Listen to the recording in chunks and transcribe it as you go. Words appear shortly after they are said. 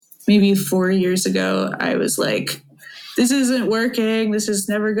maybe 4 years ago, I was like, this isn't working. This is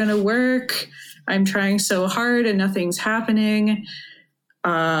never going to work. I'm trying so hard and nothing's happening.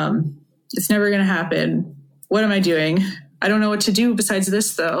 It's never going to happen. What am I doing? I don't know what to do besides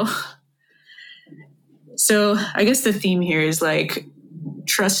this, though. So I guess the theme here is like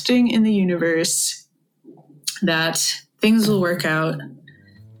trusting in the universe that things will work out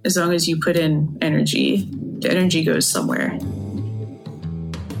as long as you put in energy. The energy goes somewhere.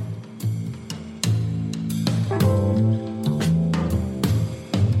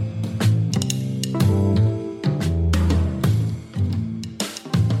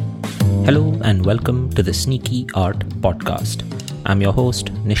 Hello and welcome to the Sneaky Art Podcast. I'm your host,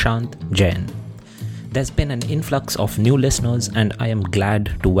 Nishant Jain. There's been an influx of new listeners and I am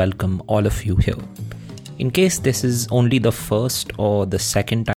glad to welcome all of you here. In case this is only the first or the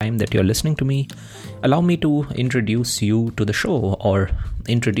second time that you're listening to me, allow me to introduce you to the show or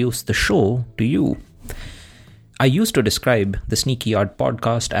introduce the show to you. I used to describe the Sneaky Art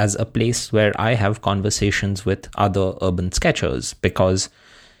Podcast as a place where I have conversations with other urban sketchers because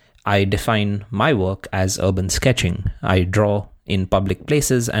I define my work as urban sketching. I draw in public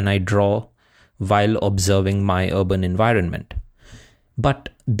places and I draw while observing my urban environment. But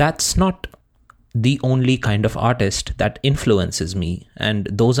that's not the only kind of artist that influences me, and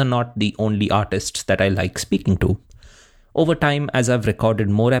those are not the only artists that I like speaking to. Over time, as I've recorded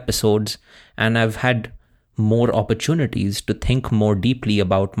more episodes and I've had more opportunities to think more deeply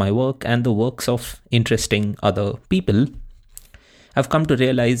about my work and the works of interesting other people, I've come to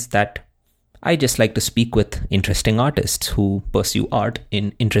realize that I just like to speak with interesting artists who pursue art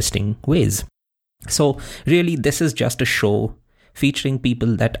in interesting ways. So really, this is just a show featuring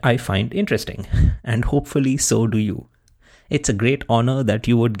people that I find interesting, and hopefully so do you. It's a great honor that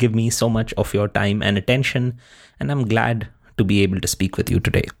you would give me so much of your time and attention, and I'm glad to be able to speak with you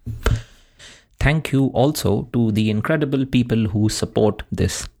today. Thank you also to the incredible people who support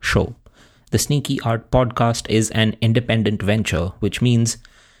this show. The Sneaky Art Podcast is an independent venture, which means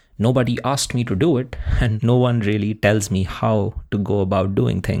nobody asked me to do it and no one really tells me how to go about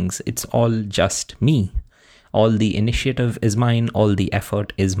doing things. It's all just me. All the initiative is mine, all the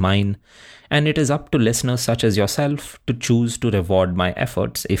effort is mine, and it is up to listeners such as yourself to choose to reward my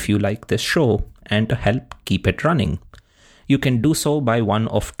efforts if you like this show and to help keep it running. You can do so by one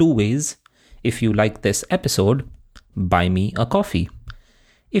of two ways. If you like this episode, buy me a coffee.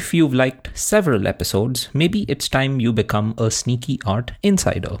 If you've liked several episodes, maybe it's time you become a Sneaky Art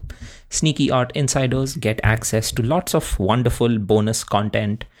Insider. Sneaky Art Insiders get access to lots of wonderful bonus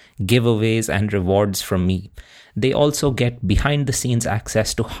content, giveaways, and rewards from me. They also get behind-the-scenes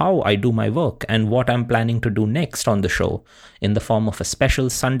access to how I do my work and what I'm planning to do next on the show in the form of a special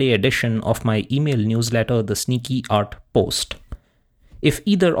Sunday edition of my email newsletter, The Sneaky Art Post. If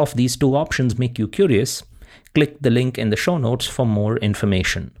either of these two options make you curious, click the link in the show notes for more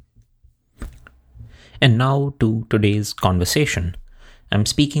information. And now to today's conversation. I'm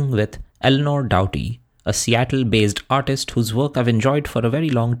speaking with Eleanor Doughty, a Seattle-based artist whose work I've enjoyed for a very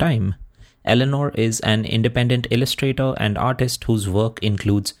long time. Eleanor is an independent illustrator and artist whose work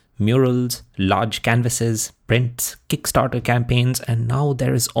includes murals, large canvases, prints, Kickstarter campaigns, and now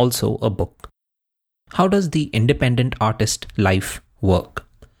there is also a book. How does the independent artist life work?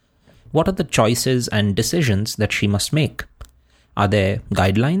 What are the choices and decisions that she must make? Are there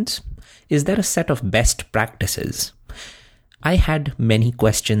guidelines? Is there a set of best practices? I had many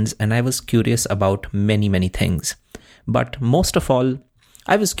questions and I was curious about many things. But most of all,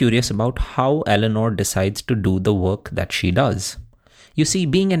 I was curious about how Eleanor decides to do the work that she does. You see,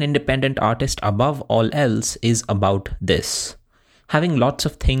 being an independent artist above all else is about this: having lots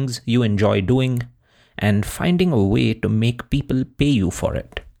of things you enjoy doing and finding a way to make people pay you for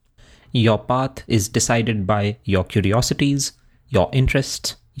it. Your path is decided by your curiosities, your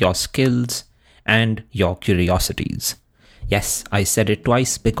interests, your skills, and your curiosities. Yes, I said it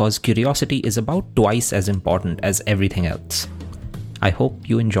twice because curiosity is about twice as important as everything else. I hope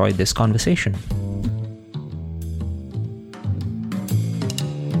you enjoyed this conversation.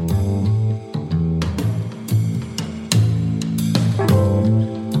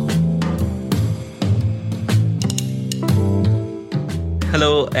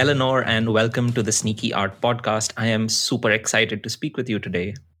 Hello, Eleanor, and welcome to the Sneaky Art Podcast. I am super excited to speak with you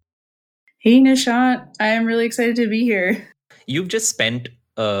today. Hey, Nishant. I am really excited to be here. You've just spent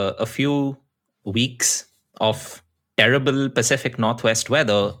a few weeks of terrible Pacific Northwest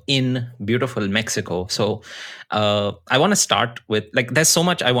weather in beautiful Mexico. So I want to start with, there's so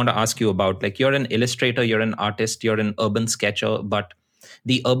much I want to ask you about. You're an illustrator, you're an artist, you're an urban sketcher, but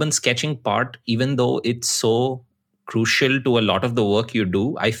the urban sketching part, even though it's so crucial to a lot of the work you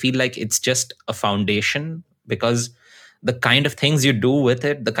do. I feel like it's just a foundation because the kind of things you do with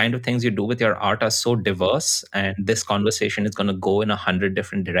it, the kind of things you do with your art are so diverse, and this conversation is going to go in 100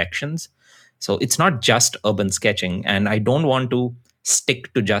 different directions. So it's not just urban sketching, and I don't want to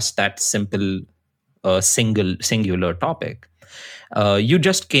stick to just that simple singular topic. You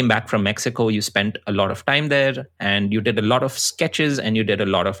just came back from Mexico. You spent a lot of time there, and you did a lot of sketches, and you did a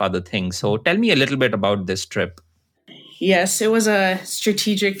lot of other things. So tell me a little bit about this trip. Yes, it was a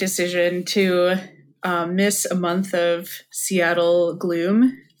strategic decision to miss a month of Seattle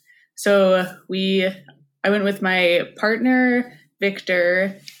gloom. So I went with my partner,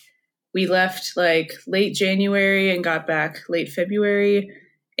 Victor. We left like late January and got back late February.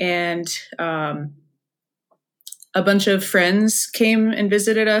 And a bunch of friends came and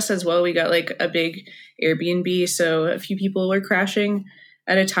visited us as well. We got like a big Airbnb, so a few people were crashing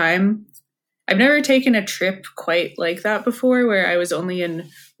at a time. I've never taken a trip quite like that before, where I was only in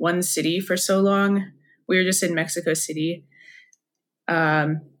one city for so long. We were just in Mexico City.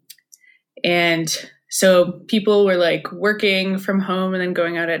 And so people were like working from home and then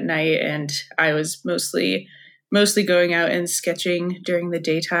going out at night. And I was mostly going out and sketching during the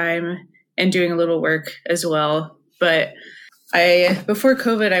daytime and doing a little work as well. But before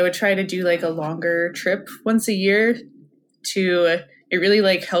COVID, I would try to do like a longer trip once a year. It really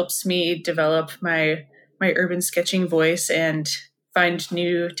like helps me develop my urban sketching voice and find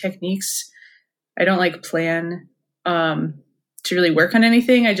new techniques. I don't like plan to really work on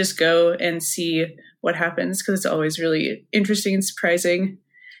anything. I just go and see what happens, because it's always really interesting and surprising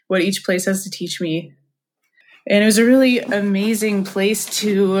what each place has to teach me. And it was a really amazing place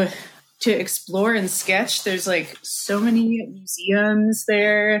to explore and sketch. There's like so many museums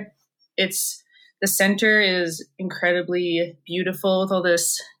there. The center is incredibly beautiful with all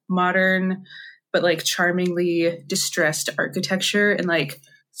this modern but like charmingly distressed architecture and like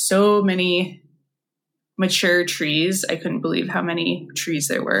so many mature trees. I couldn't believe how many trees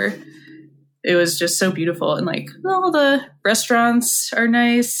there were. It was just so beautiful. And like all the restaurants are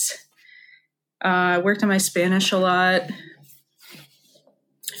nice. I worked on my Spanish a lot.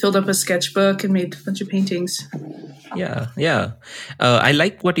 Filled up a sketchbook and made a bunch of paintings. Yeah. I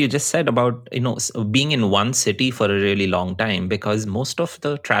like what you just said about being in one city for a really long time, because most of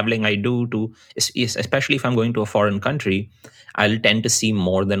the traveling I do especially if I'm going to a foreign country, I'll tend to see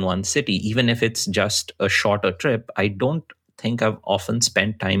more than one city, even if it's just a shorter trip. I don't think I've often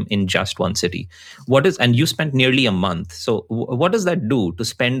spent time in just one city. And you spent nearly a month. So what does that do to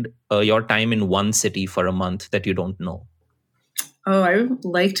spend your time in one city for a month that you don't know? Oh, I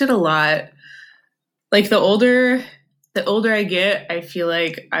liked it a lot. Like the older I get, I feel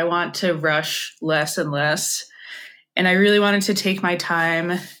like I want to rush less and less. And I really wanted to take my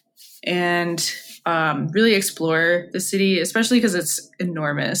time and really explore the city, especially because it's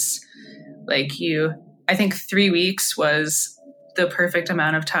enormous. I think 3 weeks was the perfect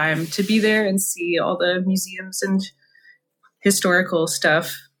amount of time to be there and see all the museums and historical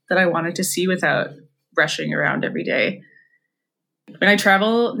stuff that I wanted to see without rushing around every day. When I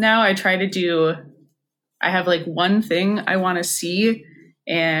travel now, I have like one thing I want to see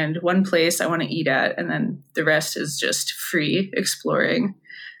and one place I want to eat at, and then the rest is just free exploring.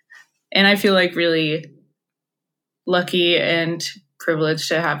 And I feel like really lucky and privileged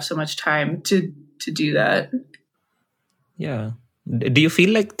to have so much time to do that. Yeah. Do you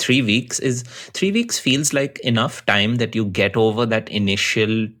feel like 3 weeks feels like enough time that you get over that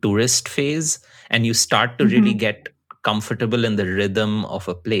initial tourist phase and you start to really get comfortable in the rhythm of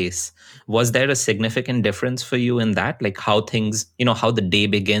a place? Was there a significant difference for you in that? Like how things, how the day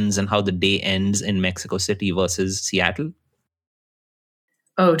begins and how the day ends in Mexico City versus Seattle?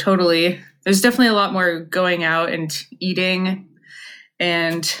 Oh, totally. There's definitely a lot more going out and eating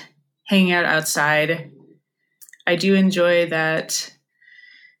and hanging out outside. I do enjoy that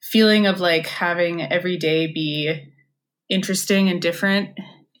feeling of like having every day be interesting and different,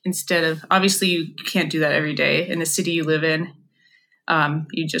 instead of, obviously you can't do that every day in the city you live in.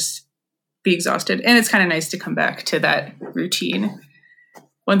 You just be exhausted. And it's kind of nice to come back to that routine.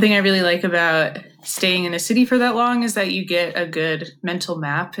 One thing I really like about staying in a city for that long is that you get a good mental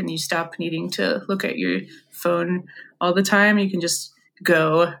map and you stop needing to look at your phone all the time. You can just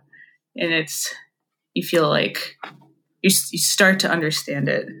go, and you feel like you start to understand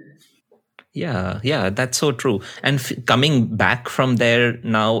it. Yeah, that's so true. And coming back from there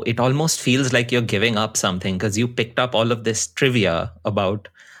now, it almost feels like you're giving up something, because you picked up all of this trivia about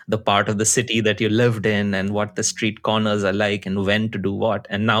the part of the city that you lived in and what the street corners are like and when to do what.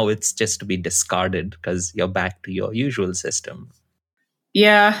 And now it's just to be discarded because you're back to your usual system.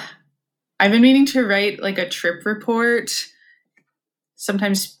 Yeah, I've been meaning to write like a trip report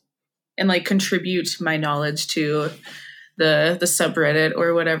sometimes and like contribute my knowledge to the subreddit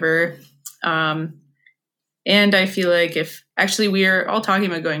or whatever. And I feel like if actually we are all talking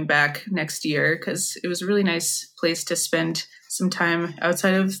about going back next year because it was a really nice place to spend some time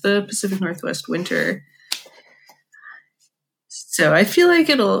outside of the Pacific Northwest winter. So I feel like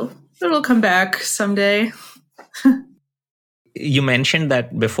it'll come back someday. You mentioned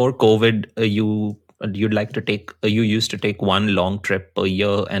that before COVID, you used to take one long trip per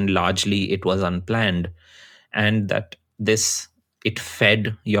year, and largely it was unplanned, and that it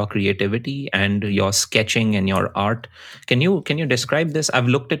fed your creativity and your sketching and your art. Can you describe this? I've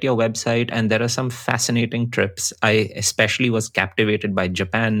looked at your website, and there are some fascinating trips. I especially was captivated by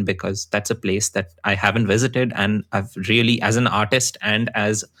Japan because that's a place that I haven't visited, and I've really, as an artist and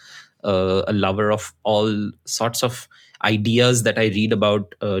as a lover of all sorts of ideas that I read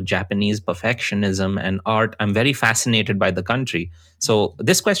about Japanese perfectionism and art, I'm very fascinated by the country. So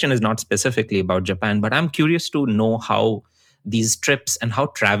this question is not specifically about Japan, but I'm curious to know how these trips and how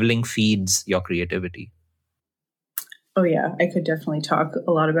traveling feeds your creativity. Oh yeah, I could definitely talk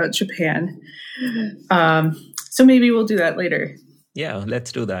a lot about Japan. So maybe we'll do that later. Yeah,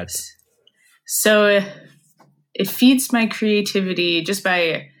 let's do that. So it feeds my creativity just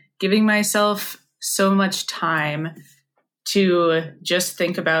by giving myself so much time to just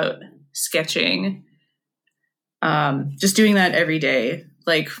think about sketching. Just doing that every day,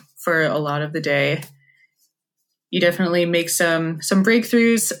 like for a lot of the day. You definitely make some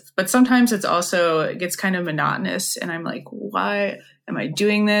breakthroughs, but sometimes it gets kind of monotonous, and I'm like, why am I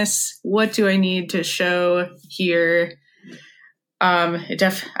doing this? What do I need to show here? I've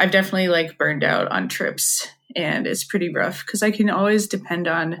definitely like burned out on trips, and it's pretty rough because I can always depend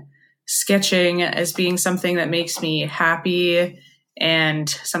on sketching as being something that makes me happy and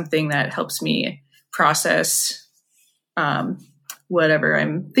something that helps me process whatever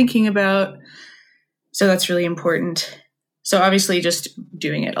I'm thinking about. So that's really important. So obviously just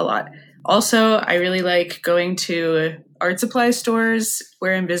doing it a lot. Also, I really like going to art supply stores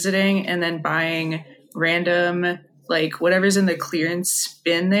where I'm visiting and then buying random, like whatever's in the clearance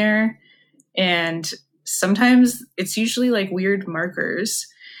bin there. And sometimes it's usually like weird markers.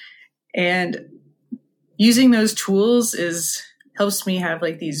 And using those tools helps me have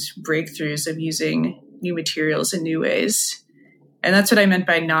like these breakthroughs of using new materials in new ways. And that's what I meant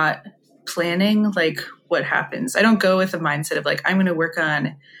by not planning like what happens. I don't go with a mindset of like, I'm going to work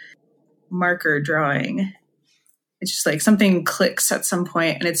on marker drawing. It's just like something clicks at some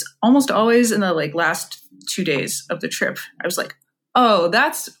point, and it's almost always in the like last 2 days of the trip. I was like, oh,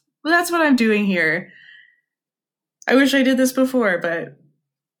 that's what I'm doing here. I wish I did this before, but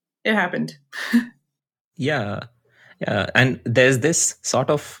it happened. Yeah. And there's this sort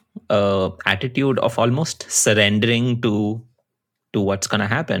of attitude of almost surrendering to what's going to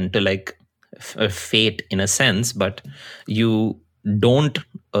happen, to like fate in a sense, but you don't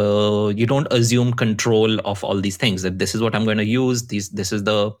assume control of all these things, that this is what I'm going to use, this is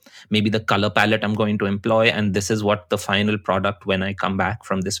maybe the color palette I'm going to employ, and this is what the final product when I come back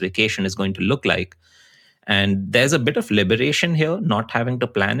from this vacation is going to look like. And there's a bit of liberation here, not having to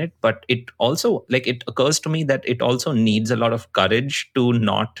plan it, but it also, like, it occurs to me that it also needs a lot of courage to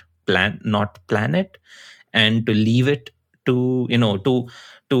not plan it, and to leave it to,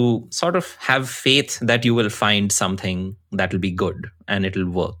 to sort of have faith that you will find something that will be good and it'll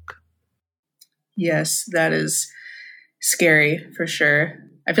work. Yes, that is scary for sure.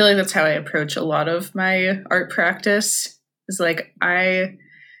 I feel like that's how I approach a lot of my art practice. Is like, I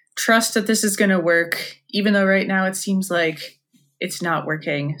trust that this is going to work, even though right now it seems like it's not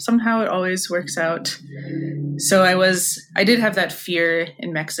working. Somehow it always works out. So I did have that fear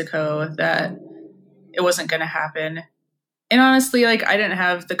in Mexico that it wasn't going to happen. And honestly, like, I didn't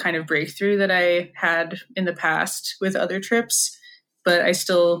have the kind of breakthrough that I had in the past with other trips, but I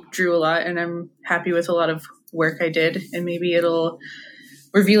still drew a lot, and I'm happy with a lot of work I did. And maybe it'll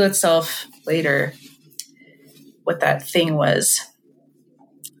reveal itself later what that thing was.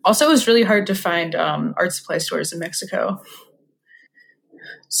 Also, it was really hard to find art supply stores in Mexico.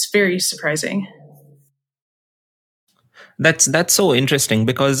 It's very surprising. That's so interesting,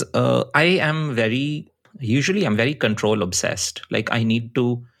 because I'm very control obsessed. Like, I need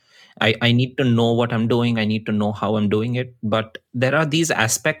to know what I'm doing. I need to know how I'm doing it. But there are these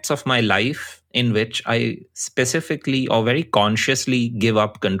aspects of my life in which I specifically or very consciously give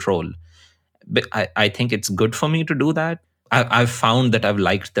up control. But I think it's good for me to do that. I've found that I've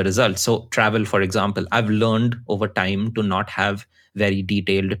liked the results. So travel, for example, I've learned over time to not have very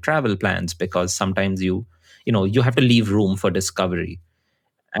detailed travel plans, because sometimes you have to leave room for discovery.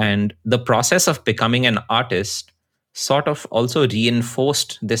 And the process of becoming an artist sort of also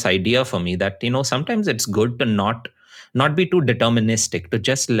reinforced this idea for me that, sometimes it's good to not be too deterministic, to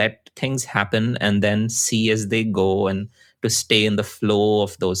just let things happen and then see as they go, and to stay in the flow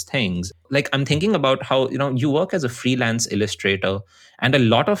of those things. Like, I'm thinking about how, you work as a freelance illustrator, and a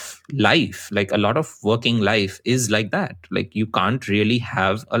lot of life, like a lot of working life, is like that. Like, you can't really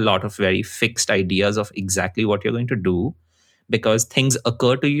have a lot of very fixed ideas of exactly what you're going to do, because things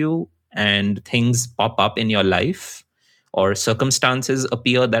occur to you and things pop up in your life, or circumstances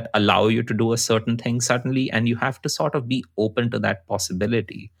appear that allow you to do a certain thing suddenly, and you have to sort of be open to that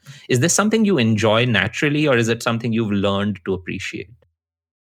possibility. Is this something you enjoy naturally, or is it something you've learned to appreciate?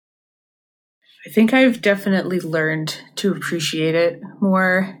 I think I've definitely learned to appreciate it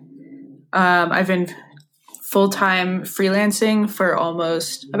more. I've been full-time freelancing for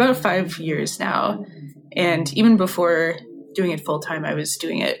almost about 5 years now. And even before doing it full-time, I was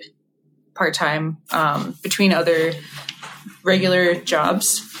doing it part-time between other regular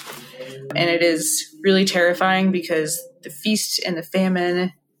jobs. And it is really terrifying because the feast and the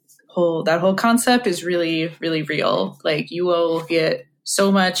famine, that whole concept is really, really real. Like, you will get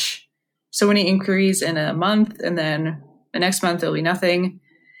so many inquiries in a month, and then the next month there'll be nothing.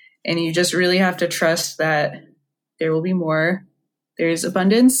 And you just really have to trust that there will be more. There's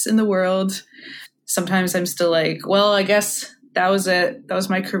abundance in the world. Sometimes I'm still like, well, I guess that was it. That was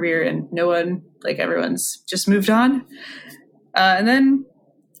my career, and everyone's just moved on. And then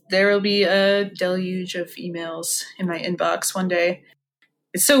there will be a deluge of emails in my inbox one day.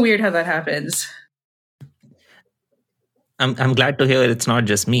 It's so weird how that happens. I'm glad to hear it's not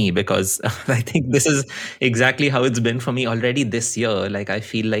just me, because I think this is exactly how it's been for me already this year. Like, I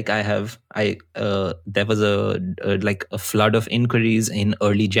feel like there was a flood of inquiries in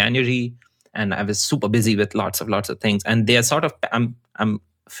early January, and I was super busy with lots of things, and they're sort of I'm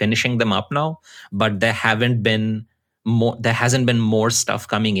finishing them up now, but there hasn't been more stuff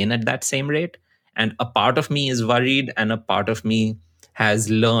coming in at that same rate. And a part of me is worried, and a part of me has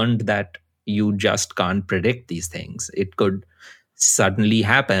learned that you just can't predict these things. It could suddenly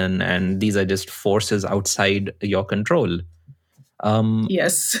happen, and these are just forces outside your control.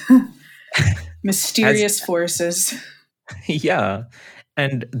 Yes. Mysterious forces. Yeah.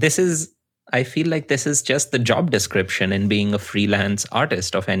 And I feel like this is just the job description in being a freelance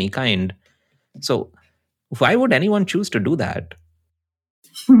artist of any kind. So why would anyone choose to do that?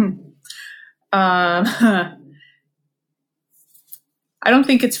 I don't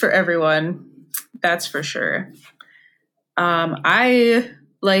think it's for everyone. That's for sure. I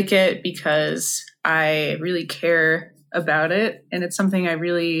like it because I really care about it, and it's something I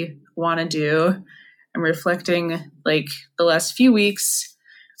really want to do. I'm reflecting, like, the last few weeks,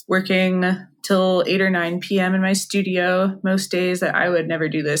 working till 8 or 9 p.m. in my studio most days, that I would never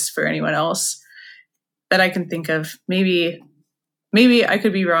do this for anyone else that I can think of. Maybe I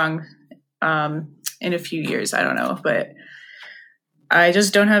could be wrong in a few years. I don't know, but I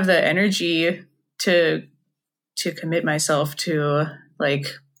just don't have the energy to commit myself to, like,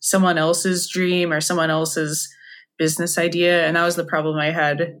 someone else's dream or someone else's business idea. And that was the problem I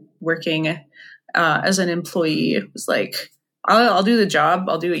had working as an employee. It was like, I'll do the job,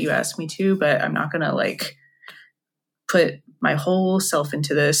 I'll do what you ask me to, but I'm not gonna, like, put my whole self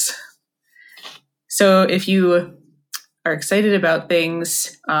into this. So if you are excited about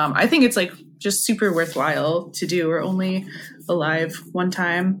things, I think it's, like, just super worthwhile to do. We're only alive one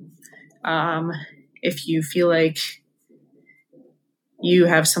time. If you feel like you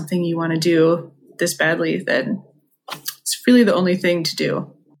have something you want to do this badly, then it's really the only thing to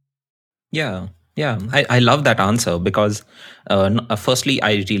do. Yeah. Yeah, I love that answer, because firstly,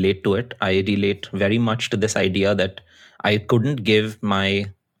 I relate to it. I relate very much to this idea that I couldn't give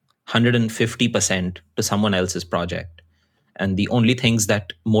my 150% to someone else's project. And the only things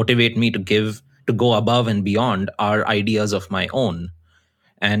that motivate me to go above and beyond are ideas of my own.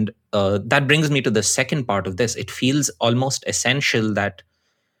 And that brings me to the second part of this. It feels almost essential that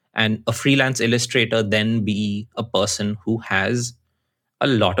a freelance illustrator then be a person who has a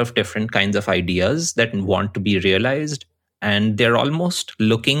lot of different kinds of ideas that want to be realized, and they're almost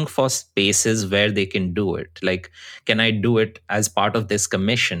looking for spaces where they can do it. Like, can I do it as part of this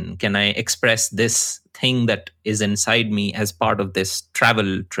commission? Can I express this thing that is inside me as part of this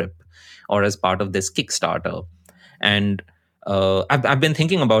travel trip, or as part of this Kickstarter? And I've been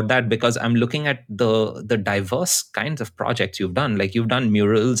thinking about that, because I'm looking at the diverse kinds of projects you've done. Like, you've done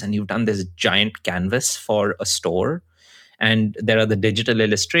murals, and you've done this giant canvas for a store, and there are the digital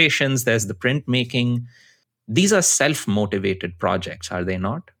illustrations, there's the printmaking. These are self-motivated projects, are they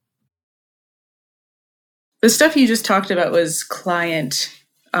not? The stuff you just talked about was client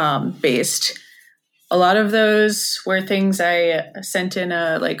based. A lot of those were things I sent in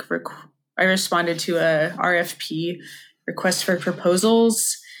I responded to a RFP, request for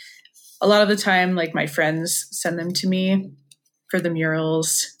proposals. A lot of the time, like my friends send them to me for the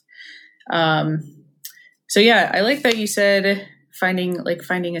murals. So yeah, I like that you said finding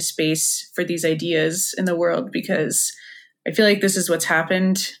a space for these ideas in the world, because I feel like this is what's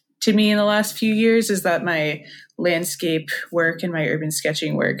happened to me in the last few years, is that my landscape work and my urban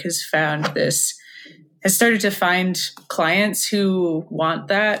sketching work has started to find clients who want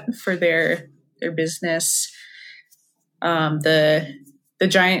that for their business. The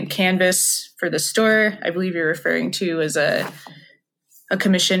giant canvas for the store, I believe you're referring to, as a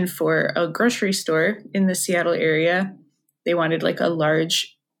commission for a grocery store in the Seattle area. They wanted like a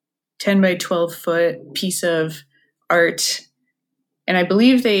large 10 by 12 foot piece of art. And I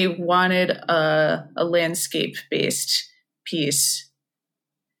believe they wanted a landscape based piece.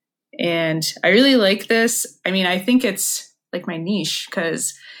 And I really like this. I mean, I think it's like my niche,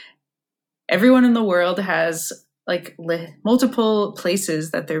 because everyone in the world has like multiple places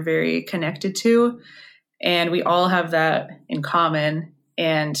that they're very connected to. And we all have that in common.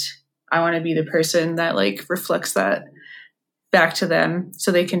 And I want to be the person that like reflects that back to them, so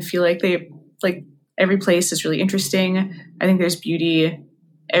they can feel like every place is really interesting. I think there's beauty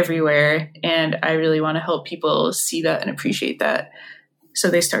everywhere. And I really want to help people see that and appreciate that, so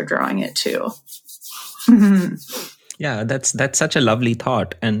they start drawing it too. Yeah, that's such a lovely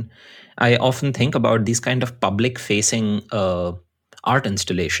thought. And I often think about these kind of public facing art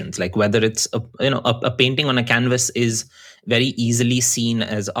installations, like whether it's a painting on a canvas is very easily seen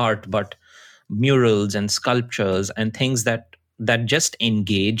as art, but murals and sculptures and things that just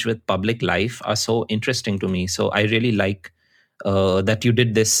engage with public life are so interesting to me. So I really like that you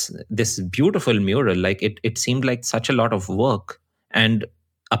did this beautiful mural. Like it seemed like such a lot of work, and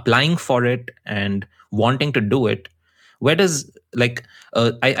applying for it and wanting to do it. Where does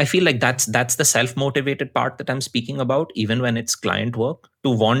I feel like that's the self-motivated part that I'm speaking about, even when it's client work, to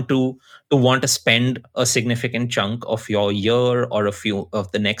want to spend a significant chunk of your year or a few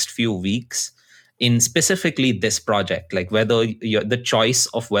of the next few weeks in specifically this project. Like whether the choice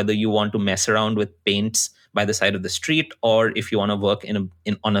of whether you want to mess around with paints by the side of the street, or if you want to work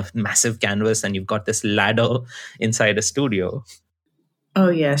on a massive canvas and you've got this ladder inside a studio. Oh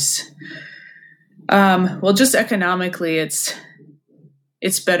yes. Well, just economically,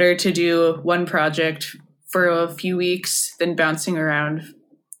 it's better to do one project for a few weeks than bouncing around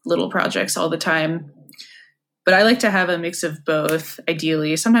little projects all the time. But I like to have a mix of both,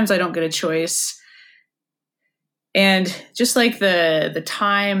 ideally. Sometimes I don't get a choice. And just like the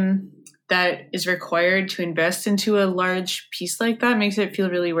time that is required to invest into a large piece like that makes it feel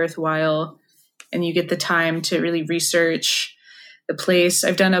really worthwhile. And you get the time to really research the place.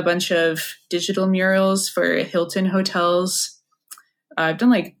 I've done a bunch of digital murals for Hilton hotels. I've done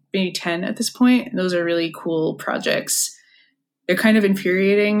like maybe 10 at this point. And those are really cool projects. They're kind of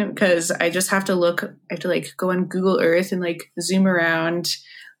infuriating because I just have to go on Google Earth and like zoom around,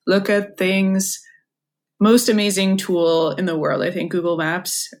 look at things. Most amazing tool in the world. I think Google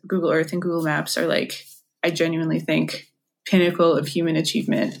Earth and Google Maps are like, I genuinely think, pinnacle of human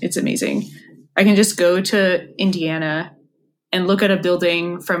achievement. It's amazing. I can just go to Indiana and look at a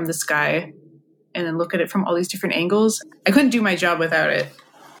building from the sky and then look at it from all these different angles. I couldn't do my job without it.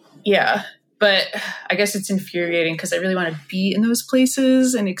 Yeah, but I guess it's infuriating because I really want to be in those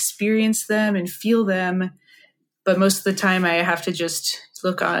places and experience them and feel them. But most of the time I have to just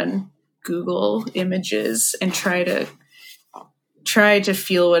look on Google Images and try to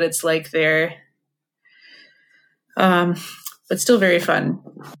feel what it's like there. But still very fun.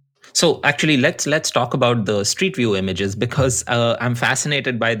 So actually, let's talk about the Street View images, because I'm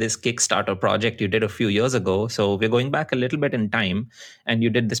fascinated by this Kickstarter project you did a few years ago. So we're going back a little bit in time, and you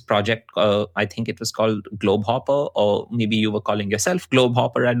did this project. I think it was called Globe Hopper, or maybe you were calling yourself Globe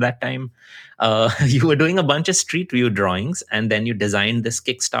Hopper at that time. You were doing a bunch of Street View drawings, and then you designed this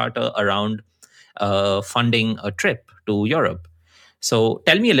Kickstarter around funding a trip to Europe. So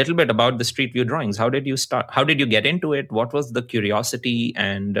tell me a little bit about the Street View drawings. How did you start? How did you get into it? What was the curiosity,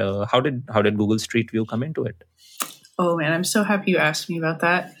 and how did Google Street View come into it? Oh man, I'm so happy you asked me about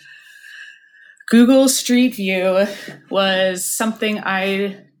that. Google Street View was something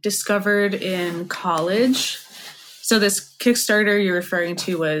I discovered in college. So this Kickstarter you're referring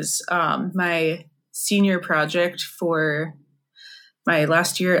to was my senior project for my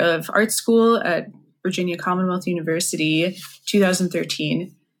last year of art school at Virginia Commonwealth University,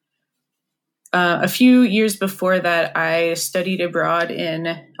 2013. A few years before that, I studied abroad in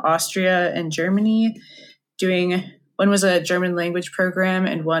Austria and Germany, doing One was a German language program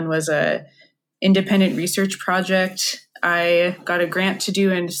and one was a independent research project. I got a grant to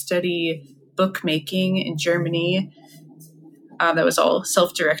do and study bookmaking in Germany. That was all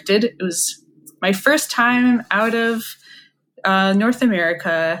self-directed. It was my first time out of North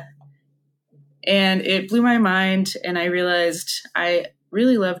America, and it blew my mind. And I realized I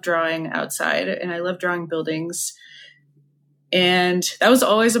really love drawing outside, and I love drawing buildings. And that was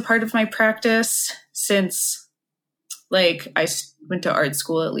always a part of my practice since, like, I went to art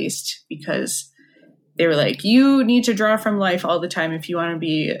school, at least, because they were like, you need to draw from life all the time if you want to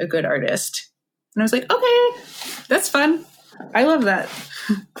be a good artist. And I was like, okay, that's fun. I love that.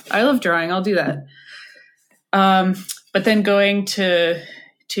 I love drawing. I'll do that. But then going to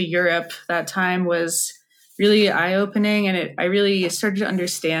Europe that time was really eye-opening, and I really started to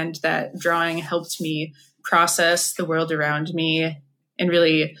understand that drawing helped me process the world around me. And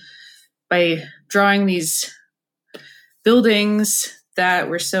really, by drawing these buildings that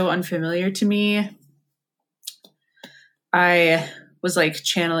were so unfamiliar to me, I was like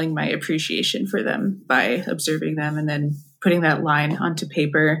channeling my appreciation for them by observing them and then putting that line onto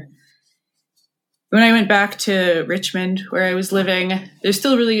paper. When I went back to Richmond, where I was living, there's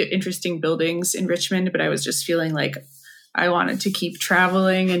still really interesting buildings in Richmond, but I was just feeling like I wanted to keep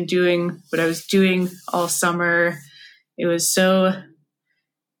traveling and doing what I was doing all summer. It was so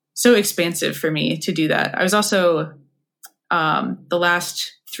expansive for me to do that. I was also, the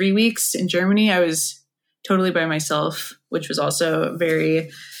last 3 weeks in Germany, I was totally by myself, which was also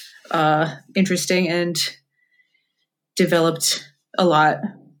very interesting, and developed a lot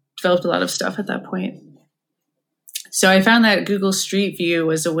of stuff at that point. So I found that Google Street View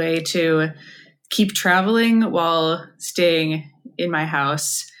was a way to keep traveling while staying in my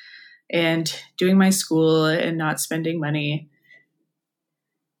house and doing my school and not spending money.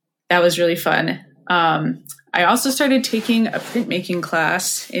 That was really fun. I also started taking a printmaking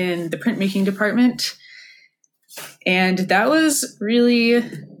class in the printmaking department. And that was really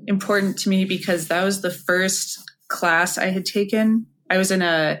important to me because that was the first class I had taken. I was in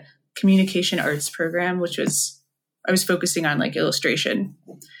a communication arts program, I was focusing on like illustration.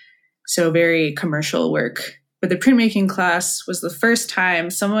 So very commercial work. But the printmaking class was the first time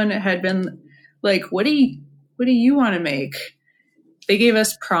someone had been like, what do you want to make? They gave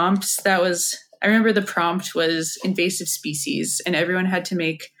us prompts. I remember the prompt was invasive species, and everyone had to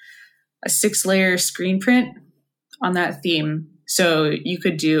make a 6-layer screen print on that theme. So you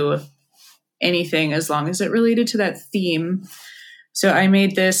could do anything as long as it related to that theme. So I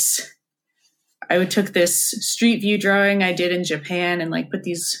took this street view drawing I did in Japan and like put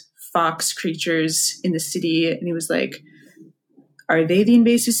these fox creatures in the city. And he was like, are they the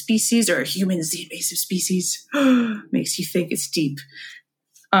invasive species or are humans the invasive species? Makes you think. It's deep.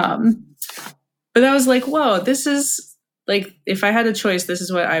 But I was like, whoa, this is like, if I had a choice, this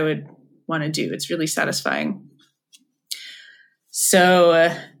is what I would want to do. It's really satisfying.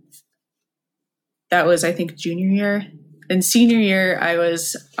 So that was, I think, junior year. And senior year, I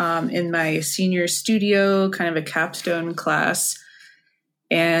was in my senior studio, kind of a capstone class.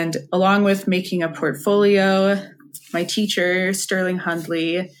 And along with making a portfolio, my teacher, Sterling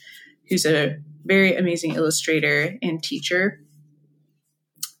Hundley, who's a very amazing illustrator and teacher,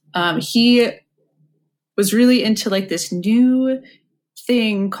 he was really into like this new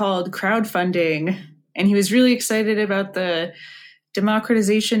thing called crowdfunding. And he was really excited about the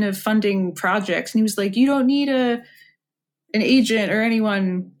democratization of funding projects. And he was like, you don't need an agent or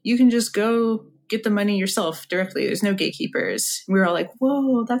anyone. You can just go get the money yourself directly. There's no gatekeepers. And we were all like,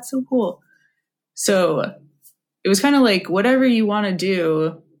 whoa, that's so cool. So it was kind of like, whatever you want to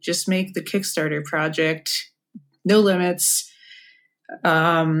do, just make the Kickstarter project, no limits.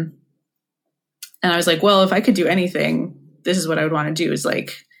 And I was like, well, if I could do anything, this is what I would want to do, is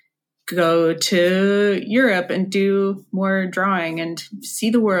like go to Europe and do more drawing and see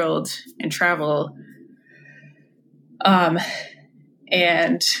the world and travel.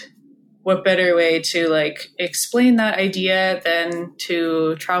 And what better way to like explain that idea than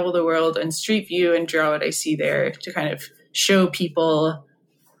to travel the world and street view and draw what I see there to kind of show people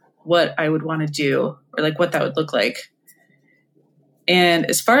what I would want to do or like what that would look like. And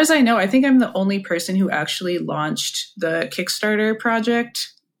as far as I know, I think I'm the only person who actually launched the Kickstarter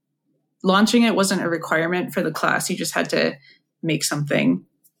project. Launching it wasn't a requirement for the class. You just had to make something.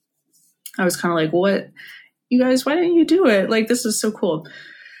 I was kind of like, what? You guys, why didn't you do it? Like, this is so cool.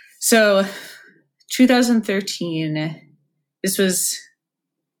 So 2013,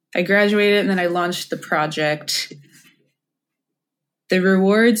 I graduated and then I launched the project. The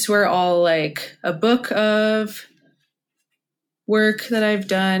rewards were all like a book of work that I've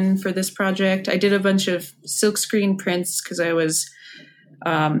done for this project. I did a bunch of silkscreen prints because I was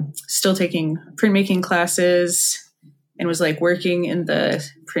still taking printmaking classes and was like working in the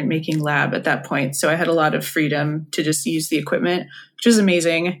printmaking lab at that point. So I had a lot of freedom to just use the equipment, which was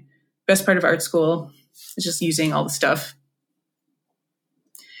amazing. Best part of art school is just using all the stuff.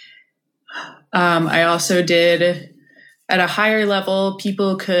 I also did, at a higher level,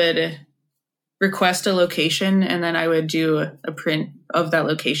 people could request a location, and then I would do a print of that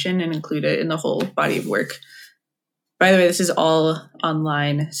location and include it in the whole body of work. By the way, this is all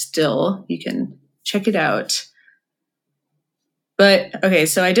online still. You can check it out. But okay,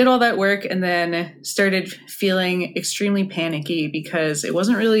 so I did all that work and then started feeling extremely panicky because it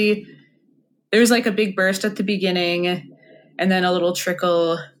wasn't really, there was like a big burst at the beginning and then a little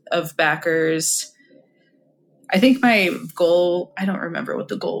trickle of backers. I think my goal, I don't remember what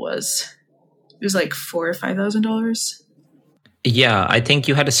the goal was. It was like $4,000 or $5,000. Yeah, I think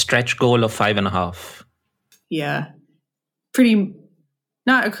you had a stretch goal of 5.5. Yeah. Pretty,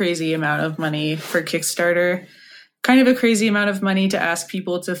 not a crazy amount of money for Kickstarter. Kind of a crazy amount of money to ask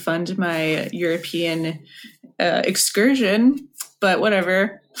people to fund my European excursion, but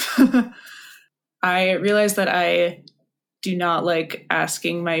whatever. I realized that I do not like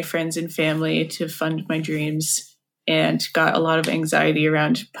asking my friends and family to fund my dreams and got a lot of anxiety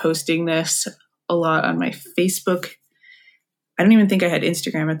around posting this a lot on my Facebook. I don't even think I had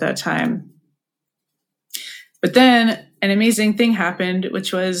Instagram at that time. But then an amazing thing happened,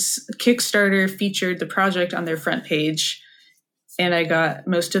 which was Kickstarter featured the project on their front page. And I got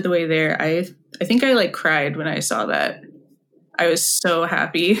most of the way there. I think I like cried when I saw that. I was so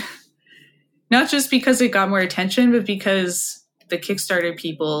happy. Not just because it got more attention, but because the Kickstarter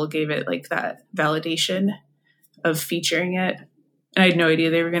people gave it like that validation of featuring it. And I had no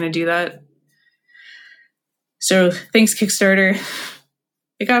idea they were going to do that. So thanks, Kickstarter.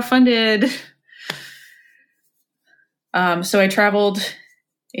 It got funded. So I traveled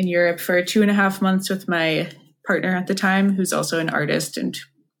in Europe for 2.5 months with my partner at the time, who's also an artist. And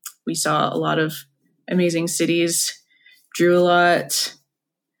we saw a lot of amazing cities, drew a lot.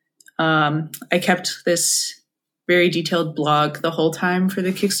 I kept this very detailed blog the whole time for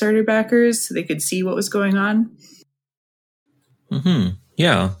the Kickstarter backers so they could see what was going on. Mm-hmm.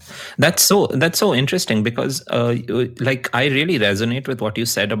 Yeah, that's so interesting because like I really resonate with what you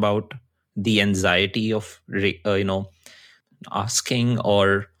said about the anxiety of asking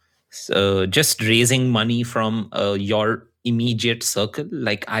or just raising money from your immediate circle.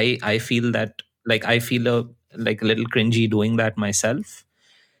 Like I feel that, like I feel like a little cringy doing that myself.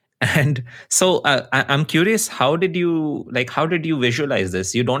 And so I'm curious, how did you visualize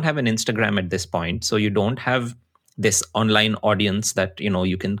this? You don't have an Instagram at this point, so you don't have this online audience that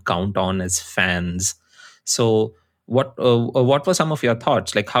you can count on as fans. So what were some of your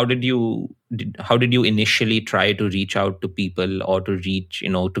thoughts? Like how did you initially try to reach out to people or to reach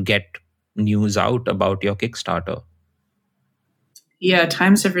to get news out about your Kickstarter? Yeah,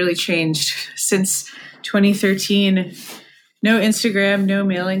 times have really changed since 2013. No Instagram, no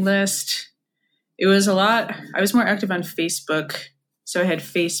mailing list. It was a lot. I was more active on Facebook. So I had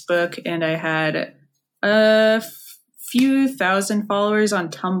Facebook and I had a few thousand followers on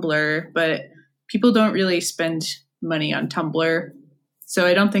Tumblr, but people don't really spend money on Tumblr. So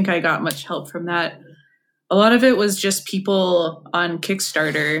I don't think I got much help from that. A lot of it was just people on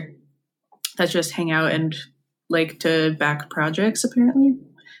Kickstarter that just hang out and like to back projects, apparently.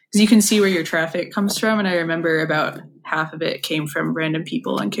 Because you can see where your traffic comes from. And I remember about half of it came from random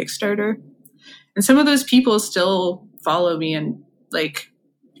people on Kickstarter. And some of those people still follow me and like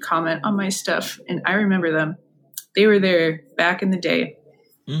comment on my stuff. And I remember them. They were there back in the day.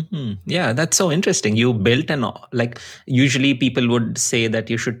 Mm-hmm. Yeah, that's so interesting. You built usually people would say that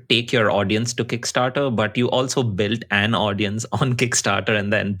you should take your audience to Kickstarter, but you also built an audience on Kickstarter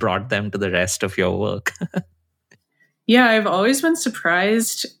and then brought them to the rest of your work. Yeah, I've always been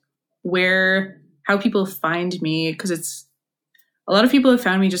surprised how people find me, because it's a lot of people have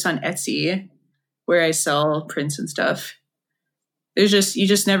found me just on Etsy, where I sell prints and stuff. You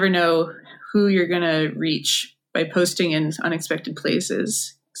just never know who you're gonna reach by posting in unexpected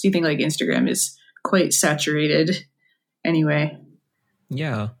places. Because you think like Instagram is quite saturated anyway.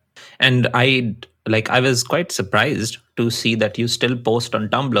 Yeah. And I was quite surprised to see that you still post on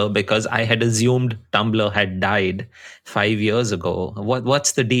Tumblr, because I had assumed Tumblr had died 5 years ago.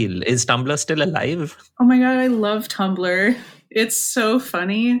 What's the deal? Is Tumblr still alive? Oh my God, I love Tumblr. It's so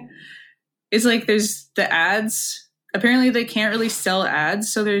funny. It's like there's the ads. Apparently they can't really sell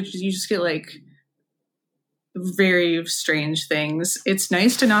ads, so you just get like very strange things. It's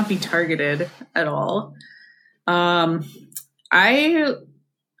nice to not be targeted at all. I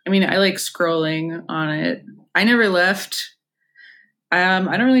mean, I like scrolling on it. I never left. I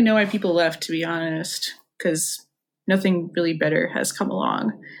don't really know why people left, to be honest, because nothing really better has come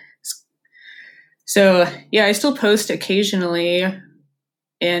along. So yeah, I still post occasionally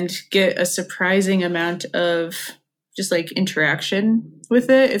and get a surprising amount of just like interaction with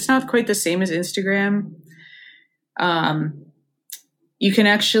it. It's not quite the same as Instagram. You can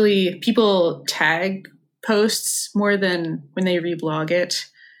actually, people tag posts more than when they reblog it,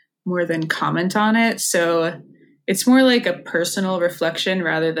 more than comment on it. So it's more like a personal reflection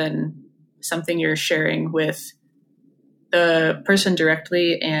rather than something you're sharing with the person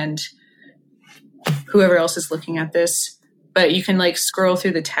directly and whoever else is looking at this. But you can like scroll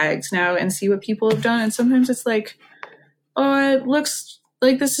through the tags now and see what people have done. And sometimes it's like, oh, it looks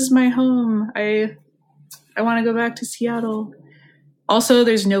like this is my home. I want to go back to Seattle. Also,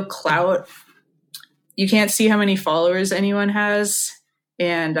 there's no clout. You can't see how many followers anyone has.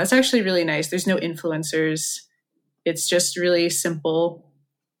 And that's actually really nice. There's no influencers. It's just really simple.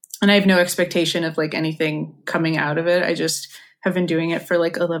 And I have no expectation of like anything coming out of it. I just have been doing it for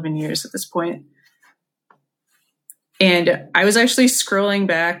like 11 years at this point. And I was actually scrolling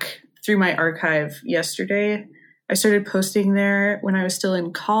back through my archive yesterday. I started posting there when I was still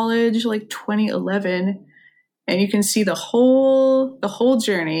in college, like 2011. And you can see the whole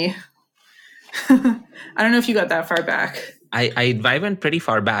journey. I don't know if you got that far back. I went pretty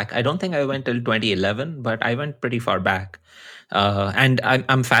far back. I don't think I went till 2011, but I went pretty far back. And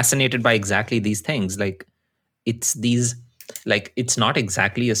I'm fascinated by exactly these things. Like it's not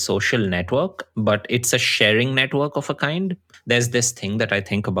exactly a social network, but it's a sharing network of a kind. There's this thing that I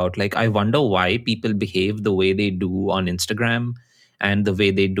think about, like, I wonder why people behave the way they do on Instagram and the way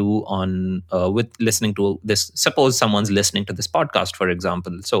they do on with listening to this. Suppose someone's listening to this podcast, for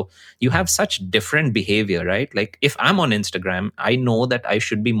example. So you have such different behavior, right? Like if I'm on Instagram, I know that I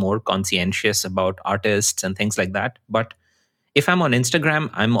should be more conscientious about artists and things like that. But if I'm on Instagram,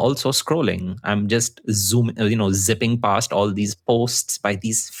 I'm also scrolling. I'm just zipping past all these posts by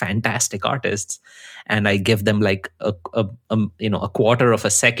these fantastic artists, and I give them like a quarter of a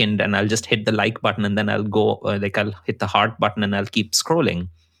second, and I'll just hit the like button, and then I'll go I'll hit the heart button, and I'll keep scrolling.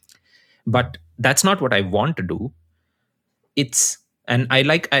 But that's not what I want to do. And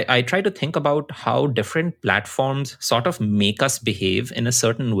I try to think about how different platforms sort of make us behave in a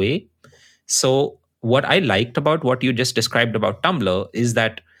certain way. So what I liked about what you just described about Tumblr is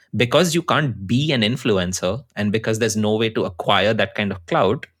that because you can't be an influencer and because there's no way to acquire that kind of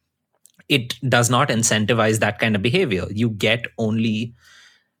clout, it does not incentivize that kind of behavior. You get only,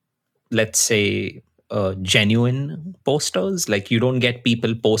 let's say, genuine posters. Like you don't get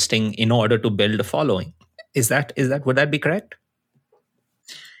people posting in order to build a following. Would that be correct?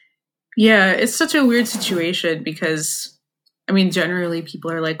 Yeah, it's such a weird situation because, I mean, generally people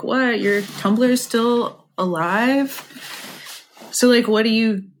are like, what? Your Tumblr is still alive? So, like, what do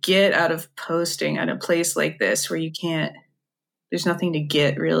you get out of posting at a place like this where you can't, there's nothing to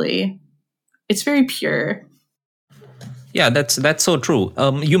get really? It's very pure. Yeah, that's so true.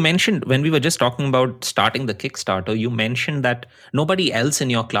 You mentioned when we were just talking about starting the Kickstarter, you mentioned that nobody else in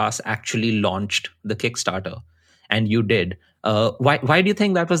your class actually launched the Kickstarter, and you did. Why do you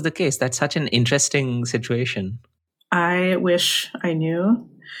think that was the case? That's such an interesting situation. I wish I knew.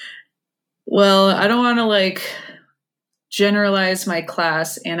 Well, I don't want to like generalize my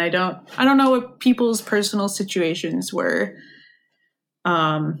class, and I don't know what people's personal situations were.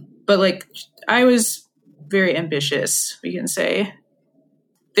 But like I was very ambitious, we can say.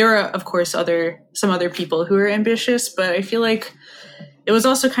 There were, of course, some other people who were ambitious, but I feel like it was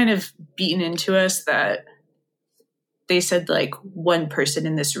also kind of beaten into us that they said like one person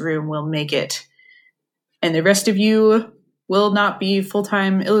in this room will make it and the rest of you will not be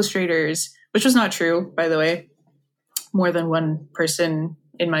full-time illustrators, which was not true, by the way. More than one person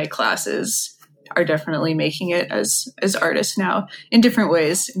in my classes are definitely making it as artists now in different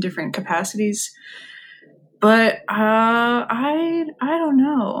ways, in different capacities. But I don't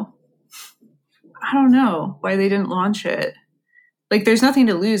know. I don't know why they didn't launch it. Like, there's nothing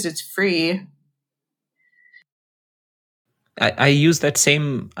to lose. It's free. I use that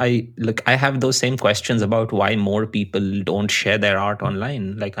same. I have those same questions about why more people don't share their art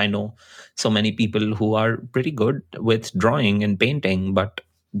online. Like I know so many people who are pretty good with drawing and painting, but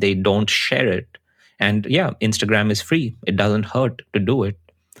they don't share it. And yeah, Instagram is free. It doesn't hurt to do it.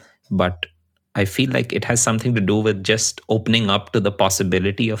 But I feel like it has something to do with just opening up to the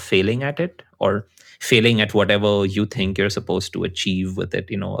possibility of failing at it or failing at whatever you think you're supposed to achieve with it.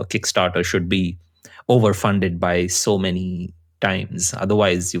 A Kickstarter should be overfunded by so many times.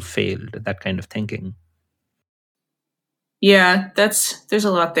 Otherwise, you failed, that kind of thinking. Yeah, there's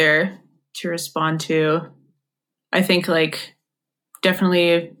a lot there to respond to. I think like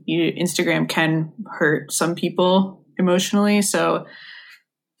definitely Instagram can hurt some people emotionally, so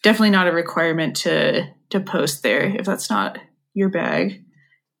definitely not a requirement to post there if that's not your bag.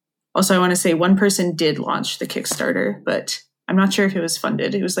 Also, I want to say one person did launch the Kickstarter, but I'm not sure if it was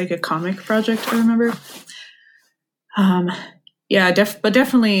funded. It was like a comic project, I remember. Yeah, but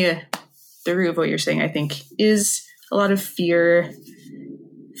definitely the root of what you're saying, I think, is a lot of fear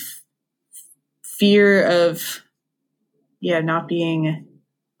of, not being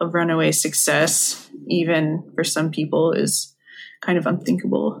a runaway success, even for some people, is kind of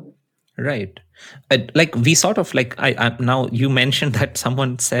unthinkable. Right. Like we sort of like I now you mentioned that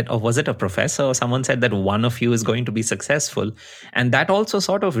someone said, or was it a professor or someone said that one of you is going to be successful, and that also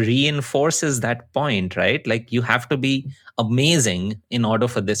sort of reinforces that point, right? Like you have to be amazing in order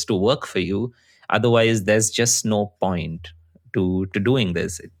for this to work for you. Otherwise, there's just no point to doing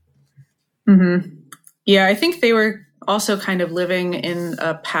this. Mm-hmm. Yeah, I think they were also kind of living in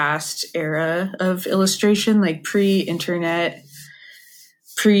a past era of illustration, like pre-internet,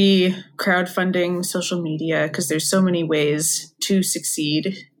 pre-crowdfunding, social media, because there's so many ways to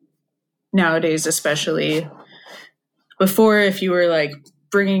succeed nowadays, especially. Before, if you were like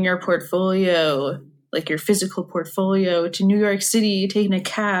bringing your portfolio, like your physical portfolio, to New York City, taking a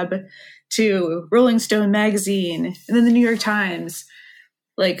cab to Rolling Stone magazine and then the New York Times,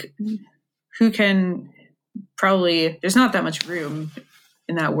 like who can probably, there's not that much room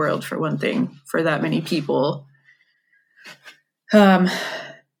in that world, for one thing, for that many people.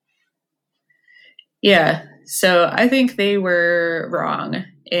 Yeah, so I think they were wrong.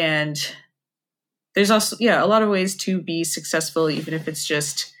 And there's also, a lot of ways to be successful, even if it's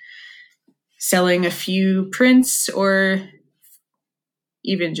just selling a few prints or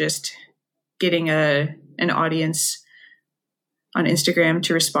even just getting an audience on Instagram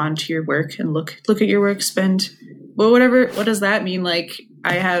to respond to your work and look at your work, what does that mean? Like,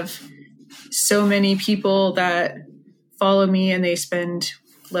 I have so many people that follow me and they spend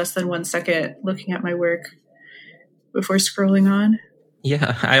less than 1 second looking at my work before scrolling on.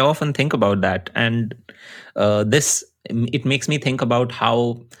 Yeah, I often think about that. And it makes me think about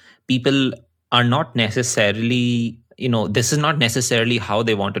how people are not necessarily, this is not necessarily how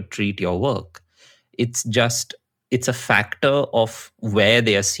they want to treat your work. It's just, it's a factor of where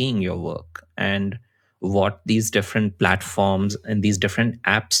they are seeing your work and what these different platforms and these different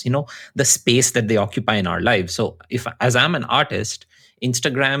apps, the space that they occupy in our lives. So if, as I'm an artist,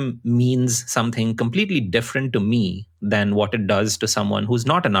 Instagram means something completely different to me than what it does to someone who's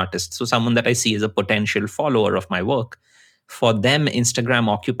not an artist. So someone that I see as a potential follower of my work, for them, Instagram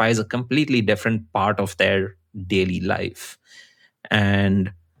occupies a completely different part of their daily life.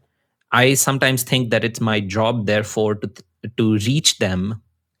 And I sometimes think that it's my job, therefore, to reach them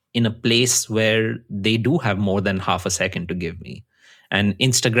in a place where they do have more than half a second to give me. And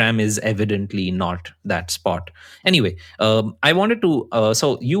Instagram is evidently not that spot. Anyway, I wanted to.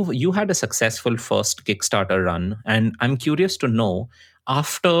 So you had a successful first Kickstarter run, and I'm curious to know,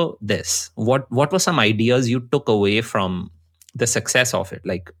 after this, what were some ideas you took away from the success of it?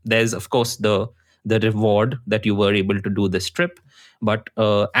 Like, there's of course the reward that you were able to do this trip, but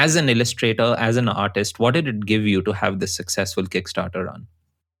as an illustrator, as an artist, what did it give you to have this successful Kickstarter run?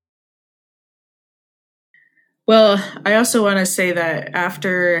 Well, I also want to say that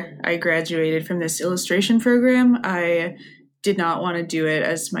after I graduated from this illustration program, I did not want to do it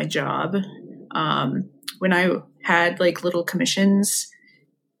as my job. When I had like little commissions,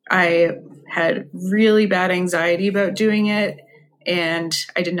 I had really bad anxiety about doing it, and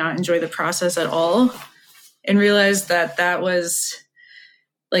I did not enjoy the process at all, and realized that was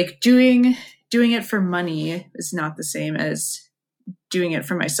like doing it for money is not the same as doing it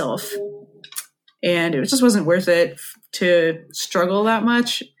for myself. And it just wasn't worth it to struggle that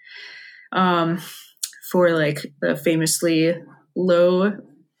much for like the famously low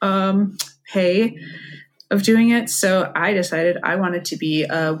pay of doing it. So I decided I wanted to be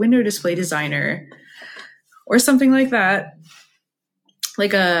a window display designer or something like that,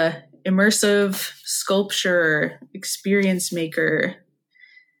 like a immersive sculpture experience maker.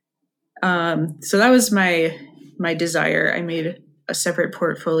 So that was my desire. I made a separate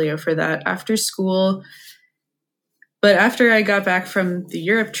portfolio for that after school. But after I got back from the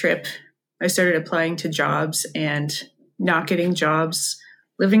Europe trip, I started applying to jobs and not getting jobs,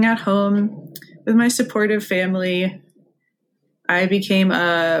 living at home with my supportive family. I became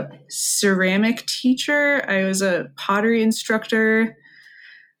a ceramic teacher. I was a pottery instructor.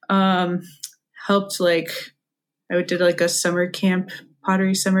 Helped I did like a summer camp,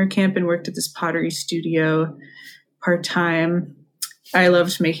 pottery summer camp, and worked at this pottery studio part-time. I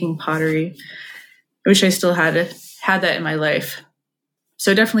loved making pottery. I wish I still had that in my life.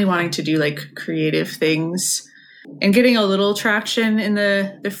 So definitely wanting to do like creative things and getting a little traction in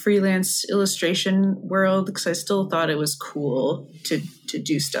the freelance illustration world, because I still thought it was cool to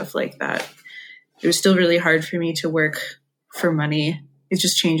do stuff like that. It was still really hard for me to work for money. It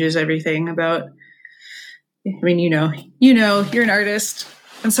just changes everything about, I mean, you're an artist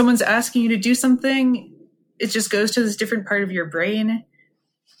and someone's asking you to do something, it just goes to this different part of your brain,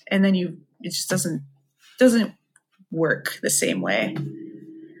 and then it just doesn't work the same way.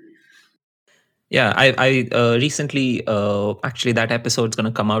 Yeah, I recently, actually, that episode's going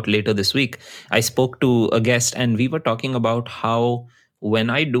to come out later this week. I spoke to a guest and we were talking about how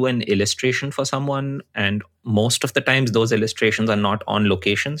when I do an illustration for someone, and most of the times those illustrations are not on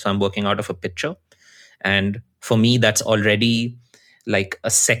location, so I'm working out of a picture. And for me, that's already like a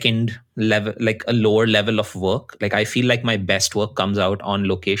second level, like a lower level of work. Like I feel like my best work comes out on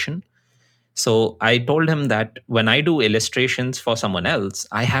location. So I told him that when I do illustrations for someone else,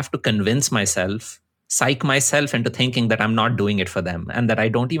 I have to psych myself into thinking that I'm not doing it for them and that I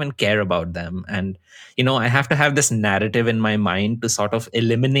don't even care about them. And, I have to have this narrative in my mind to sort of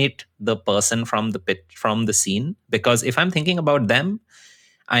eliminate the person from the scene. Because if I'm thinking about them,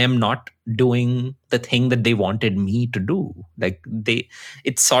 I am not doing the thing that they wanted me to do. Like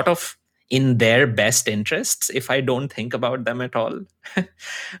it's sort of in their best interests if I don't think about them at all.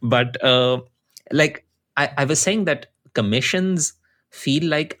 But like I was saying that commissions feel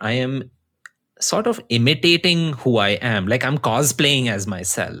like I am sort of imitating who I am. Like I'm cosplaying as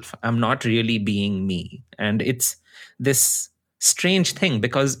myself. I'm not really being me. And it's this strange thing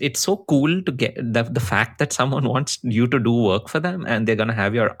because it's so cool to get the fact that someone wants you to do work for them and they're going to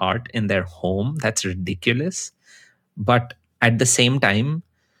have your art in their home. That's ridiculous. But at the same time,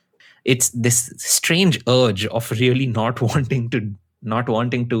 it's this strange urge of really not wanting to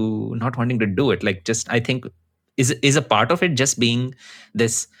do it. Like, just I think is a part of it just being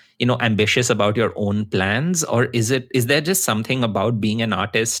this ambitious about your own plans, or is there just something about being an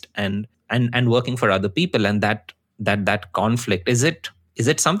artist and working for other people, and that conflict, is it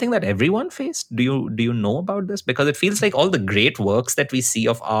something that everyone faced? Do you know about this? Because it feels like all the great works that we see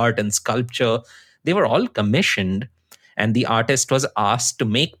of art and sculpture, they were all commissioned, and the artist was asked to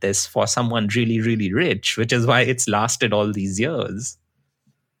make this for someone really, really rich, which is why it's lasted all these years.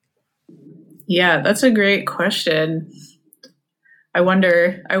 Yeah, that's a great question. I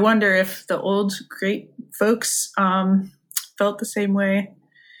wonder if the old great folks felt the same way.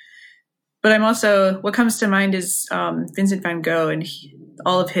 But what comes to mind is Vincent van Gogh and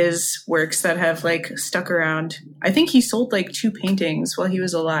all of his works that have like stuck around. I think he sold like 2 paintings while he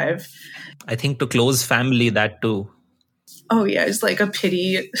was alive. I think to close family, that too. Oh yeah, it's like a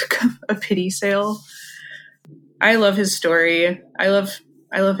pity sale. I love his story. I love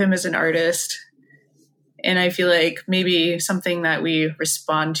him as an artist. And I feel like maybe something that we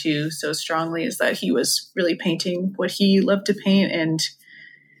respond to so strongly is that he was really painting what he loved to paint. And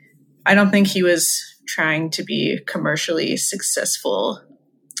I don't think he was trying to be commercially successful.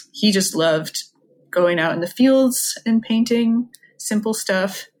 He just loved going out in the fields and painting simple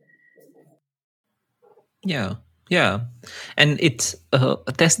stuff. Yeah. Yeah. And it's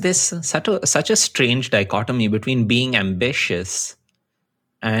there's this such a strange dichotomy between being ambitious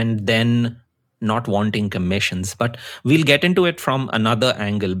and then not wanting commissions. But we'll get into it from another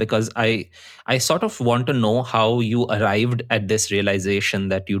angle, because I sort of want to know how you arrived at this realization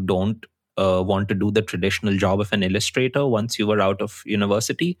that you don't want to do the traditional job of an illustrator once you were out of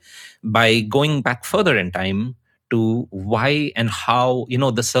university, by going back further in time to why and how,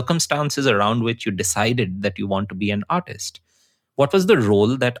 the circumstances around which you decided that you want to be an artist. What was the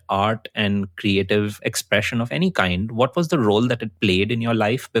role that art and creative expression of any kind, what was the role that it played in your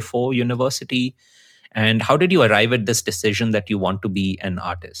life before university? And how did you arrive at this decision that you want to be an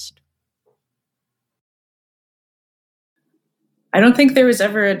artist? I don't think there was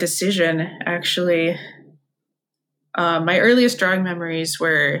ever a decision, actually. My earliest drawing memories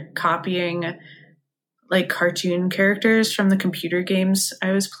were copying like cartoon characters from the computer games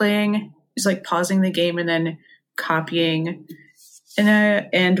I was playing. Just like pausing the game and then copying,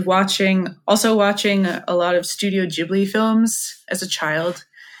 and watching a lot of Studio Ghibli films as a child.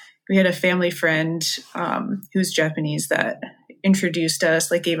 We had a family friend who's Japanese that introduced us,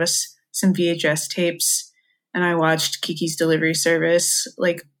 like gave us some VHS tapes, and I watched Kiki's Delivery Service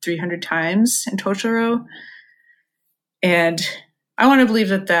like 300 times, and Totoro. And I want to believe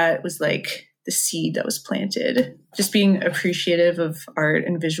that was like the seed that was planted, just being appreciative of art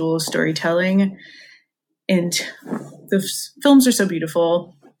and visual storytelling. And the films are so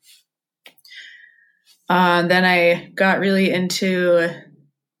beautiful. Then I got really into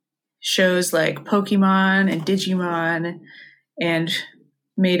shows like Pokemon and Digimon and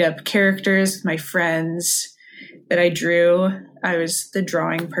made up characters with my friends that I drew. I was the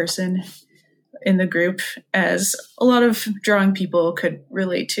drawing person in the group, as a lot of drawing people could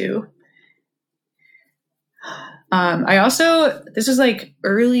relate to. I also, this was like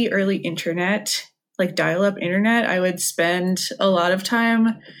early internet, like dial-up internet. I would spend a lot of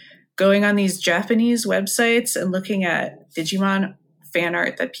time going on these Japanese websites and looking at Digimon fan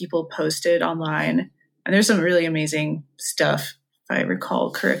art that people posted online. And there's some really amazing stuff, if I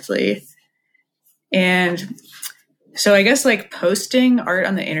recall correctly. And so I guess like posting art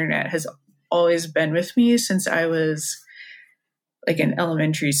on the internet has always been with me since I was like in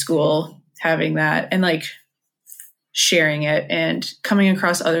elementary school, having that and like sharing it and coming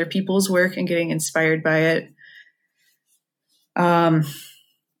across other people's work and getting inspired by it. And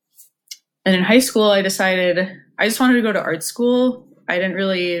in high school, I decided I just wanted to go to art school. I didn't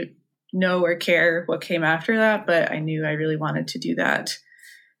really know or care what came after that, but I knew I really wanted to do that.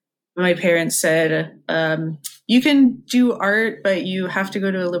 My parents said, you can do art, but you have to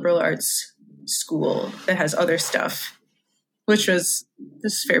go to a liberal arts school that has other stuff, which was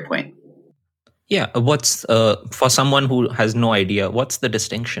this fair point. Yeah. What's, for someone who has no idea, what's the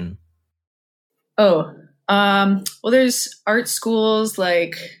distinction? Oh, well, there's art schools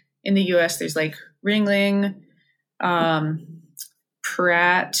like in the US, there's like Ringling,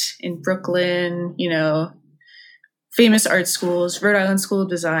 Pratt in Brooklyn, you know, famous art schools, Rhode Island School of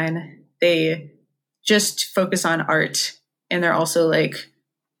Design. They just focus on art. And they're also like,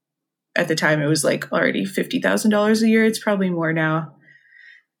 at the time, it was like already $50,000 a year. It's probably more now.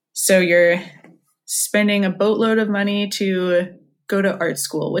 So you're spending a boatload of money to go to art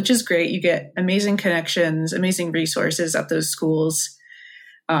school, which is great. You get amazing connections, amazing resources at those schools.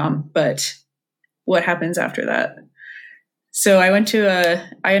 But what happens after that? So I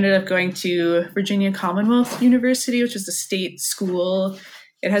ended up going to Virginia Commonwealth University, which is a state school.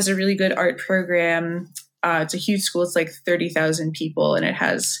 It has a really good art program. It's a huge school. It's like 30,000 people, and it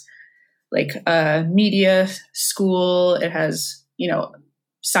has like a media school. It has, you know,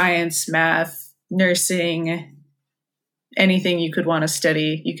 science, math, nursing, anything you could want to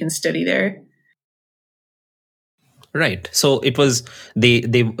study, you can study there. Right. So it was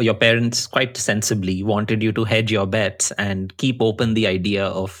your parents quite sensibly wanted you to hedge your bets and keep open the idea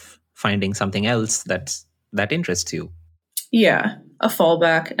of finding something else that interests you. Yeah, a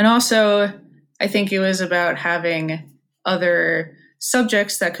fallback. And also, I think it was about having other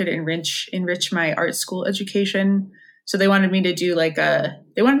subjects that could enrich my art school education. So they wanted me to do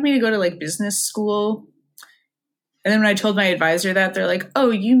they wanted me to go to like business school. And then when I told my advisor that, they're like, "Oh,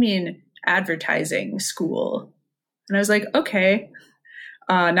 you mean advertising school?" And I was like, okay,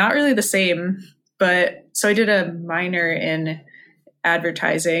 not really the same. But so I did a minor in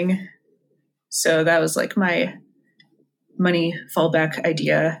advertising. So that was like my money fallback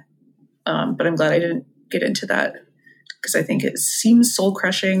idea. But I'm glad I didn't get into that because I think it seems soul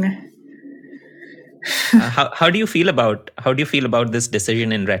crushing. How do you feel about this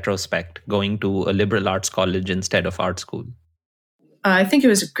decision in retrospect, going to a liberal arts college instead of art school? I think it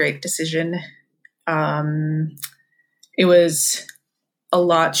was a great decision. It was a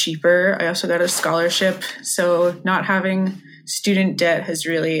lot cheaper. I also got a scholarship. So not having student debt has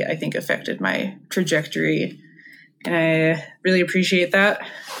really, I think, affected my trajectory. And I really appreciate that.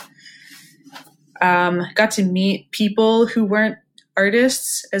 Got to meet people who weren't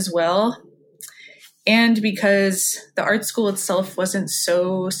artists as well. And because the art school itself wasn't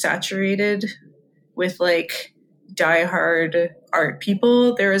so saturated with like diehard art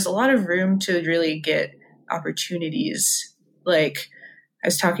people, there was a lot of room to really get opportunities. Like I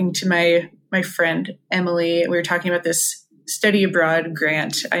was talking to my friend Emily, we were talking about this study abroad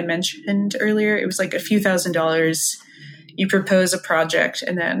grant I mentioned earlier. It was like a few $1,000s. You propose a project,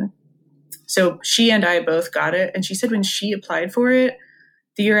 and then so she and I both got it. And she said when she applied for it,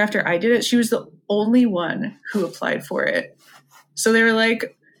 the year after I did it, she was the only one who applied for it. So they were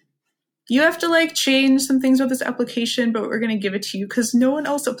like, you have to like change some things with this application, but we're going to give it to you because no one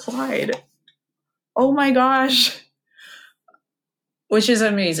else applied. Oh my gosh. Which is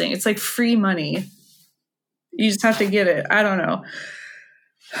amazing. It's like free money. You just have to get it. I don't know.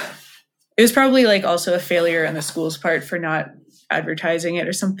 It was probably like also a failure on the school's part for not advertising it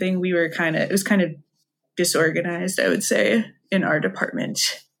or something. It was kind of disorganized, I would say, in our department.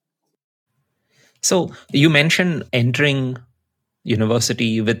 So you mentioned entering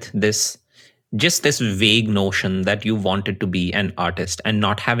university with this vague notion that you wanted to be an artist and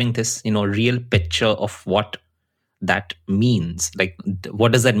not having this, real picture of what that means. Like,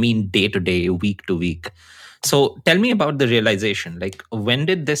 what does that mean day to day, week to week? So tell me about the realization. Like, when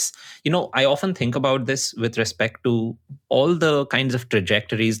did this, I often think about this with respect to all the kinds of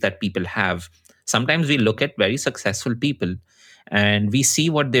trajectories that people have. Sometimes we look at very successful people and we see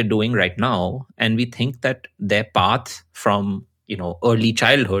what they're doing right now, and we think that their path from, early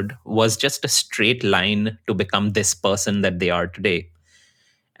childhood was just a straight line to become this person that they are today.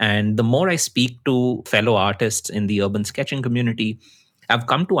 And the more I speak to fellow artists in the urban sketching community, I've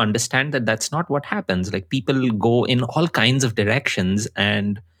come to understand that that's not what happens. Like, people go in all kinds of directions,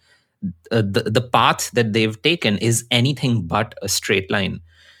 and the path that they've taken is anything but a straight line.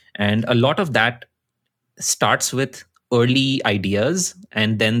 And a lot of that starts with early ideas,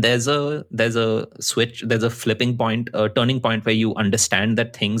 and then there's a switch, there's a flipping point, a turning point, where you understand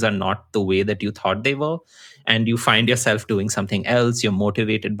that things are not the way that you thought they were, and you find yourself doing something else. You're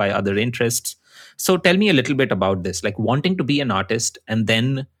motivated by other interests. So tell me a little bit about this, like wanting to be an artist and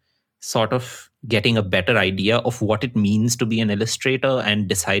then sort of getting a better idea of what it means to be an illustrator, and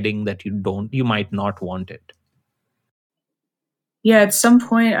deciding that you might not want it. Yeah, at some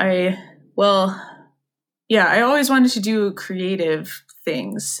point I always wanted to do creative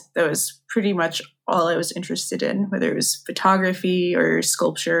things. That was pretty much all I was interested in, whether it was photography or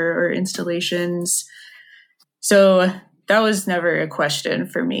sculpture or installations. So that was never a question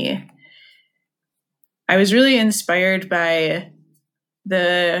for me. I was really inspired by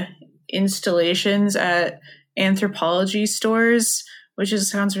the installations at anthropology stores, which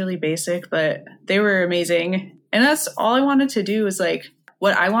sounds really basic, but they were amazing. And that's all I wanted to do, is like,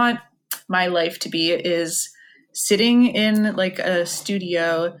 what I want my life to be is sitting in like a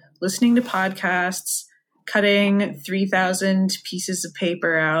studio, listening to podcasts, cutting 3,000 pieces of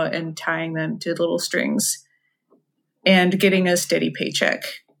paper out and tying them to little strings, and getting a steady paycheck.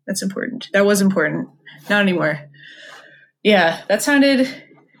 That's important. That was important. Not anymore. Yeah, that sounded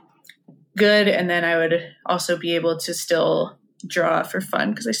good. And then I would also be able to still draw for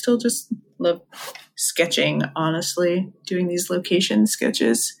fun, because I still just love sketching, honestly, doing these location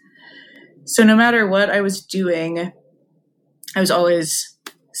sketches. So no matter what I was doing, I was always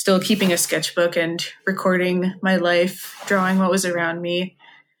still keeping a sketchbook and recording my life, drawing what was around me.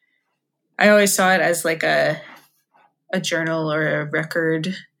 I always saw it as like a journal or a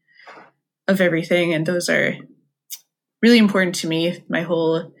record of everything, and those are really important to me. My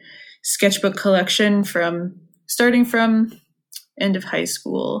whole sketchbook collection, starting from end of high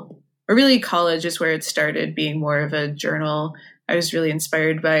school, or really college is where it started being more of a journal. I was really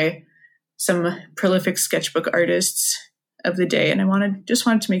inspired by some prolific sketchbook artists of the day, and I just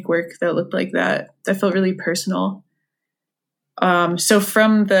wanted to make work that looked like that felt really personal. So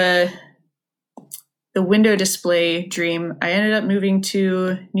from the window display dream, I ended up moving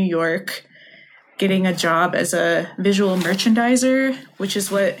to New York, getting a job as a visual merchandiser, which is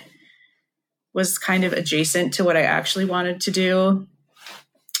what was kind of adjacent to what I actually wanted to do.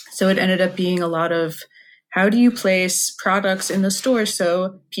 So it ended up being a lot of, how do you place products in the store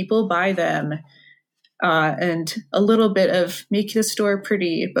so people buy them? And a little bit of make the store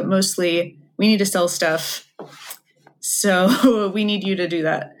pretty, but mostly we need to sell stuff. So we need you to do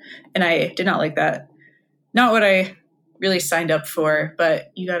that. And I did not like that. Not what I really signed up for,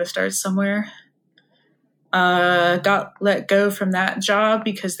 but you got to start somewhere. Got let go from that job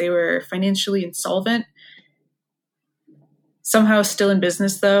because they were financially insolvent. Somehow still in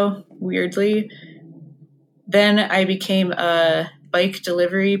business, though, weirdly. Then I became a bike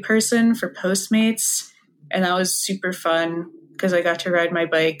delivery person for Postmates, and that was super fun because I got to ride my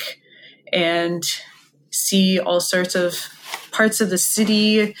bike and see all sorts of parts of the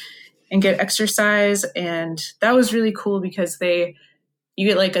city and get exercise. And that was really cool because you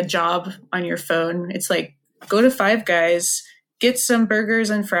get like a job on your phone. It's like, go to Five Guys, get some burgers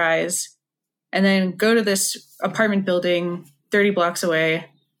and fries, and then go to this apartment building 30 blocks away.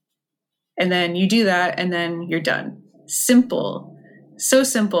 And then you do that, and then you're done. Simple. So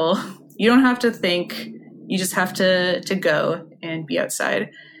simple. You don't have to think. You just have to go and be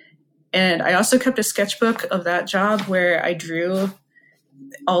outside. And I also kept a sketchbook of that job where I drew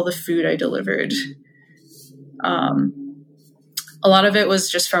all the food I delivered. A lot of it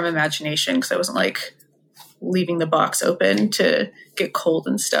was just from imagination, because I wasn't like leaving the box open to get cold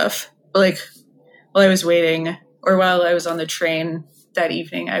and stuff. But like while I was waiting, or while I was on the train that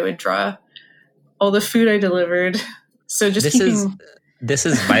evening, I would draw all the food I delivered. So just This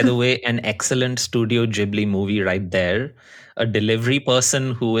is, by the way, an excellent Studio Ghibli movie right there. A delivery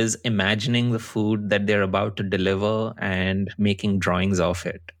person who is imagining the food that they're about to deliver and making drawings of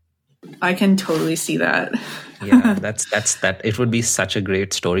it. I can totally see that. Yeah, that's that. It would be such a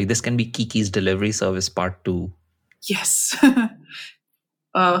great story. This can be Kiki's Delivery Service Part 2. Yes.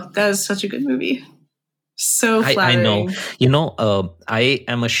 Oh, that is such a good movie. So I know. flattering. I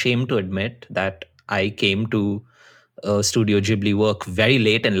am ashamed to admit that I came to Studio Ghibli work very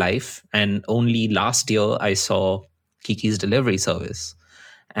late in life, and only last year I saw Kiki's Delivery Service.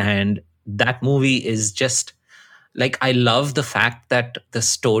 And that movie is just like, I love the fact that the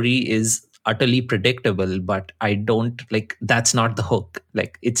story is utterly predictable, but I don't like, that's not the hook.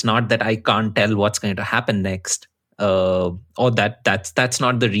 Like, it's not that I can't tell what's going to happen next, or that's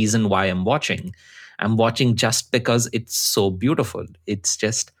not the reason why I'm watching just because it's so beautiful. It's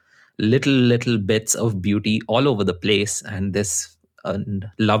just little bits of beauty all over the place, and this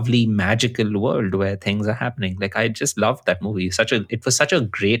lovely magical world where things are happening. Like, I just loved that movie. It was such a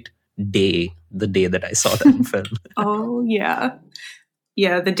great day, the day that I saw that film. Oh, yeah.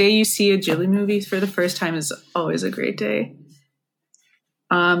 Yeah, the day you see a Ghibli movie for the first time is always a great day.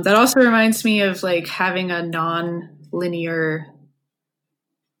 That also reminds me of like having a non-linear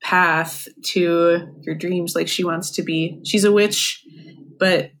path to your dreams. Like she's a witch,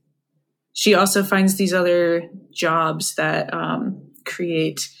 but she also finds these other jobs that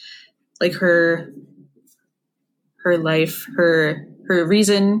create like her life, her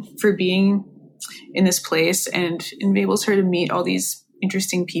reason for being in this place, and enables her to meet all these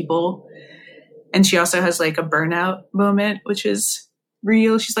interesting people. And she also has like a burnout moment, which is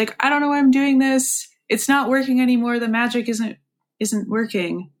real. She's like, I don't know why I'm doing this. It's not working anymore. The magic isn't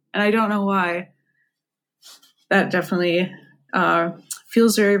working, and I don't know why. That definitely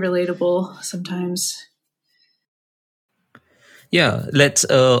feels very relatable sometimes. Yeah, let's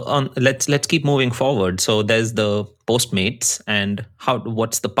keep moving forward. So there's the Postmates, and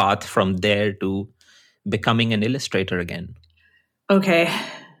what's the path from there to becoming an illustrator again? Okay.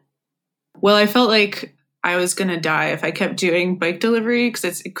 Well, I felt like I was going to die if I kept doing bike delivery because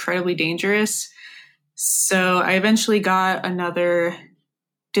it's incredibly dangerous. So I eventually got another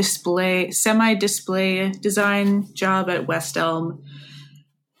semi-display design job at West Elm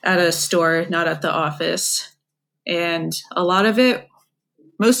at a store, not at the office. And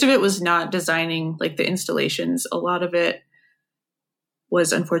most of it was not designing like the installations. A lot of it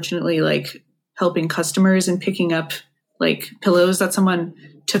was unfortunately like helping customers and picking up like pillows that someone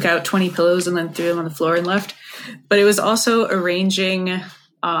took out 20 pillows and then threw them on the floor and left. But it was also arranging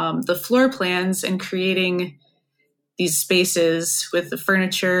the floor plans and creating these spaces with the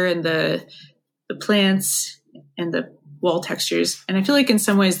furniture and the plants and the wall textures. And I feel like in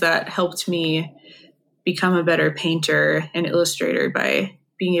some ways that helped me become a better painter and illustrator by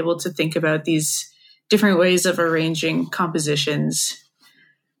being able to think about these different ways of arranging compositions.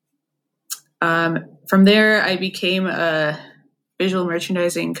 From there, I became a visual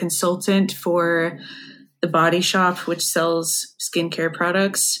merchandising consultant for the Body Shop, which sells skincare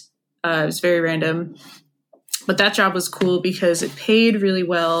products. It was very random, but that job was cool because it paid really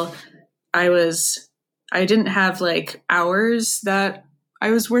well. I didn't have like hours that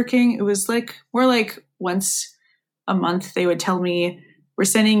I was working. It was like more like once a month they would tell me, we're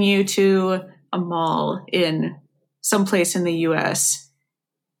sending you to a mall in someplace in the US.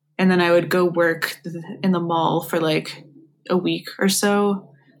 And then I would go work in the mall for like a week or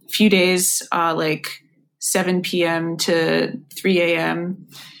so, a few days, like 7 p.m. to 3 a.m.,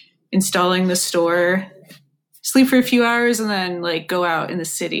 installing the store, sleep for a few hours, and then like go out in the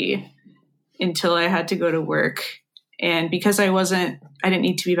city until I had to go to work. And because I didn't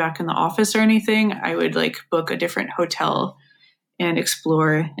need to be back in the office or anything, I would like book a different hotel and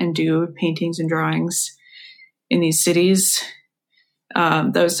explore and do paintings and drawings in these cities.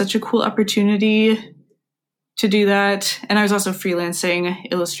 That was such a cool opportunity to do that. And I was also freelancing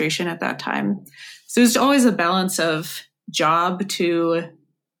illustration at that time. So it was always a balance of job to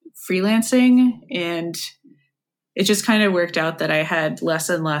freelancing. And it just kind of worked out that I had less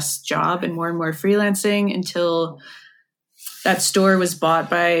and less job and more freelancing until that store was bought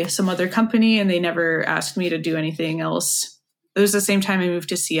by some other company and they never asked me to do anything else. It was the same time I moved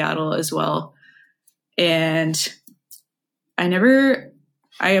to Seattle as well. And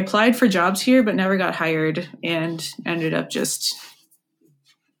I applied for jobs here, but never got hired and ended up just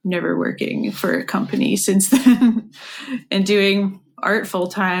never working for a company since then and doing art full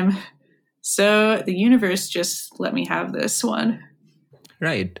time. So the universe just let me have this one.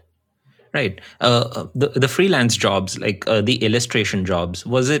 Right. The freelance jobs, like the illustration jobs,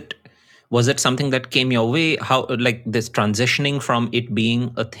 was it something that came your way? How, like, this transitioning from it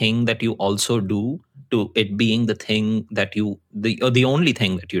being a thing that you also do to it being the thing that the only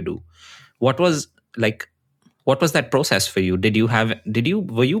thing that you do? What was that process for you?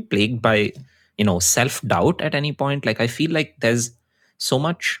 Were you plagued by self-doubt at any point? Like, I feel like there's so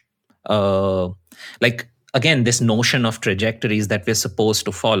much like, again, this notion of trajectories that we're supposed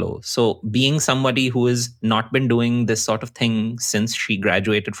to follow. So being somebody who has not been doing this sort of thing since she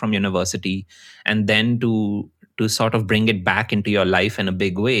graduated from university, and then to sort of bring it back into your life in a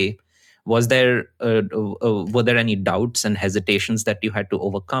big way, was there were there any doubts and hesitations that you had to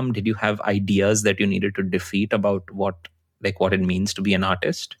overcome? Did you have ideas that you needed to defeat about what it means to be an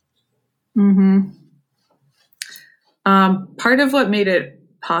artist? Mm-hmm. Part of what made it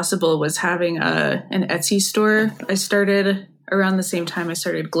possible was having an Etsy store. I started around the same time I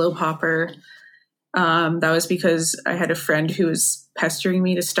started Globe Hopper. That was because I had a friend who was pestering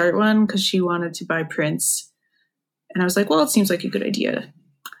me to start one because she wanted to buy prints. And I was like, well, it seems like a good idea.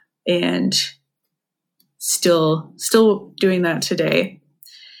 And still doing that today.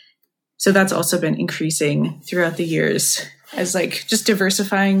 So that's also been increasing throughout the years as like just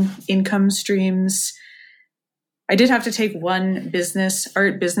diversifying income streams. I did have to take one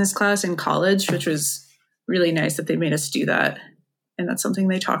art business class in college, which was really nice that they made us do that. And that's something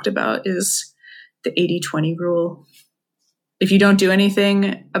they talked about is the 80-20 rule. If you don't do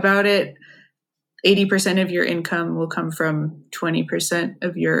anything about it, 80% of your income will come from 20%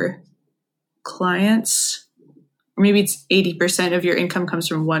 of your clients. Or maybe it's 80% of your income comes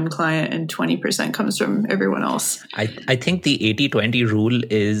from one client and 20% comes from everyone else. I think the 80-20 rule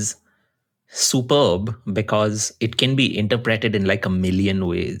is superb because it can be interpreted in like a million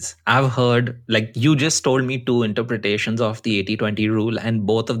ways. I've heard, like, you just told me two interpretations of the 80-20 rule, and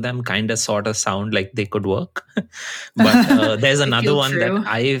both of them kind of sort of sound like they could work. But there's another one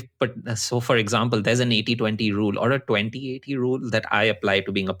that so for example, there's an 80-20 rule or a 20-80 rule that I apply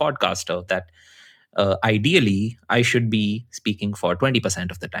to being a podcaster, that ideally I should be speaking for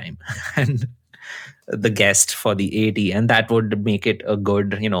 20% of the time and the guest for the 80, and that would make it a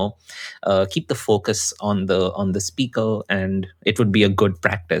good, keep the focus on the speaker, and it would be a good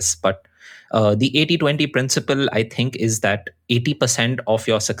practice. But the 80-20 principle, I think, is that 80% of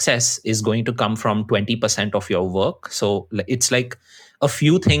your success is going to come from 20% of your work. So it's like a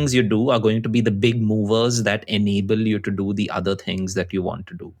few things you do are going to be the big movers that enable you to do the other things that you want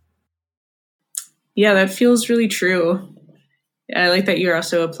to do. Yeah, that feels really true. I like that you're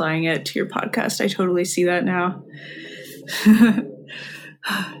also applying it to your podcast. I totally see that now.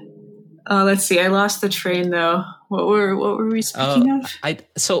 Let's see. I lost the train though. What were we speaking of?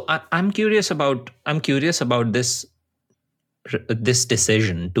 I'm curious about this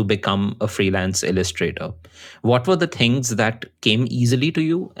decision to become a freelance illustrator. What were the things that came easily to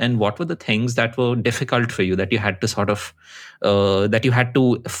you, and what were the things that were difficult for you that you had to sort of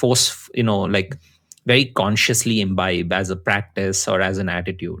force, like very consciously imbibe as a practice or as an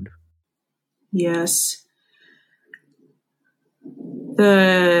attitude? Yes.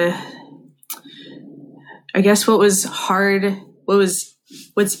 I guess what was hard,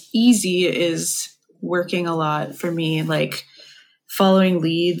 what's easy is working a lot for me, like following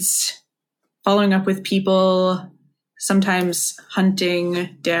leads, following up with people, sometimes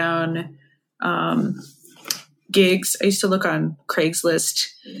hunting down gigs. I used to look on Craigslist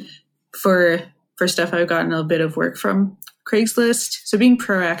for stuff. I've gotten a bit of work from Craigslist. So being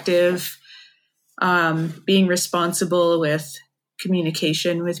proactive, being responsible with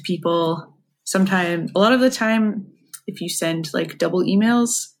communication with people. Sometimes, a lot of the time, if you send like double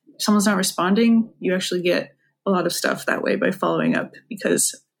emails, if someone's not responding, you actually get a lot of stuff that way by following up,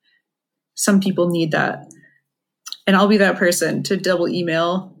 because some people need that. And I'll be that person to double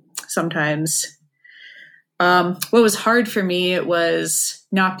email sometimes. What was hard for me was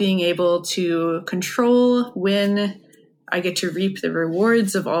not being able to control when I get to reap the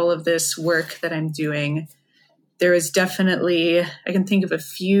rewards of all of this work that I'm doing. There was definitely, I can think of a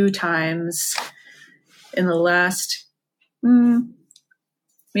few times in the last,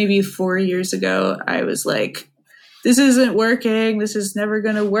 maybe 4 years ago, I was like, this isn't working. This is never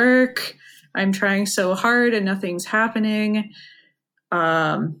going to work. I'm trying so hard and nothing's happening.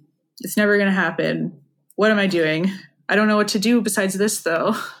 It's never going to happen. What am I doing? I don't know what to do besides this,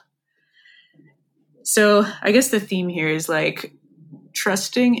 though. So I guess the theme here is like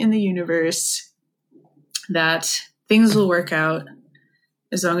trusting in the universe that things will work out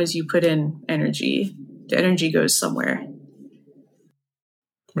as long as you put in energy. The energy goes somewhere.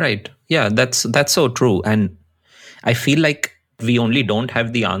 Right. Yeah, that's so true. And I feel like we only don't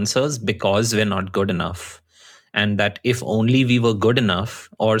have the answers because we're not good enough. And that if only we were good enough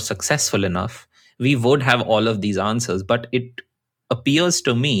or successful enough, we would have all of these answers. But it appears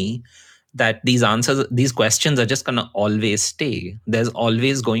to me that these questions are just going to always stay. There's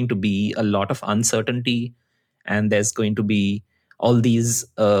always going to be a lot of uncertainty, and there's going to be all these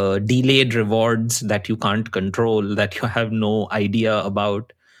delayed rewards that you can't control, that you have no idea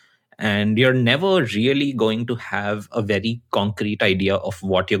about. and you're never really going to have a very concrete idea of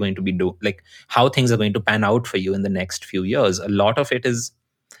what you're going to be doing, like how things are going to pan out for you in the next few years. A lot of it is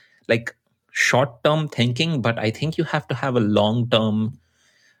like short term thinking, but I think you have to have a long term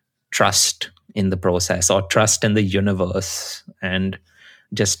trust in the process, or trust in the universe, and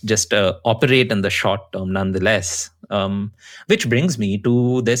just operate in the short term nonetheless. Which brings me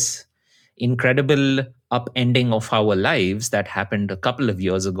to this incredible upending of our lives that happened a couple of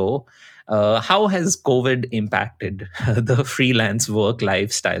years ago. How has COVID impacted the freelance work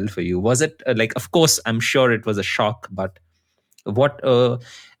lifestyle for you? Was it like, of course, I'm sure it was a shock, but what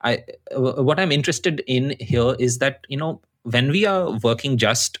I what I'm interested in here is that, when we are working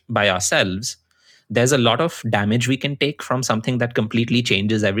just by ourselves, there's a lot of damage we can take from something that completely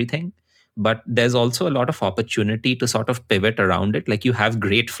changes everything, but there's also a lot of opportunity to sort of pivot around it. Like, you have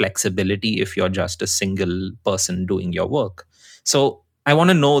great flexibility if you're just a single person doing your work. So I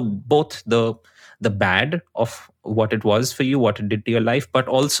want to know both the bad of what it was for you, what it did to your life, but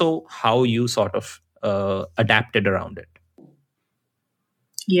also how you sort of adapted around it.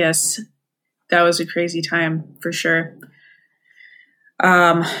 Yes, that was a crazy time for sure.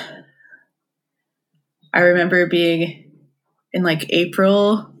 I remember being in like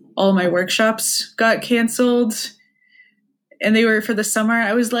April, all my workshops got canceled and they were for the summer.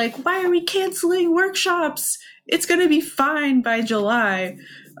 I was like, why are we canceling workshops? It's going to be fine by July.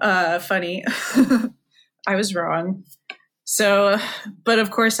 Funny. I was wrong. So, but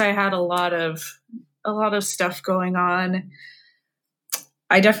of course I had a lot of stuff going on.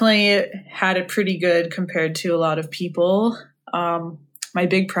 I definitely had it pretty good compared to a lot of people. My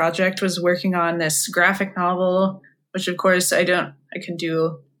big project was working on this graphic novel, which of course I can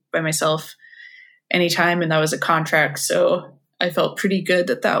do by myself anytime. And that was a contract. So I felt pretty good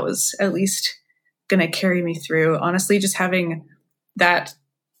that was at least going to carry me through. Honestly, just having that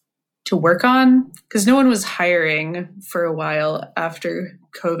to work on, because no one was hiring for a while after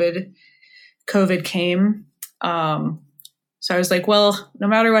COVID came. So I was like, well, no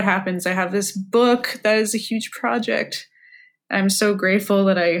matter what happens, I have this book that is a huge project. I'm so grateful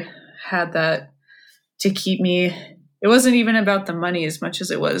that I had that to keep me. It wasn't even about the money as much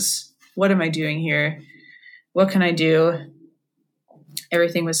as it was, what am I doing here? What can I do?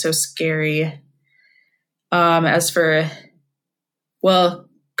 Everything was so scary. As for, well,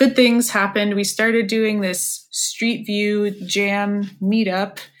 good things happened. We started doing this Street View Jam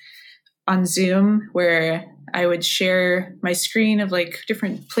meetup on Zoom where I would share my screen of like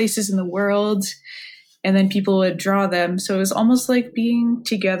different places in the world, and then people would draw them. So it was almost like being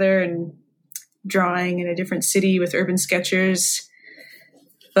together and drawing in a different city with urban sketchers,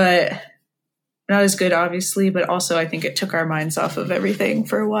 but not as good, obviously. But also I think it took our minds off of everything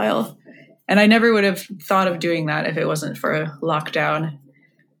for a while. And I never would have thought of doing that if it wasn't for a lockdown.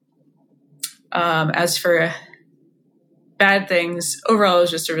 As for bad things, overall, it was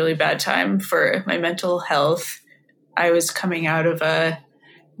just a really bad time for my mental health. I was coming out of a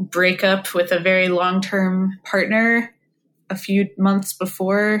breakup with a very long-term partner a few months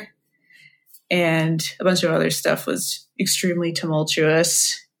before, and a bunch of other stuff was extremely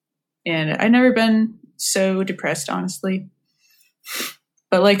tumultuous. And I'd never been so depressed, honestly.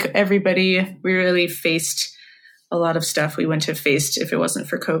 But like everybody, we really faced a lot of stuff we wouldn't have faced if it wasn't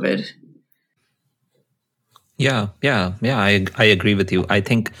for COVID. Yeah. I agree with you. I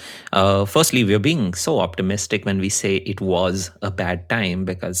think, firstly, we're being so optimistic when we say it was a bad time,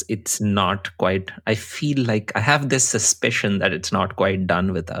 because it's not quite. I feel like I have this suspicion that it's not quite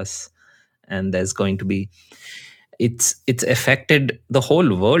done with us, and there's going to be. It's affected the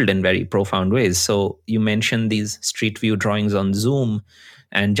whole world in very profound ways. So you mentioned these street view drawings on Zoom,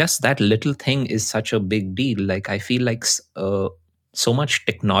 and just that little thing is such a big deal. Like, I feel like so much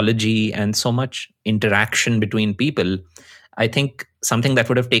technology and so much interaction between people. I think something that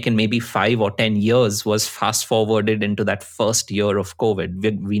would have taken maybe 5 or 10 years was fast forwarded into that first year of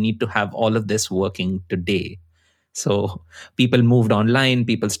COVID. We need to have all of this working today. So people moved online,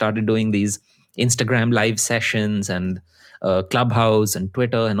 people started doing these Instagram live sessions and Clubhouse and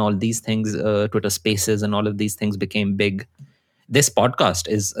Twitter and all these things, Twitter Spaces and all of these things became big. This podcast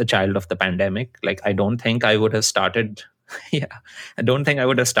is a child of the pandemic. Like, I don't think I would have started I don't think I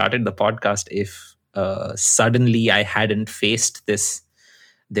would have started the podcast if suddenly I hadn't faced this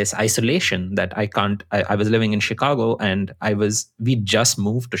isolation that I was living in Chicago, and we just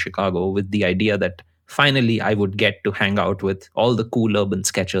moved to Chicago with the idea that finally I would get to hang out with all the cool urban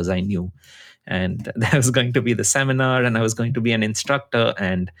sketchers I knew. And there was going to be the seminar, and I was going to be an instructor,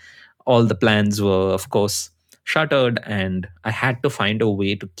 and all the plans were, of course, shuttered, and I had to find a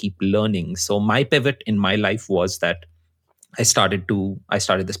way to keep learning. So my pivot in my life was that I started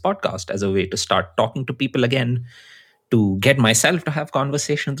this podcast as a way to start talking to people again, to get myself to have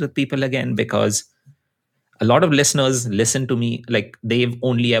conversations with people again, because a lot of listeners listen to me, like they've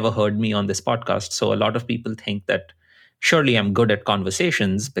only ever heard me on this podcast. So a lot of people think that surely I'm good at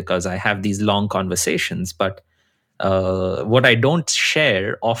conversations because I have these long conversations. But what I don't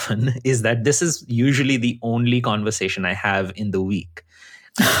share often is that this is usually the only conversation I have in the week.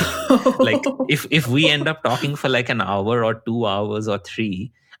 Like if we end up talking for like an hour or 2 hours or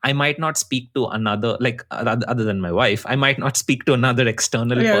three, I might not speak to another, like other than my wife, I might not speak to another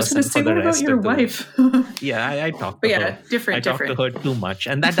external I was person going to for say, the what about rest your of the wife? yeah, I talk But to yeah, her. different. Talk to her too much,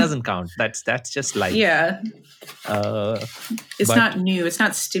 and that doesn't count. That's just life. Yeah, it's but not new. It's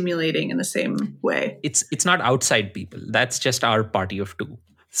not stimulating in the same way. It's not outside people. That's just our party of two.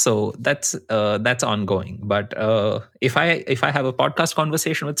 So that's ongoing. But if I have a podcast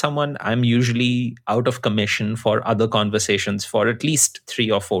conversation with someone, I'm usually out of commission for other conversations for at least 3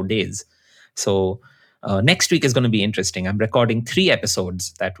 or 4 days. So next week is going to be interesting. I'm recording 3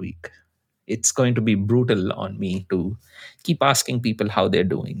 episodes that week. It's going to be brutal on me to keep asking people how they're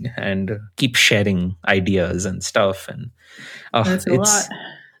doing and keep sharing ideas and stuff. And That's a lot.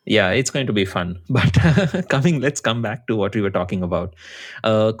 yeah, it's going to be fun. But let's come back to what we were talking about.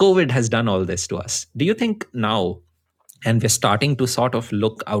 COVID has done all this to us. Do you think now, and we're starting to sort of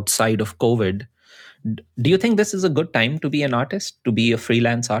look outside of COVID, do you think this is a good time to be an artist, to be a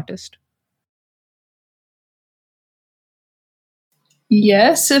freelance artist?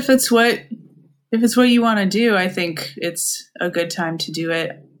 Yes, if it's what you want to do, I think it's a good time to do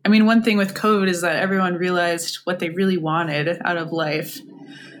it. I mean, one thing with COVID is that everyone realized what they really wanted out of life.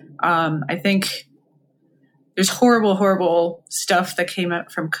 I think there's horrible stuff that came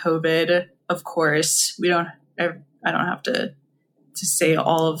out from COVID. Of course, I don't have to say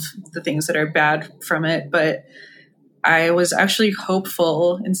all of the things that are bad from it, but I was actually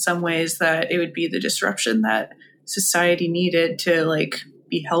hopeful in some ways that it would be the disruption that society needed to like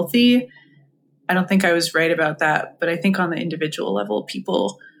be healthy. I don't think I was right about that, but I think on the individual level,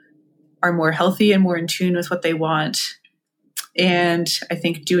 people are more healthy and more in tune with what they want. And I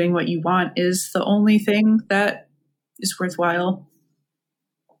think doing what you want is the only thing that is worthwhile.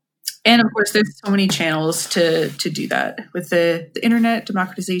 And of course, there's so many channels to do that. With the internet,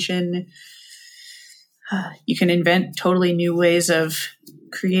 democratization, you can invent totally new ways of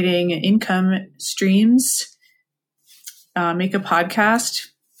creating income streams, make a podcast,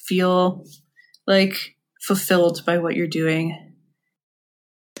 feel like fulfilled by what you're doing.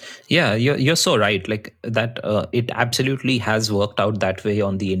 Yeah, you're so right. Like that, it absolutely has worked out that way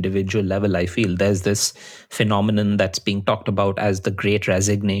on the individual level. I feel there's this phenomenon that's being talked about as the Great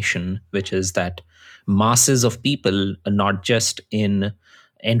Resignation, which is that masses of people, not just in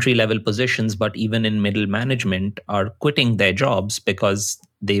entry level positions, but even in middle management, are quitting their jobs because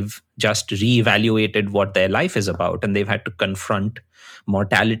they've just reevaluated what their life is about, and they've had to confront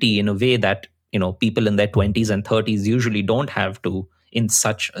mortality in a way that people in their 20s and 30s usually don't have to at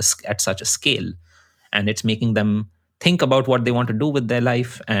such a scale. And it's making them think about what they want to do with their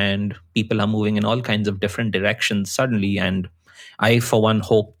life, and people are moving in all kinds of different directions suddenly. And I, for one,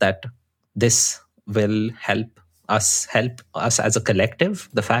 hope that this will help us as a collective.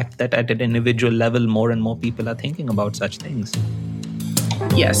 The fact that at an individual level, more and more people are thinking about such things.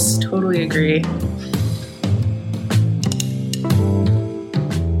 Yes, totally agree.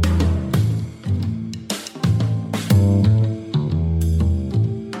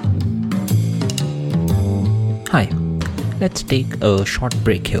 Hi, let's take a short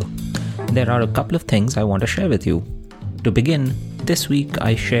break here. There are a couple of things I want to share with you. To begin, this week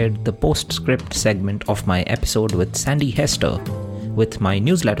I shared the postscript segment of my episode with Sandy Hester with my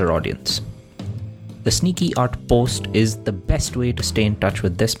newsletter audience. The Sneaky Art post is the best way to stay in touch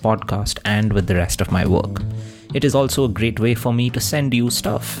with this podcast and with the rest of my work. It is also a great way for me to send you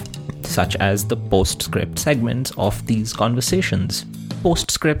stuff, such as the postscript segments of these conversations.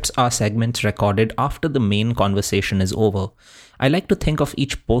 Postscripts are segments recorded after the main conversation is over. I like to think of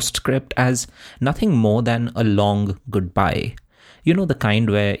each postscript as nothing more than a long goodbye. You know, the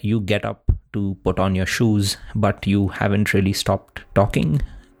kind where you get up to put on your shoes, but you haven't really stopped talking,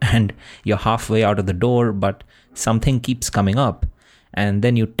 and you're halfway out of the door, but something keeps coming up, and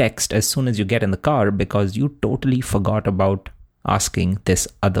then you text as soon as you get in the car because you totally forgot about asking this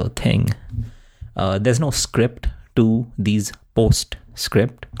other thing. There's no script to these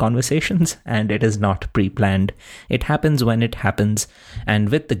postscript conversations, and it is not pre-planned. It happens when it happens, and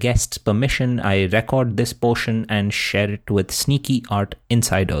with the guest's permission, I record this portion and share it with Sneaky Art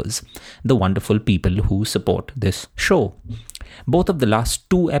Insiders, the wonderful people who support this show. Both of the last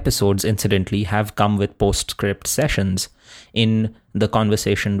two episodes, incidentally, have come with postscript sessions. In the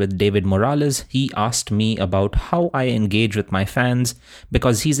conversation with David Morales, he asked me about how I engage with my fans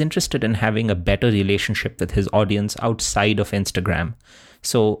because he's interested in having a better relationship with his audience outside of Instagram.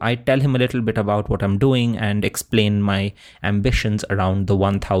 So I tell him a little bit about what I'm doing and explain my ambitions around the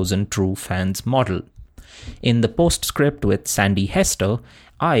 1000 True Fans model. In the postscript with Sandy Hester,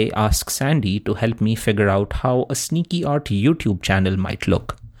 I ask Sandy to help me figure out how a Sneaky Art YouTube channel might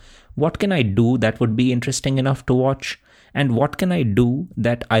look. What can I do that would be interesting enough to watch? And what can I do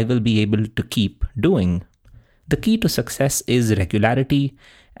that I will be able to keep doing? The key to success is regularity,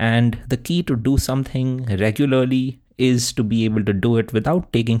 and the key to do something regularly is to be able to do it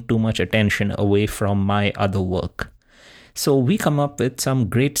without taking too much attention away from my other work. So we come up with some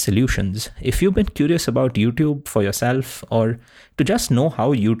great solutions. If you've been curious about YouTube for yourself, or to just know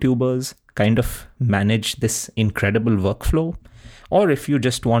how YouTubers kind of manage this incredible workflow, or if you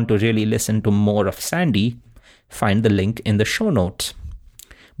just want to really listen to more of Sandy, find the link in the show notes.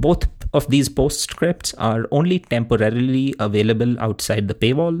 Both of these postscripts are only temporarily available outside the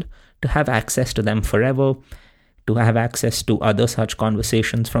paywall. To have access to them forever, to have access to other such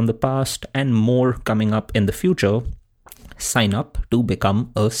conversations from the past, and more coming up in the future, sign up to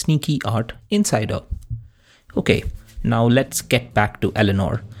become a Sneaky Art Insider. Okay, now let's get back to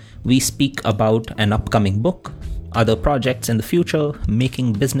Eleanor. We speak about an upcoming book, other projects in the future,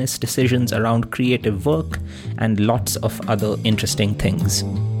 making business decisions around creative work, and lots of other interesting things.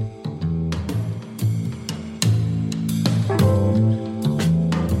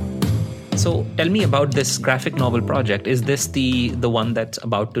 So tell me about this graphic novel project. Is this the one that's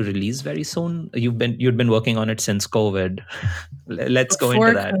about to release very soon? You'd been working on it since COVID. Let's go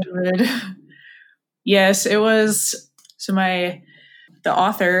into that. COVID. Yes, it was. So the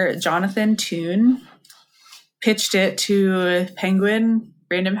author, Jonathan Toon, pitched it to Penguin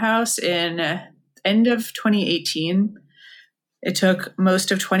Random House in end of 2018. It took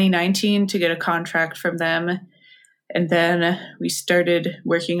most of 2019 to get a contract from them. And then we started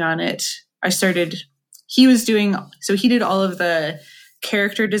working on it. He did all of the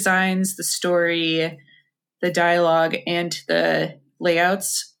character designs, the story, the dialogue, and the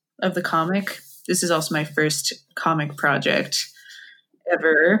layouts of the comic. This is also my first comic project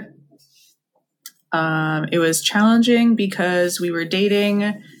ever. It was challenging because we were dating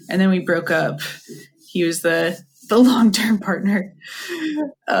and then we broke up. He was the long-term partner.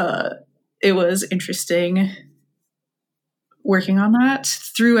 It was interesting working on that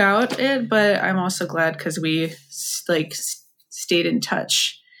throughout it, but I'm also glad because we stayed in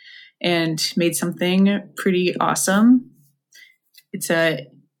touch and made something pretty awesome. It's a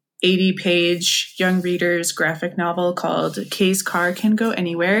 80-page young readers graphic novel called Kay's Car Can Go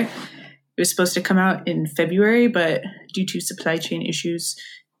Anywhere. It was supposed to come out in February, but due to supply chain issues,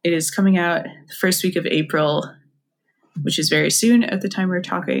 it is coming out the first week of April, which is very soon at the time we're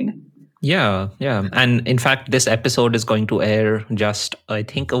talking. Yeah. And in fact, this episode is going to air just, I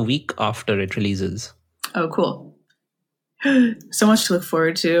think, a week after it releases. Oh, cool. So much to look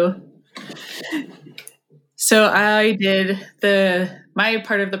forward to. So I did my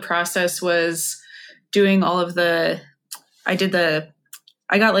part of the process was doing all of I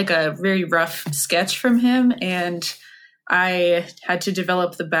got like a very rough sketch from him, and I had to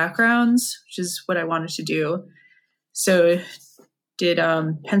develop the backgrounds, which is what I wanted to do. So did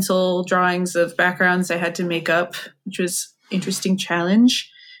pencil drawings of backgrounds I had to make up, which was an interesting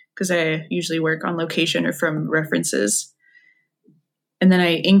challenge because I usually work on location or from references. And then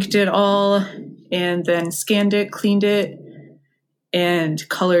I inked it all and then scanned it, cleaned it, and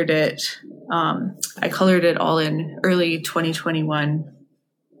colored it. I colored it all in early 2021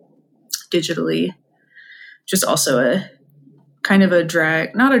 digitally, just also a kind of a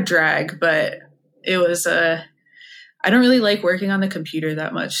drag, not a drag, but it was I don't really like working on the computer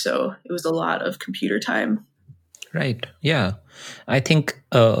that much, so it was a lot of computer time. Right. Yeah. I think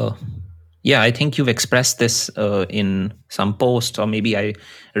you've expressed this in some posts, or maybe I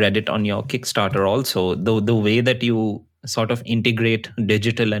read it on your Kickstarter also, the way that you sort of integrate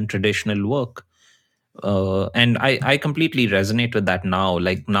digital and traditional work. And I completely resonate with that now.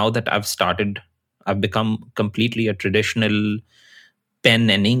 Like now that I've become completely a traditional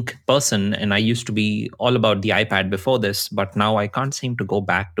pen and ink person, and I used to be all about the iPad before this, but now I can't seem to go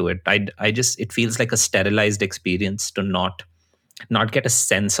back to it. It feels like a sterilized experience to not get a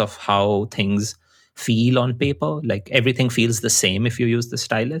sense of how things feel on paper. Like everything feels the same if you use the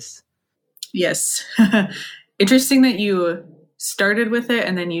stylus. Yes. Interesting that you started with it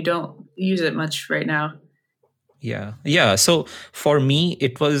and then you don't use it much right now. Yeah. So for me,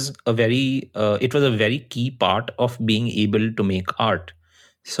 it was a very key part of being able to make art.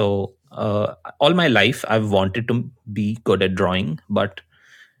 So all my life, I've wanted to be good at drawing, but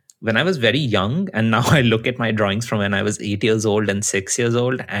when I was very young, and now I look at my drawings from when I was 8 years old and 6 years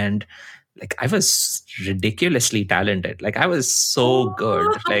old, and like I was ridiculously talented. Like I was so good.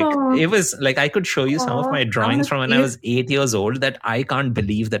 Like Oh, it was like I could show you some of my I want drawings to from when I see it. was 8 years old that I can't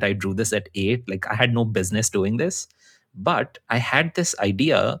believe that I drew this at 8. Like I had no business doing this. But I had this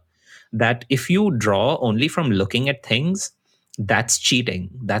idea that if you draw only from looking at things, that's cheating.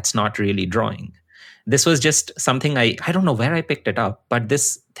 That's not really drawing. This was just something I don't know where I picked it up, but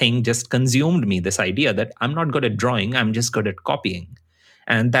this thing just consumed me, this idea that I'm not good at drawing, I'm just good at copying.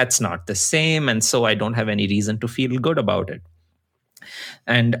 And that's not the same. And so I don't have any reason to feel good about it.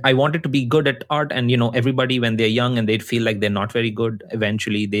 And I wanted to be good at art. And, everybody, when they're young and they feel like they're not very good,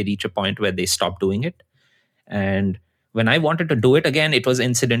 eventually they reach a point where they stop doing it. And when I wanted to do it again, it was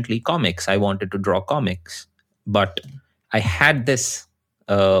incidentally comics. I wanted to draw comics. But I had this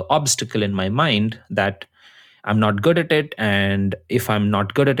obstacle in my mind that I'm not good at it. And if I'm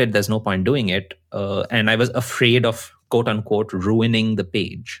not good at it, there's no point doing it. And I was afraid of, quote unquote, ruining the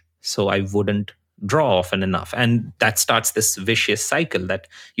page. So I wouldn't draw often enough. And that starts this vicious cycle that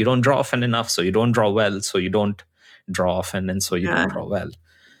you don't draw often enough. So you don't draw well. So you don't draw often. And so you don't Yeah. draw well.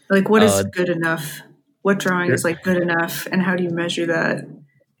 Like, what is Uh, good enough? What drawing is like good enough? And how do you measure that?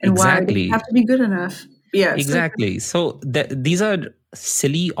 And why does it have exactly. to be good enough? Yeah, it's like, Exactly. So these are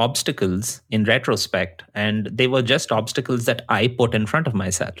silly obstacles in retrospect, and they were just obstacles that I put in front of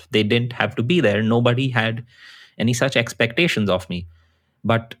myself. They didn't have to be there. Nobody had any such expectations of me.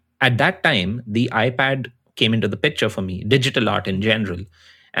 But at that time, the iPad came into the picture for me, digital art in general.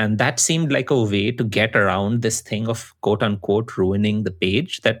 And that seemed like a way to get around this thing of, quote unquote, ruining the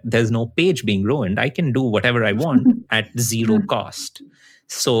page, that there's no page being ruined. I can do whatever I want at zero cost.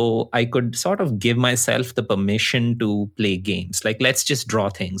 So I could sort of give myself the permission to play games. Like, let's just draw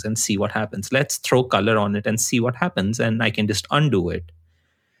things and see what happens. Let's throw color on it and see what happens. And I can just undo it.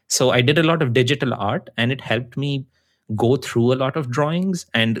 So I did a lot of digital art, and it helped me go through a lot of drawings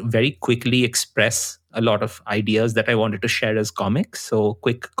and very quickly express a lot of ideas that I wanted to share as comics. So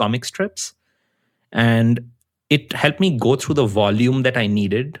quick comic strips. And it helped me go through the volume that I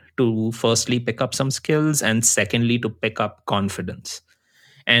needed to firstly pick up some skills and secondly to pick up confidence.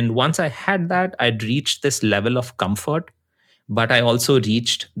 And once I had that, I'd reached this level of comfort, but I also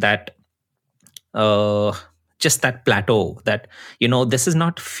reached that uh, just that plateau that, this is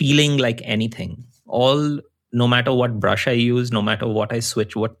not feeling like anything. No matter what brush I use, no matter what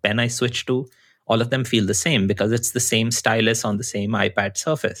pen I switch to, all of them feel the same because it's the same stylus on the same iPad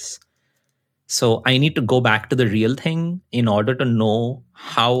surface. So I need to go back to the real thing in order to know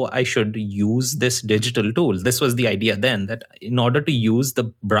how I should use this digital tool. This was the idea then, that in order to use the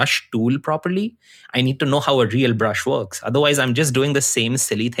brush tool properly, I need to know how a real brush works. Otherwise, I'm just doing the same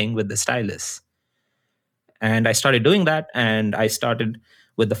silly thing with the stylus. And I started doing that, and I started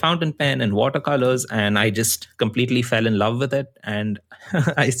with the fountain pen and watercolors, and I just completely fell in love with it. And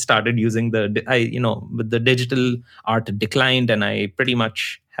I started using with the digital art declined, and I pretty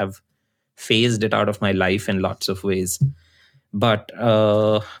much have phased it out of my life in lots of ways. But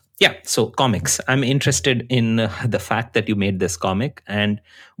yeah, so comics. I'm interested in the fact that you made this comic. And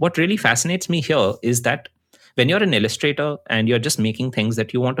what really fascinates me here is that when you're an illustrator and you're just making things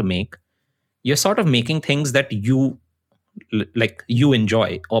that you want to make, you're sort of making things that you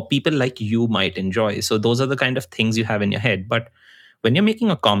enjoy, or people like you might enjoy. So those are the kind of things you have in your head. But when you're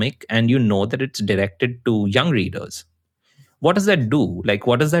making a comic and you know that it's directed to young readers, what does that do? Like,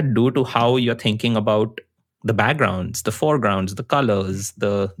 what does that do to how you're thinking about the backgrounds, the foregrounds, the colors,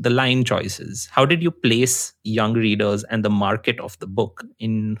 the line choices? How did you place young readers and the market of the book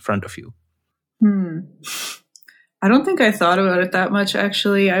in front of you? I don't think I thought about it that much,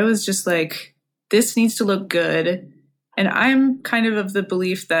 actually. I was just like, this needs to look good. And I'm kind of the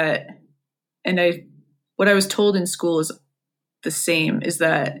belief that, what I was told in school is the same, is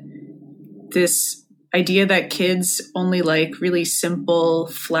that this idea that kids only like really simple,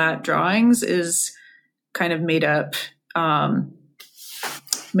 flat drawings is kind of made up by,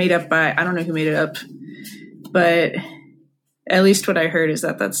 I don't know who made it up, but at least what I heard is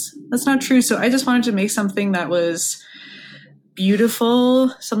that that's not true. So I just wanted to make something that was beautiful,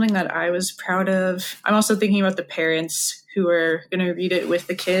 something that I was proud of. I'm also thinking about the parents who are going to read it with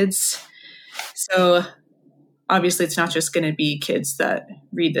the kids. So obviously it's not just going to be kids that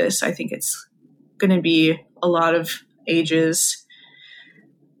read this. I think it's going to be a lot of ages.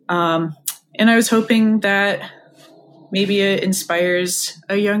 And I was hoping that maybe it inspires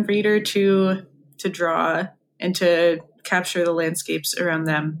a young reader to draw and to capture the landscapes around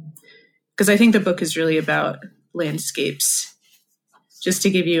them. Because I think the book is really about landscapes. Just to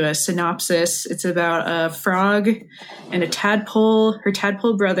give you a synopsis, it's about a frog and a tadpole, her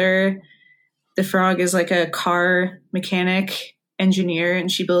tadpole brother. The frog is like a car mechanic engineer,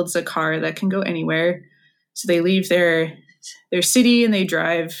 and she builds a car that can go anywhere. So they leave their city and they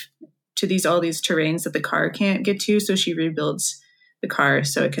drive to all these terrains that the car can't get to. So she rebuilds the car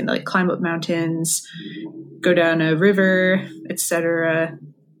so it can like climb up mountains, go down a river, etc.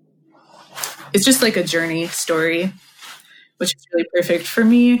 It's just like a journey story, which is really perfect for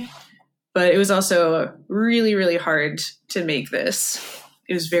me. But it was also really, really hard to make this.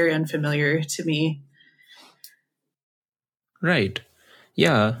 It was very unfamiliar to me. Right.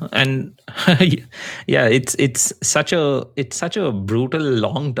 Yeah, and yeah, it's such a brutal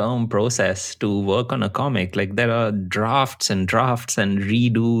long-term process to work on a comic. Like there are drafts and drafts and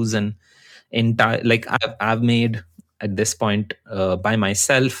redos and entire. Like I've made at this point by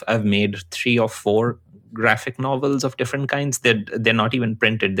myself. I've made 3 or 4 graphic novels of different kinds. They're not even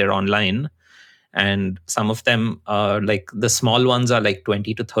printed. They're online. And some of them are like the small ones are like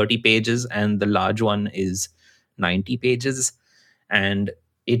 20 to 30 pages, and the large one is 90 pages. And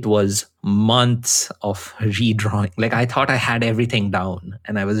it was months of redrawing. Like I thought I had everything down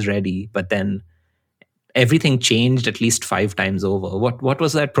and I was ready, but then everything changed at least 5 times over. What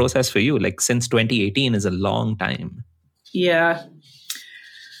was that process for you? Like since 2018 is a long time. Yeah.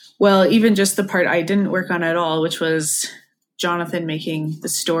 Well, even just the part I didn't work on at all, which was Jonathan making the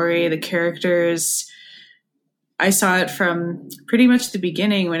story, the characters. I saw it from pretty much the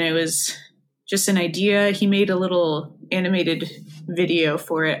beginning when it was just an idea. He made a little animated video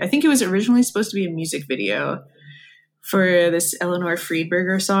for it. I think it was originally supposed to be a music video for this Eleanor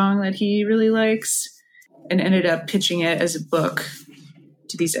Friedberger song that he really likes, and ended up pitching it as a book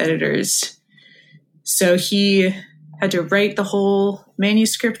to these editors. So he had to write the whole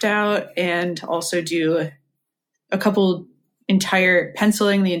manuscript out and also do a couple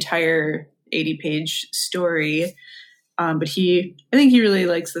penciling the entire 80-page story. But I think he really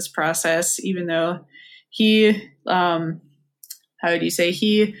likes this process, even though he,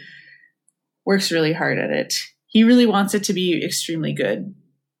 he works really hard at it. He really wants it to be extremely good.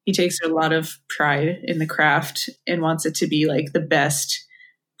 He takes a lot of pride in the craft and wants it to be like the best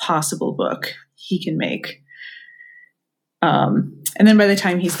possible book he can make. And then by the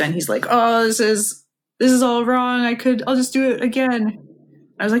time he's done, he's like, "Oh, this is all wrong. I'll just do it again."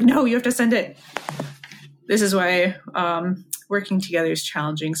 I was like, "No, you have to send it." This is why working together is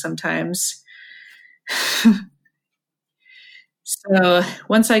challenging sometimes. So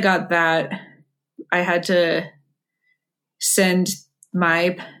once I got that, I had to send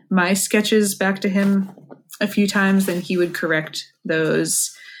my sketches back to him a few times, then he would correct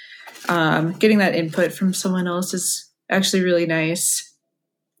those. Getting that input from someone else is actually really nice,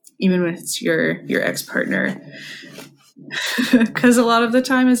 even when it's your ex-partner. Because a lot of the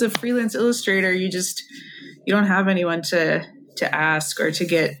time as a freelance illustrator, you don't have anyone to ask or to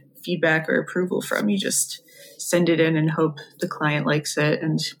get feedback or approval from. You just send it in and hope the client likes it,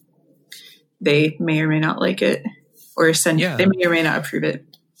 and they may or may not like it, or they may or may not approve it.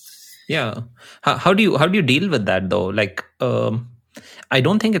 Yeah. How do you deal with that though? Like, I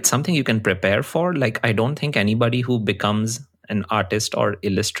don't think it's something you can prepare for. Like, I don't think anybody who becomes an artist or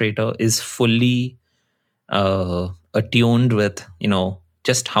illustrator is fully attuned with,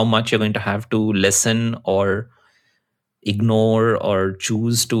 just how much you're going to have to listen or ignore or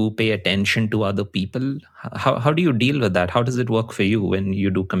choose to pay attention to other people. How do you deal with that? How does it work for you when you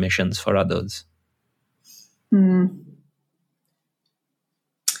do commissions for others?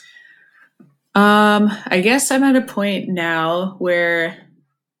 I guess I'm at a point now where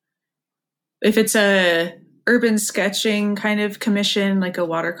if it's a urban sketching kind of commission, like a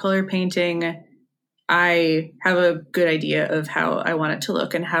watercolor painting, I have a good idea of how I want it to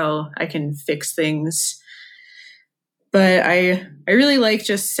look and how I can fix things. But I really like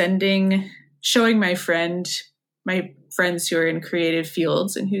just showing my friends who are in creative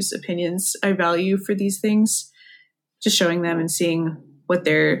fields and whose opinions I value for these things, just showing them and seeing what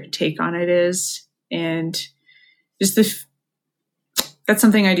their take on it is. And just that's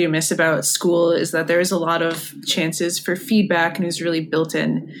something I do miss about school, is that there is a lot of chances for feedback, and it was really built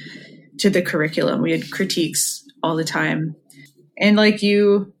in to the curriculum. We had critiques all the time. And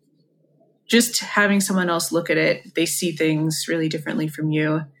just having someone else look at it, they see things really differently from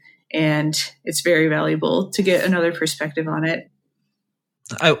you. And it's very valuable to get another perspective on it.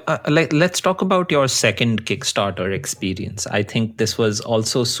 Let's talk about your second Kickstarter experience. I think this was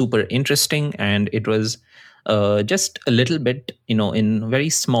also super interesting, and it was just a little bit, in very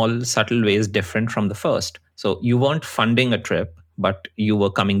small, subtle ways different from the first. So you weren't funding a trip, but you were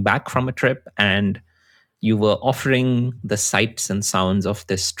coming back from a trip and you were offering the sights and sounds of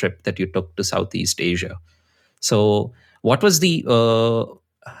this trip that you took to Southeast Asia. So what was the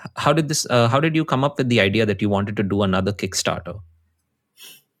how did you come up with the idea that you wanted to do another Kickstarter?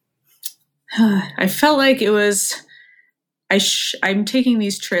 I felt like it was I'm taking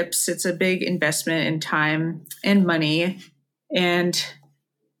these trips. It's a big investment in time and money, and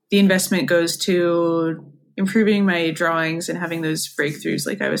the investment goes to improving my drawings and having those breakthroughs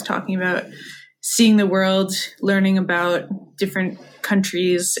like I was talking about, seeing the world, learning about different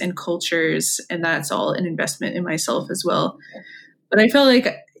countries and cultures, and that's all an investment in myself as well. But I felt like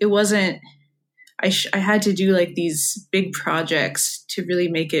it wasn't I had to do like these big projects to really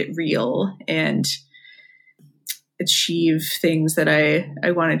make it real and achieve things that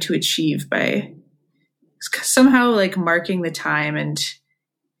I wanted to achieve by somehow like marking the time. And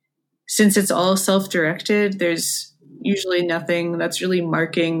since it's all self-directed, there's usually nothing that's really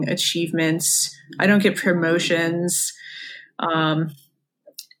marking achievements. I don't get promotions. So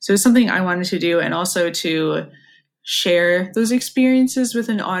it's something I wanted to do, and also to share those experiences with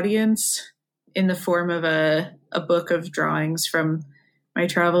an audience in the form of a book of drawings from my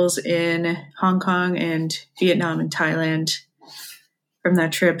travels in Hong Kong and Vietnam and Thailand from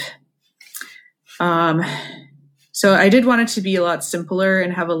that trip. So I did want it to be a lot simpler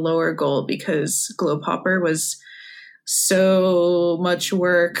and have a lower goal, because Globe Hopper was so much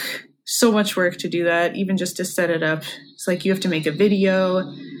work to do that, even just to set it up. It's like you have to make a video,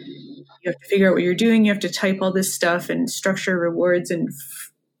 you have to figure out what you're doing, you have to type all this stuff and structure rewards and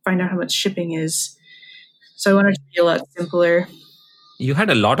find out how much shipping is. So I wanted it to be a lot simpler. You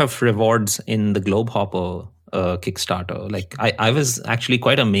had a lot of rewards in the Globe Hopper Kickstarter. Like I was actually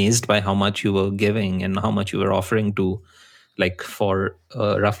quite amazed by how much you were giving and how much you were offering to, like, for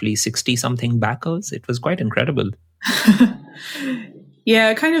roughly 60 something backers. It was quite incredible. Yeah,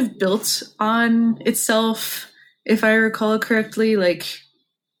 it kind of built on itself, if I recall correctly. Like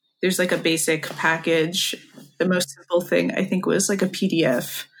there's like a basic package. The most simple thing I think was like a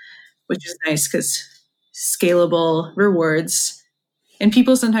PDF, which is nice because scalable rewards. And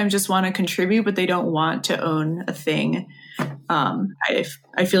people sometimes just want to contribute, but they don't want to own a thing.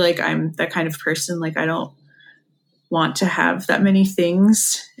 I feel like I'm that kind of person. Like I don't want to have that many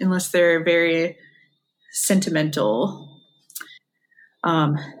things unless they're very sentimental.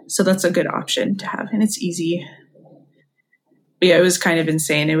 So that's a good option to have, and it's easy. But yeah, it was kind of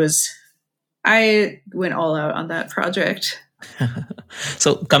insane. I went all out on that project.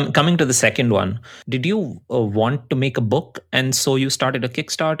 So coming to the second one, did you want to make a book and so you started a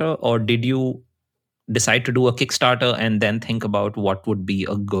Kickstarter, or did you decide to do a Kickstarter and then think about what would be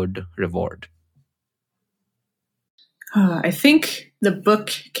a good reward? I think the book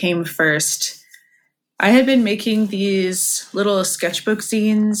came first. I had been making these little sketchbook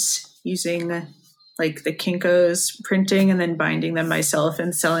zines using like the Kinko's printing and then binding them myself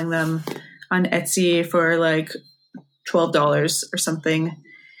and selling them on Etsy for like $12 or something.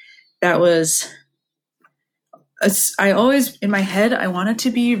 That was, I always, in my head, I want it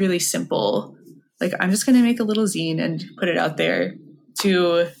to be really simple. Like I'm just going to make a little zine and put it out there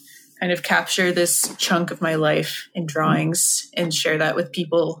to kind of capture this chunk of my life in drawings and share that with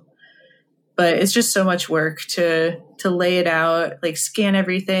people. But it's just so much work to lay it out, like scan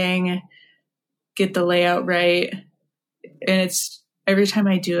everything, get the layout right. And it's every time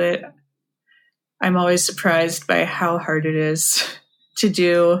I do it, I'm always surprised by how hard it is to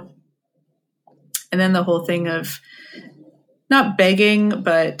do. And then the whole thing of not begging,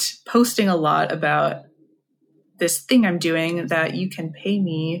 but posting a lot about this thing I'm doing that you can pay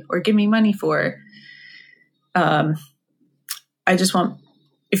me or give me money for. I just want,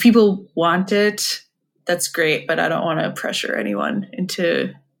 if people want it, that's great, but I don't want to pressure anyone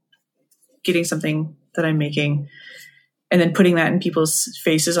into getting something that I'm making. And then putting that in people's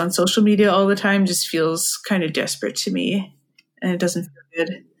faces on social media all the time just feels kind of desperate to me, and it doesn't feel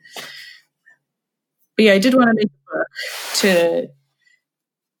good. But yeah, I did want to make a book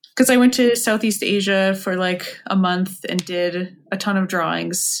because I went to Southeast Asia for like a month and did a ton of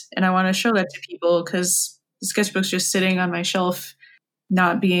drawings, and I want to show that to people because the sketchbook's just sitting on my shelf,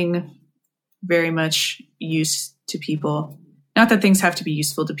 not being very much use to people. Not that things have to be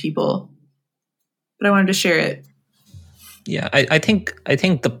useful to people, but I wanted to share it. Yeah, I think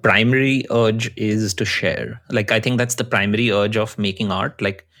the primary urge is to share. Like I think that's the primary urge of making art.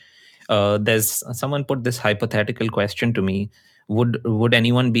 Like there's someone put this hypothetical question to me: would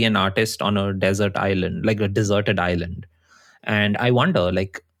anyone be an artist on a desert island, like a deserted island? And I wonder,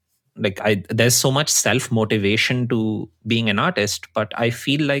 there's so much self motivation to being an artist, but I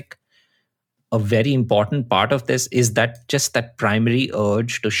feel like a very important part of this is that just that primary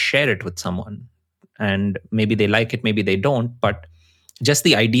urge to share it with someone. And maybe they like it, maybe they don't, but just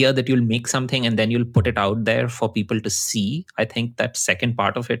the idea that you'll make something and then you'll put it out there for people to see, I think that second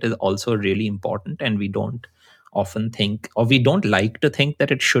part of it is also really important. And we don't often think, or we don't like to think,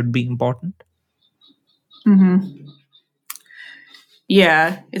 that it should be important. Mm-hmm.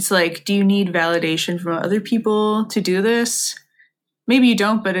 Yeah, it's like, do you need validation from other people to do this? Maybe you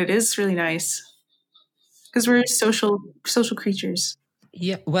don't, but it is really nice because we're social creatures.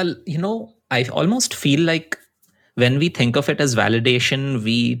 Yeah, well, I almost feel like when we think of it as validation,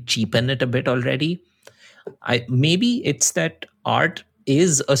 we cheapen it a bit already. Maybe it's that art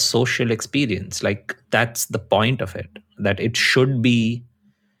is a social experience. Like, that's the point of it, that it should be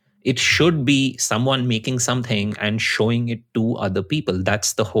someone making something and showing it to other people.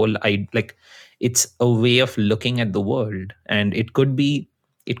 That's the whole like, it's a way of looking at the world. And it could be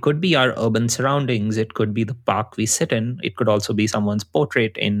our urban surroundings, it could be the park we sit in, it could also be someone's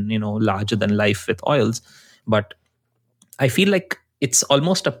portrait in larger than life with oils. But I feel like it's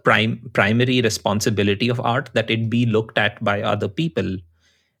almost a primary responsibility of art that it be looked at by other people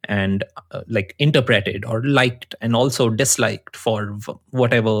and like interpreted or liked and also disliked for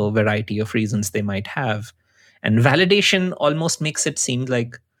whatever variety of reasons they might have. And validation almost makes it seem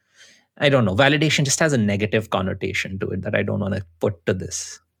like, I don't know, validation just has a negative connotation to it that I don't want to put to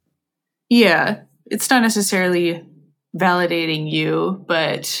this. Yeah, it's not necessarily validating you,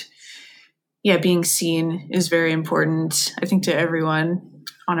 but yeah, being seen is very important, I think, to everyone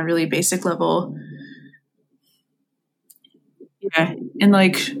on a really basic level. Yeah. And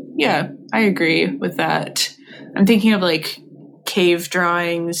like, yeah, I agree with that. I'm thinking of like cave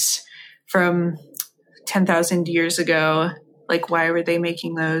drawings from 10,000 years ago. Like, why were they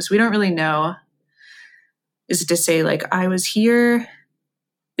making those? We don't really know. Is it to say, like, I was here,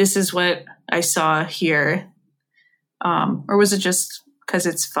 this is what I saw here? Or was it just because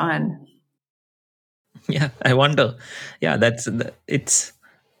it's fun? Yeah, I wonder. Yeah, it's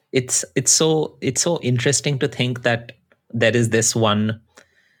so interesting to think that there is this one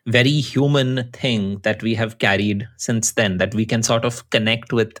very human thing that we have carried since then, that we can sort of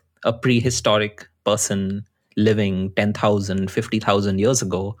connect with a prehistoric person living 10,000, 50,000 years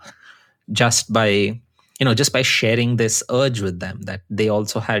ago, just by sharing this urge with them, that they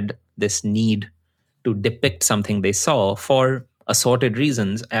also had this need to depict something they saw for assorted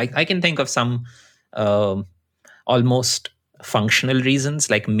reasons. I can think of some um almost functional reasons,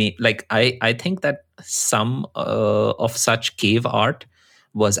 like I think that some of such cave art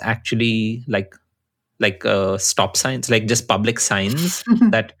was actually like stop signs, like just public signs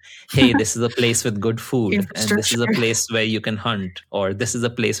that, hey, this is a place with good food, and this is a Infrastructure. place where you can hunt, or this is a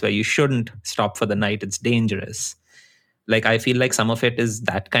place where you shouldn't stop for the night, it's dangerous. Like, I feel like some of it is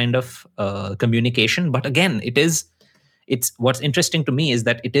that kind of communication. But again, it's what's interesting to me is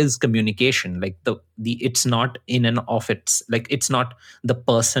that it is communication. Like, the it's not in and of it's like, it's not the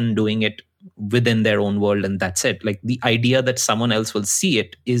person doing it within their own world and that's it. Like, the idea that someone else will see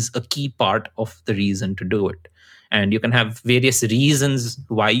it is a key part of the reason to do it. And you can have various reasons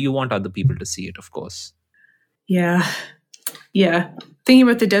why you want other people to see it, of course. Yeah. Yeah. Thinking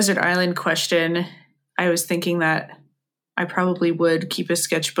about the desert island question, I was thinking that I probably would keep a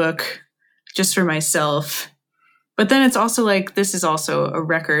sketchbook just for myself. But then it's also like, this is also a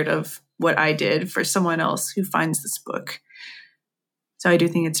record of what I did for someone else who finds this book. So I do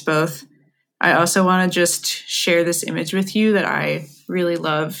think it's both. I also want to just share this image with you that I really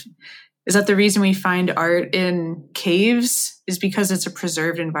love. Is that the reason we find art in caves is because it's a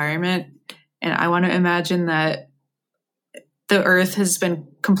preserved environment. And I want to imagine that the earth has been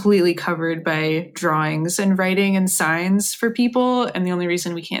completely covered by drawings and writing and signs for people. And the only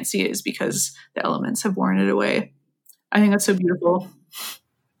reason we can't see it is because the elements have worn it away. I think that's so beautiful.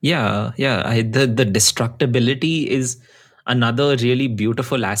 Yeah, yeah. The destructibility is another really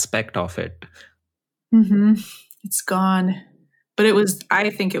beautiful aspect of it. Mm-hmm. It's gone. But I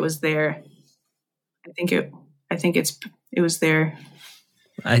think it was there. It was there.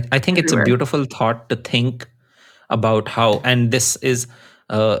 I think it's a Everywhere. beautiful thought to think about how, and this is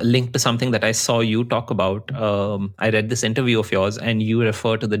linked to something that I saw you talk about. I read this interview of yours, and you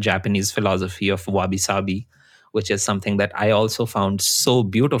refer to the Japanese philosophy of wabi sabi, which is something that I also found so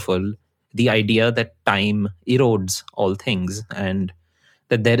beautiful. The idea that time erodes all things, and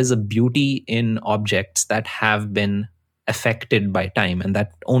that there is a beauty in objects that have been affected by time, and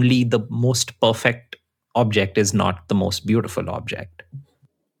that only the most perfect object is not the most beautiful object.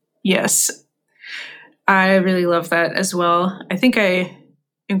 Yes. I really love that as well. I think I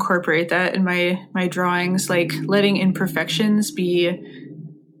incorporate that in my drawings, like letting imperfections be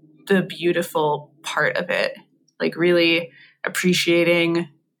the beautiful part of it, like really appreciating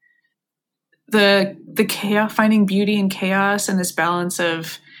the chaos, finding beauty in chaos, and this balance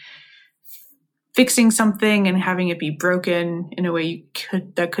of fixing something and having it be broken in a way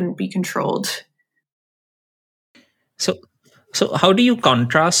that couldn't be controlled. So, so how do you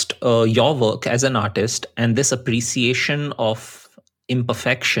contrast your work as an artist and this appreciation of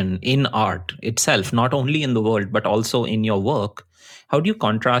imperfection in art itself, not only in the world but also in your work? How do you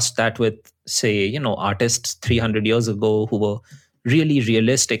contrast that with, say, artists 300 years ago who were really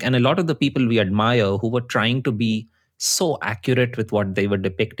realistic, and a lot of the people we admire who were trying to be so accurate with what they were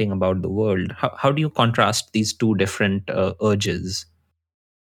depicting about the world? How do you contrast these two different urges?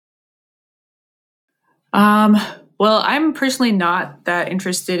 Well, I'm personally not that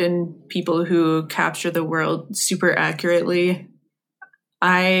interested in people who capture the world super accurately.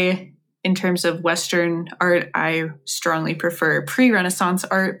 In terms of Western art, I strongly prefer pre-Renaissance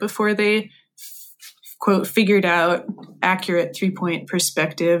art before they, quote, figured out accurate three-point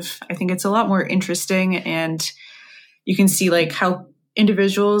perspective. I think it's a lot more interesting, and you can see like how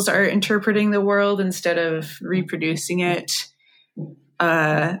individuals are interpreting the world instead of reproducing it.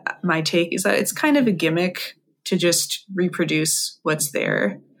 My take is that it's kind of a gimmick to just reproduce what's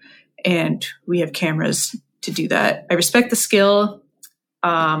there, and we have cameras to do that. I respect the skill.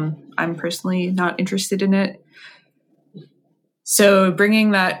 I'm personally not interested in it. So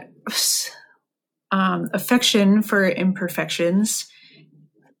bringing that affection for imperfections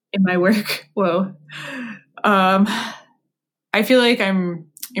in my work, I feel like I'm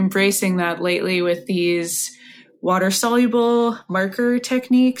embracing that lately with these water-soluble marker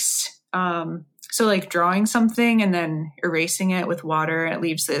techniques. So like drawing something and then erasing it with water, it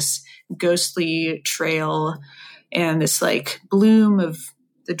leaves this ghostly trail and this like bloom of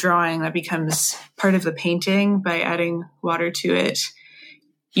the drawing that becomes part of the painting by adding water to it.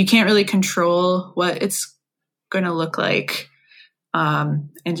 You can't really control what it's going to look like. And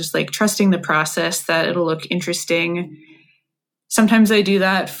just like trusting the process that it'll look interesting. Sometimes I do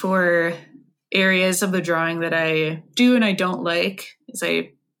that for areas of the drawing that I do and I don't like, is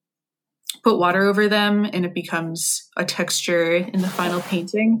I put water over them and it becomes a texture in the final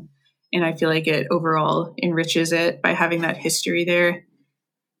painting. And I feel like it overall enriches it by having that history there.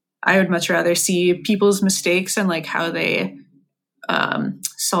 I would much rather see people's mistakes and like how they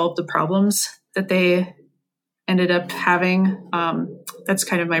solve the problems that they ended up having. That's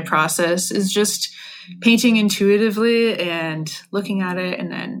kind of my process, is just painting intuitively and looking at it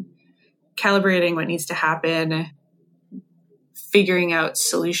and then calibrating what needs to happen, figuring out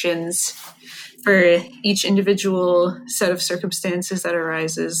solutions for each individual set of circumstances that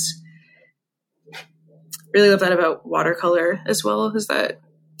arises. Really love that about watercolor as well, is that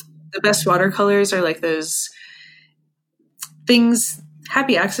the best watercolors are like those things,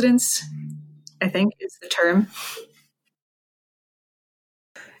 happy accidents, I think is the term.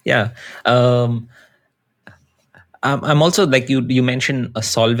 Yeah. I'm also, like you mentioned,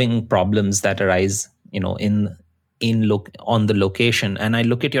 solving problems that arise, on the location. And I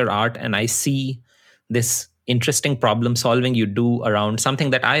look at your art and I see this interesting problem solving you do around something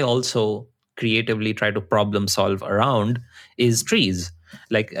that I also creatively try to problem solve around, is trees.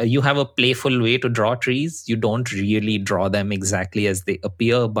 Like you have a playful way to draw trees. You don't really draw them exactly as they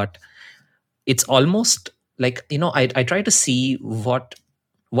appear, but it's almost like, I try to see what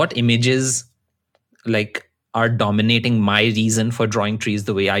images like are dominating my reason for drawing trees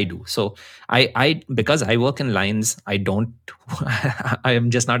the way I do. So I because I work in lines, I don't I am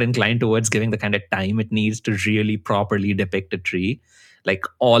just not inclined towards giving the kind of time it needs to really properly depict a tree. Like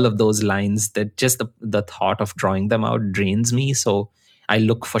all of those lines, that just the thought of drawing them out drains me. So I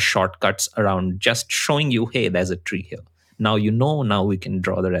look for shortcuts around just showing you, hey, there's a tree here. Now now we can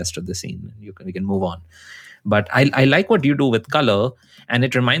draw the rest of the scene. We can move on. But I like what you do with color, and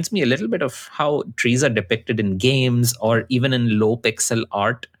it reminds me a little bit of how trees are depicted in games or even in low pixel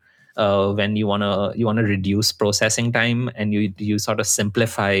art. When you wanna reduce processing time and you sort of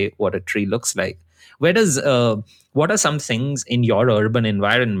simplify what a tree looks like. What are some things in your urban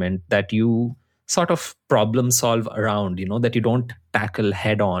environment that you sort of problem solve around, that you don't tackle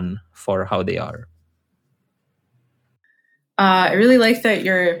head on for how they are? I really like that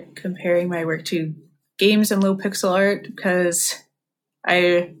you're comparing my work to games and low pixel art, because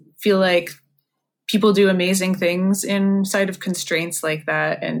I feel like people do amazing things inside of constraints like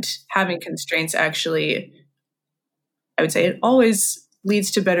that. And having constraints actually, I would say it always leads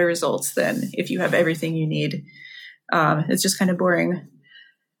to better results than if you have everything you need. It's just kind of boring.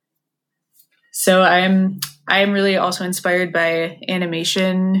 So I'm really also inspired by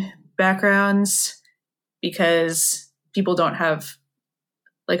animation backgrounds, because people don't have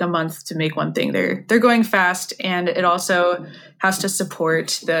like a month to make one thing. They're going fast, and it also has to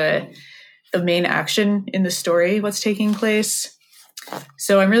support the main action in the story, what's taking place.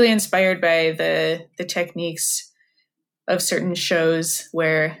 So I'm really inspired by the techniques of certain shows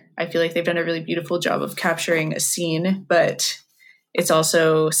where I feel like they've done a really beautiful job of capturing a scene, but it's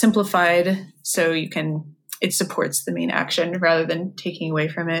also simplified so it supports the main action rather than taking away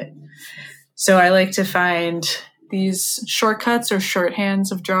from it. So I like to find these shortcuts or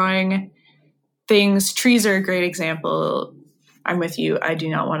shorthands of drawing things. Trees are a great example. I'm with you. I do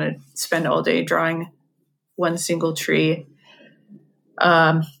not want to spend all day drawing one single tree.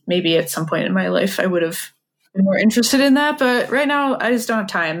 Maybe at some point in my life I would have been more interested in that, but right now I just don't have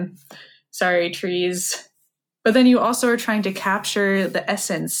time. Sorry, trees. But then you also are trying to capture the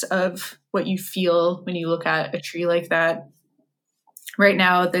essence of what you feel when you look at a tree like that. Right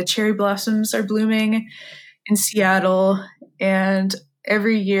now, the cherry blossoms are blooming in Seattle, and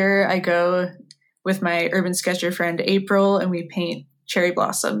every year I go with my urban sketcher friend April and we paint cherry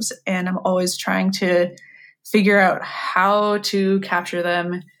blossoms, and I'm always trying to figure out how to capture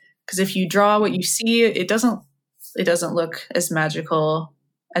them, because if you draw what you see, it doesn't look as magical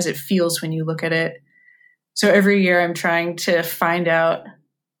as it feels when you look at it. So every year I'm trying to find out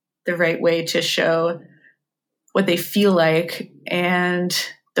the right way to show what they feel like, and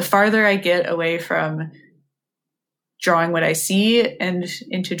the farther I get away from drawing what I see and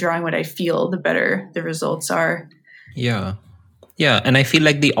into drawing what I feel, the better the results are. Yeah. And I feel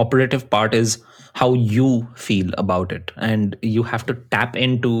like the operative part is how you feel about it. And you have to tap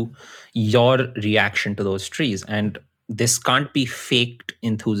into your reaction to those trees. And this can't be faked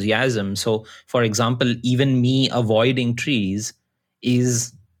enthusiasm. So, for example, even me avoiding trees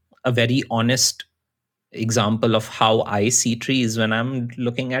is a very honest example of how I see trees when I'm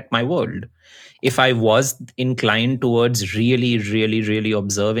looking at my world. If I was inclined towards really, really, really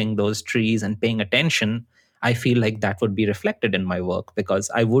observing those trees and paying attention, I feel like that would be reflected in my work because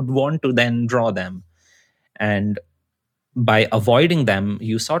I would want to then draw them. And by avoiding them,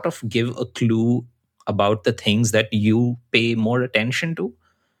 you sort of give a clue about the things that you pay more attention to.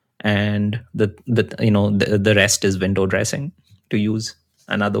 And the rest is window dressing, to use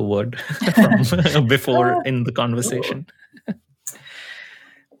another word from before in the conversation.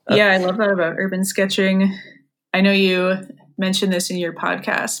 Yeah, I love that about urban sketching. I know you mentioned this in your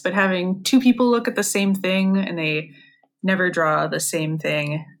podcast, but having two people look at the same thing and they never draw the same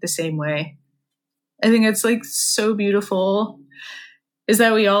thing the same way, I think it's like so beautiful, is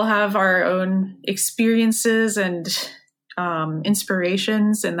that we all have our own experiences and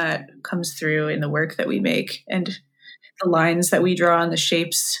inspirations, and that comes through in the work that we make and the lines that we draw and the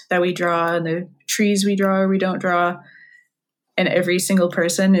shapes that we draw and the trees we draw or we don't draw. And every single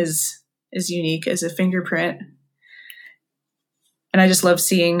person is unique as a fingerprint. And I just love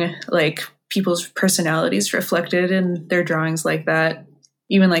seeing like people's personalities reflected in their drawings like that.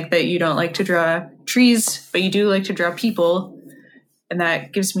 Even like that you don't like to draw trees, but you do like to draw people. And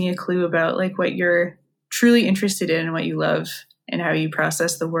that gives me a clue about like what you're truly interested in and what you love and how you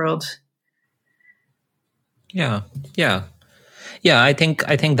process the world. Yeah. I think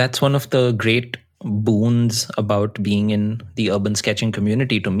that's one of the great boons about being in the urban sketching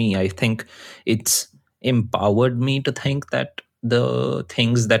community to me. I think it's empowered me to think that the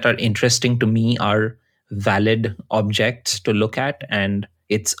things that are interesting to me are valid objects to look at, and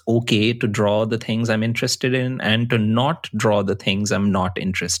it's okay to draw the things I'm interested in and to not draw the things I'm not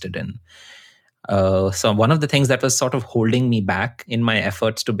interested in. So one of the things that was sort of holding me back in my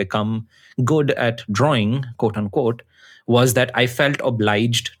efforts to become good at drawing, quote unquote, was that I felt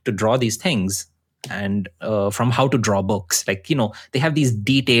obliged to draw these things. And from how to draw books, like, they have these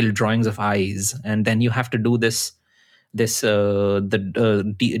detailed drawings of eyes, and then you have to do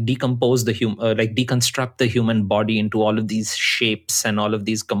decompose the deconstruct the human body into all of these shapes and all of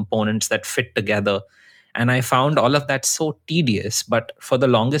these components that fit together. And I found all of that so tedious, but for the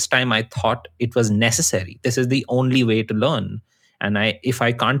longest time I thought it was necessary. This is the only way to learn. And if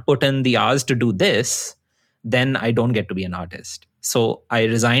I can't put in the hours to do this, then I don't get to be an artist. So I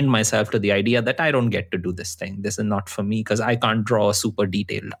resigned myself to the idea that I don't get to do this thing. This is not for me because I can't draw a super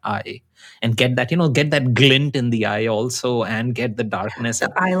detailed eye and get that glint in the eye also, and get the darkness.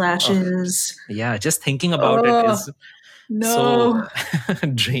 The eyelashes. Yeah, just thinking about it is so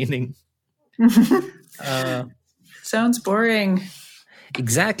draining. Sounds boring.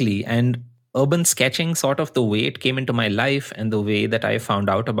 Exactly. And urban sketching, sort of the way it came into my life and the way that I found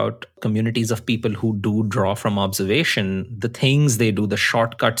out about communities of people who do draw from observation, the things they do, the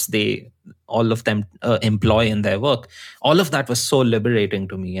shortcuts they all of them employ in their work. All of that was so liberating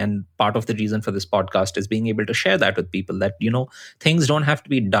to me. And part of the reason for this podcast is being able to share that with people, that, things don't have to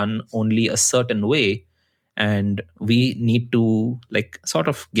be done only a certain way. And we need to sort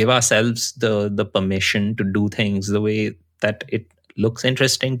of give ourselves the permission to do things the way that it looks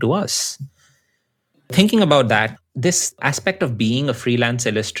interesting to us. Thinking about that, this aspect of being a freelance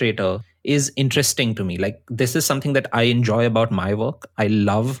illustrator is interesting to me. Like, this is something that I enjoy about my work. I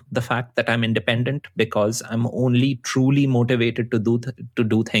love the fact that I'm independent, because I'm only truly motivated to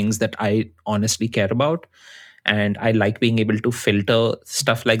do things that I honestly care about. And I like being able to filter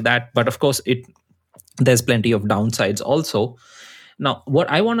stuff like that. But of course, there's plenty of downsides also. Now, what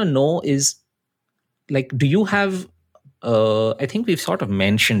I want to know is, do you have, I think we've sort of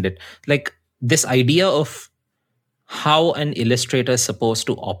mentioned it, this idea of how an illustrator is supposed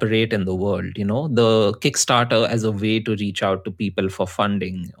to operate in the world, the Kickstarter as a way to reach out to people for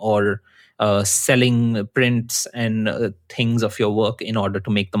funding, or selling prints and things of your work in order to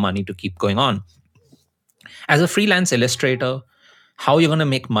make the money to keep going on. As a freelance illustrator, how you're going to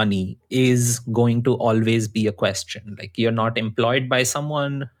make money is going to always be a question. Like, you're not employed by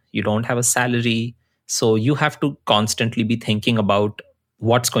someone, you don't have a salary, so you have to constantly be thinking about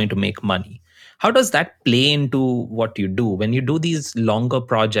what's going to make money. How does that play into what you do when you do these longer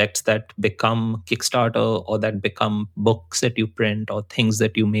projects that become Kickstarter, or that become books that you print, or things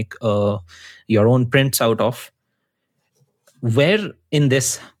that you make your own prints out of? Where in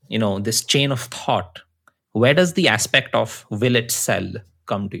this chain of thought, where does the aspect of will it sell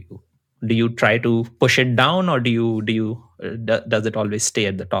come to you? Do you try to push it down, or does it always stay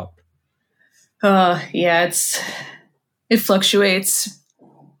at the top? Yeah, it fluctuates.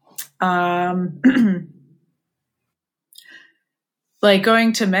 Like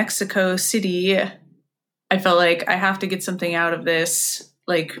going to Mexico City, I felt like I have to get something out of this,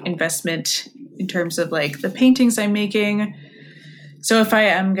 like investment in terms of like the paintings I'm making. So if I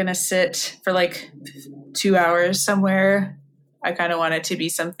am going to sit for like 2 hours somewhere, I kind of want it to be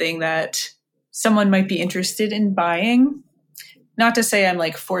something that someone might be interested in buying. Not to say I'm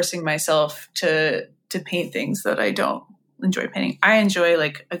like forcing myself to paint things that I don't enjoy painting. I enjoy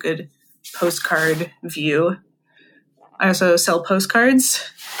like a good postcard view. I also sell postcards.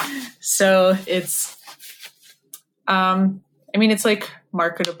 So it's, it's like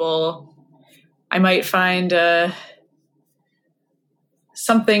marketable. I might find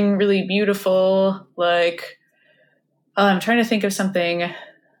something really beautiful, like, I'm trying to think of something.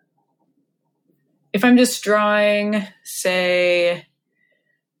 If I'm just drawing, say,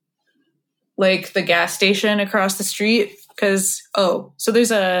 like the gas station across the street, because, so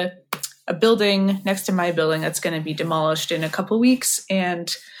there's a building next to my building that's going to be demolished in a couple weeks,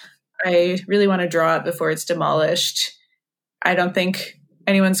 and I really want to draw it before it's demolished. I don't think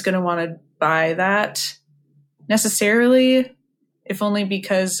anyone's going to want to buy that necessarily, if only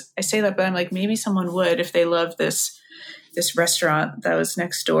because I say that, but I'm like, maybe someone would if they loved this restaurant that was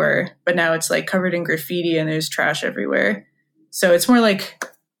next door, but now it's like covered in graffiti and there's trash everywhere. So it's more like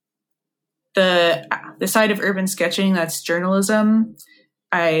the side of urban sketching that's journalism,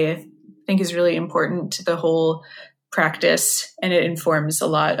 I think is really important to the whole practice, and it informs a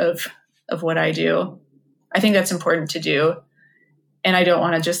lot of what I do. I think that's important to do. And I don't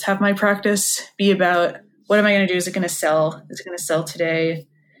want to just have my practice be about, what am I going to do? Is it going to sell? Is it going to sell today?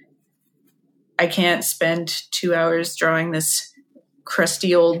 I can't spend 2 hours drawing this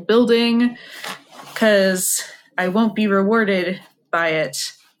crusty old building because I won't be rewarded by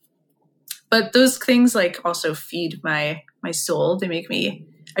it. But those things like also feed my soul. They make me,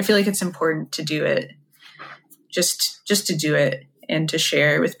 I feel like it's important to do it, just to do it and to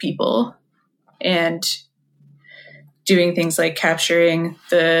share with people. And doing things like capturing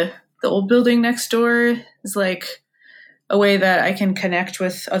the old building next door is like a way that I can connect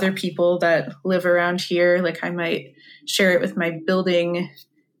with other people that live around here. Like, I might share it with my building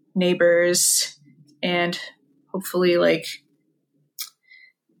neighbors and hopefully like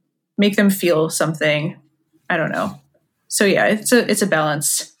make them feel something. I don't know. So yeah, it's a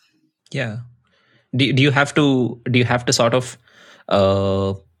balance. Yeah. Do you have to sort of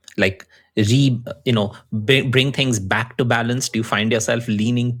bring things back to balance? Do you find yourself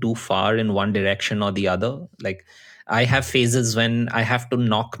leaning too far in one direction or the other? Like, I have phases when I have to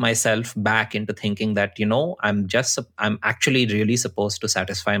knock myself back into thinking that, I'm actually really supposed to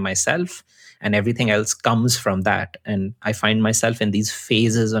satisfy myself, and everything else comes from that. And I find myself in these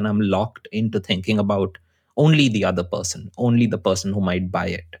phases when I'm locked into thinking about only the other person, only the person who might buy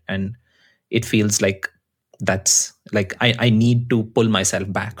it. And it feels like that's like I need to pull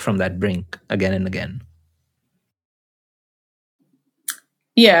myself back from that brink again and again.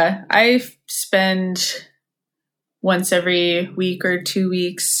 Yeah, I spend once every week or 2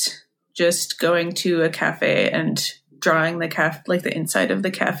 weeks just going to a cafe and drawing the like the inside of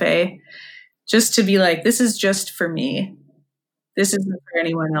the cafe, just to be like, this is just for me. This isn't for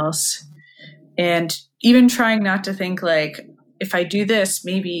anyone else. And even trying not to think like, if I do this,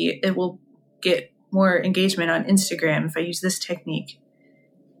 maybe it will get more engagement on Instagram if I use this technique.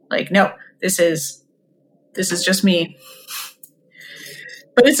 Like, no, this is just me.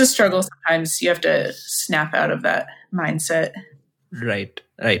 But it's a struggle sometimes. You have to snap out of that mindset. Right.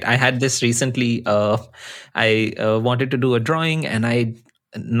 I had this recently. I wanted to do a drawing, and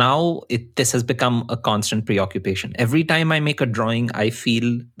this has become a constant preoccupation. Every time I make a drawing, I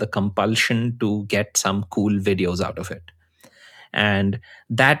feel the compulsion to get some cool videos out of it. And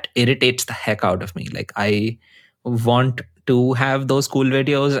that irritates the heck out of me. Like, I want to have those cool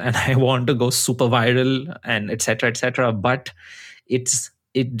videos and I want to go super viral and etc. But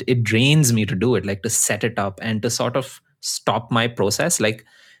it drains me to do it, like to set it up and to sort of stop my process. Like,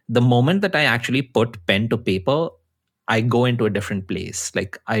 the moment that I actually put pen to paper, I go into a different place.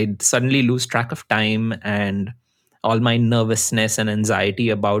 Like, I suddenly lose track of time, and all my nervousness and anxiety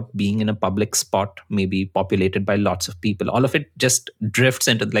about being in a public spot, maybe populated by lots of people, all of it just drifts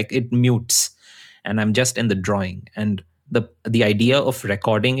into, like, it mutes, and I'm just in the drawing. And the idea of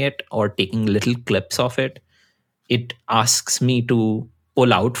recording it or taking little clips of it asks me to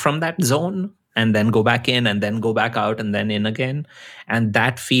pull out from that zone and then go back in and then go back out and then in again. And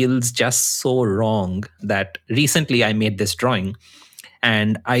that feels just so wrong that recently I made this drawing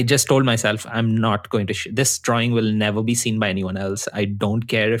and I just told myself, I'm not going to, this drawing will never be seen by anyone else. I don't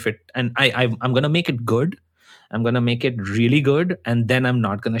care if I'm going to make it good. I'm going to make it really good. And then I'm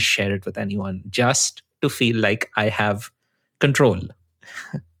not going to share it with anyone, just to feel like I have control.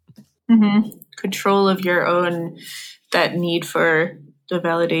 Mm-hmm. Control of your own, that need for the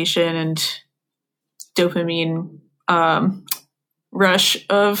validation and dopamine rush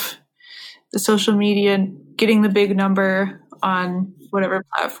of the social media and getting the big number on whatever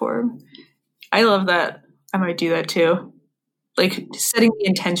platform. I love that. I might do that too. Like, setting the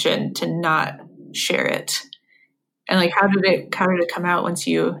intention to not share it. And like, how did it come out once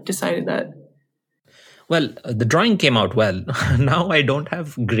you decided that? Well, the drawing came out well. Now I don't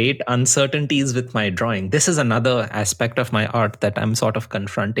have great uncertainties with my drawing. This is another aspect of my art that I'm sort of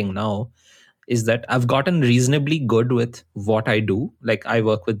confronting now, is that I've gotten reasonably good with what I do. Like, I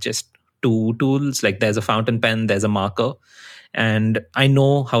work with just two tools. Like, there's a fountain pen, there's a marker, and I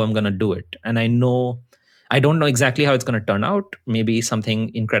know how I'm going to do it. And I don't know exactly how it's going to turn out. Maybe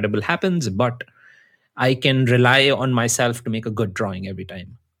something incredible happens, but I can rely on myself to make a good drawing every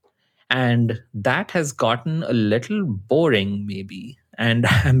time. And that has gotten a little boring, maybe. And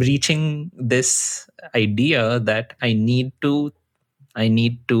I'm reaching this idea that I need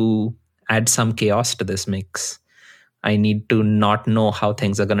to add some chaos to this mix. I need to not know how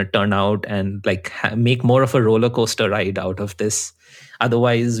things are going to turn out and like make more of a roller coaster ride out of this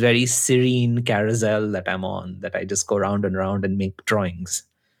otherwise very serene carousel that I'm on, that I just go round and round and make drawings.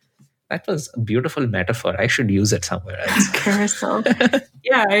 That was a beautiful metaphor. I should use it somewhere else. Carousel.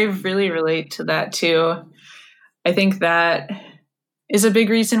 Yeah, I really relate to that too. I think that is a big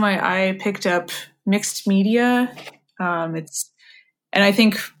reason why I picked up mixed media. And I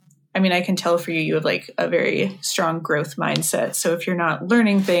think, I mean, I can tell for you, you have like a very strong growth mindset. So if you're not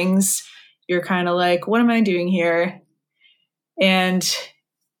learning things, you're kind of like, what am I doing here? And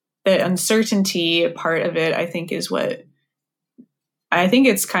the uncertainty part of it, I think, is what I think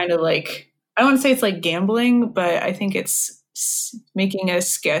it's kind of like, I don't want to say it's like gambling, but I think it's making a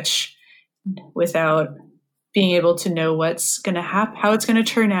sketch without being able to know what's going to happen, how it's going to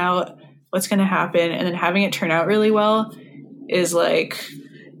turn out, what's going to happen, and then having it turn out really well is like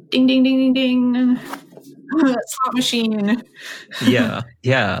ding, ding, ding, ding, ding. Slot machine. Yeah.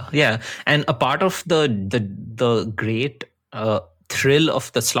 And a part of the great thrill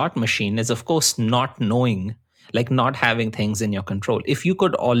of the slot machine is, of course, not knowing, like not having things in your control. If you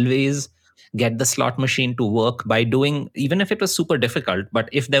could always get the slot machine to work by doing, even if it was super difficult, but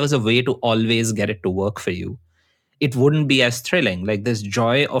if there was a way to always get it to work for you, it wouldn't be as thrilling. Like, this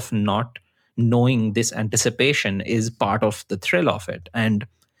joy of not knowing, this anticipation is part of the thrill of it. And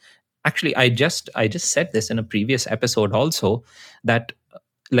actually, I just said this in a previous episode also, that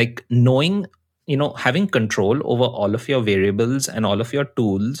like knowing, having control over all of your variables and all of your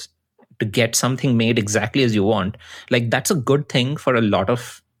tools to get something made exactly as you want, like that's a good thing for a lot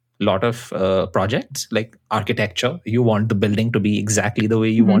of projects. Like architecture, you want the building to be exactly the way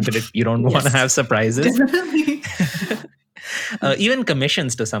you wanted it. You don't want to have surprises. Definitely. Even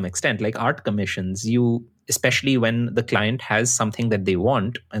commissions to some extent, like art commissions, you, especially when the client has something that they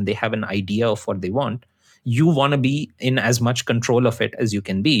want and they have an idea of what they want, you want to be in as much control of it as you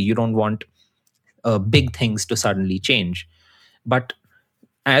can be. You don't want big things to suddenly change. But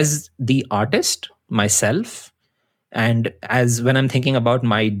as the artist myself, and as when I'm thinking about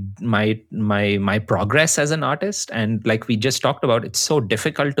my progress as an artist, and like we just talked about, it's so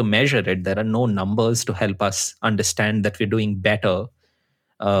difficult to measure it. There are no numbers to help us understand that we're doing better.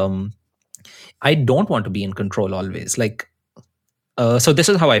 um, I don't want to be in control always. So this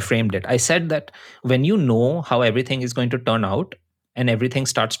is how I framed it. I said that when you know how everything is going to turn out, and everything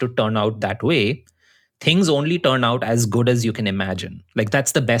starts to turn out that way, things only turn out as good as you can imagine. Like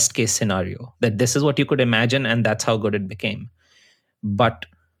that's the best case scenario, that this is what you could imagine and that's how good it became. But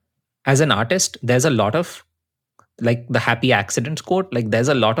as an artist, there's a lot of, like the happy accidents quote, like there's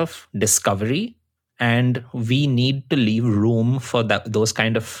a lot of discovery, and we need to leave room for those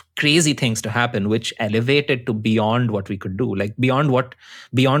kind of crazy things to happen, which elevate it to beyond what we could do, like beyond what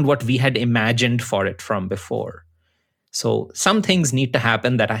we had imagined for it from before. So some things need to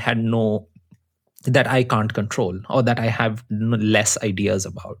happen that I can't control, or that I have less ideas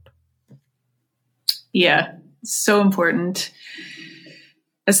about. Yeah, so important.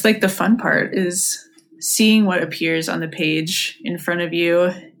 That's like the fun part, is seeing what appears on the page in front of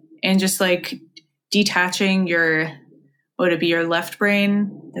you, and just like detaching your, would it be your left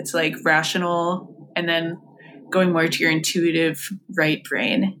brain that's like rational, and then going more to your intuitive right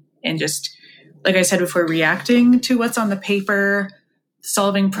brain, and just, like I said before, reacting to what's on the paper,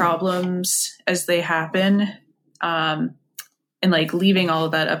 solving problems as they happen, and like leaving all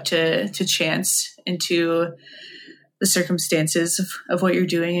of that up to chance and to the circumstances of what you're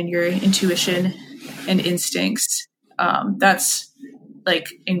doing and your intuition and instincts. That's like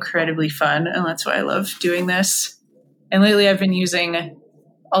incredibly fun, and that's why I love doing this. And lately I've been using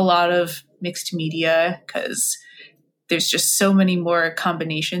a lot of mixed media, because there's just so many more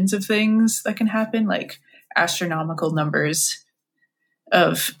combinations of things that can happen, like astronomical numbers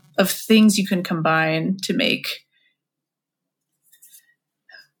of things you can combine to make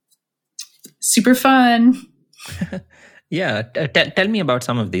super fun. Yeah, tell me about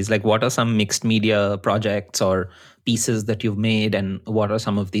some of these. Like, what are some mixed media projects or pieces that you've made, and what are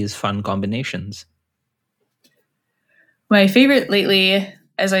some of these fun combinations? My favorite lately,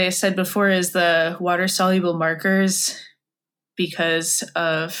 as I said before, is the water-soluble markers, because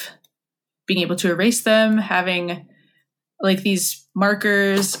of being able to erase them, having like these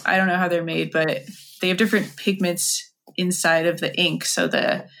markers. I don't know how they're made, but they have different pigments inside of the ink. So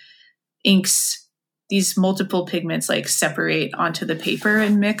the inks, these multiple pigments like separate onto the paper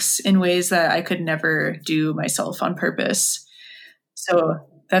and mix in ways that I could never do myself on purpose. So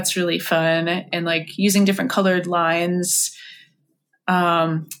that's really fun. And like using different colored lines.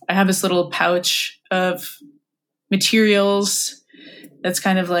 I have this little pouch of materials that's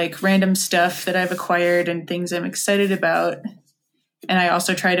kind of like random stuff that I've acquired and things I'm excited about. And I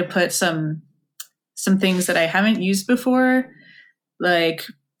also try to put some things that I haven't used before, like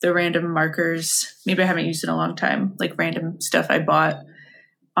the random markers. Maybe I haven't used in a long time, like random stuff I bought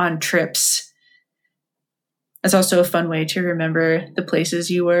on trips. That's also a fun way to remember the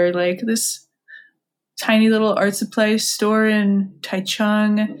places you were, like this tiny little art supply store in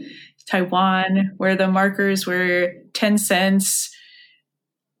Taichung, Taiwan, where the markers were 10 cents.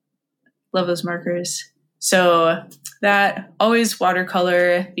 Love those markers. So that, always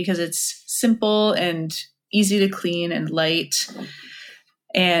watercolor, because it's simple and easy to clean and light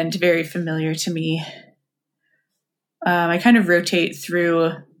and very familiar to me. I kind of rotate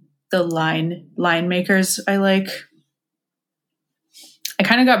through the line makers I like. I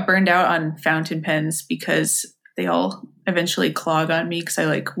kind of got burned out on fountain pens because they all eventually clog on me, because I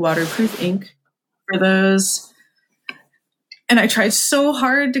like waterproof ink for those. And I tried so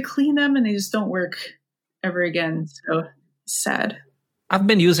hard to clean them and they just don't work ever again. So sad. I've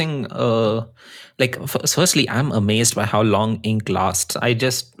been using, firstly, I'm amazed by how long ink lasts. We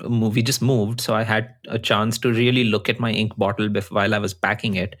just moved, so I had a chance to really look at my ink bottle while I was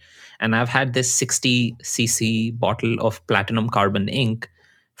packing it. And I've had this 60cc bottle of platinum carbon ink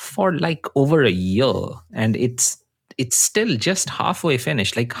for like over a year. And it's still just halfway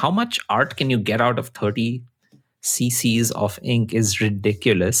finished. Like, how much art can you get out of 30 cc's of ink is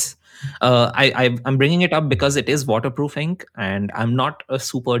ridiculous. I'm bringing it up because it is waterproof ink, and I'm not a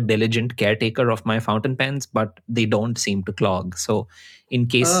super diligent caretaker of my fountain pens, but they don't seem to clog. So, in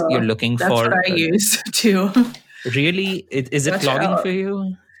case you're looking that's for, what I use too. Really, is it clogging for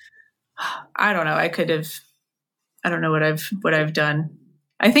you? I don't know. I don't know what I've done.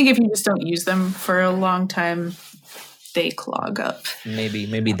 I think if you just don't use them for a long time, they clog up.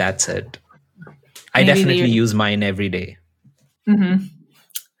 Maybe that's it. I Maybe definitely use mine every day. Mm-hmm.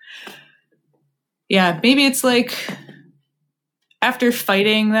 Yeah, maybe it's like after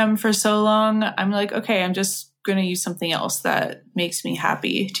fighting them for so long, I'm like, okay, I'm just going to use something else that makes me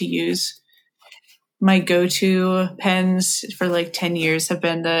happy to use. My go-to pens for like 10 years have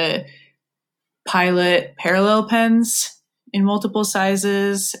been the Pilot parallel pens in multiple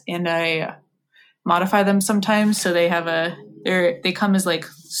sizes, and I modify them sometimes so they have they come as like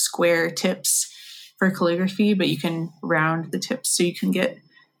square tips for calligraphy, but you can round the tips so you can get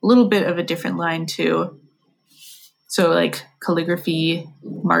a little bit of a different line too. So like calligraphy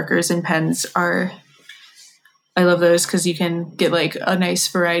markers and pens I love those because you can get like a nice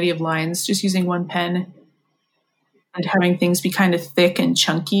variety of lines just using one pen, and having things be kind of thick and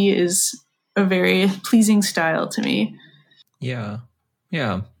chunky is a very pleasing style to me. Yeah,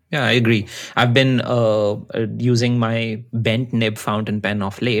 I agree. I've been using my bent nib fountain pen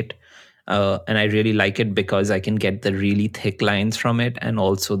of late, and I really like it because I can get the really thick lines from it and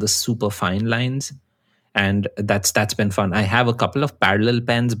also the super fine lines, and that's been fun. I have a couple of parallel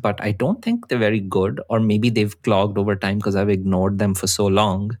pens, but I don't think they're very good, or maybe they've clogged over time because I've ignored them for so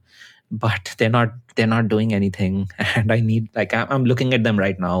long. But they're not doing anything, and I need, like, I'm looking at them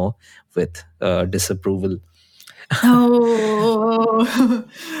right now with disapproval. Oh,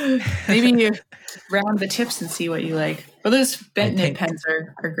 maybe you round the tips and see what you like. Well, those bent nib pens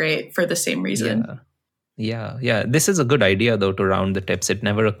are great for the same reason. Yeah. This is a good idea though, to round the tips. It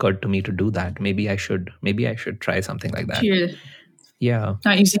never occurred to me to do that. Maybe I should try something like that. Yeah.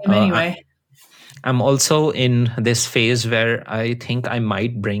 Not using them anyway. I'm also in this phase where I think I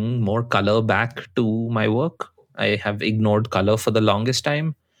might bring more color back to my work. I have ignored color for the longest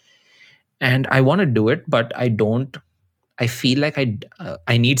time, and I want to do it, but I don't. I feel like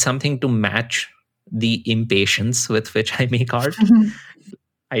I need something to match the impatience with which I make art.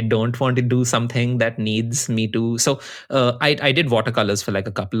 I don't want to do something that needs me to. So I did watercolors for like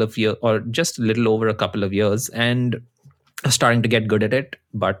a couple of years, or just a little over a couple of years, and I was starting to get good at it.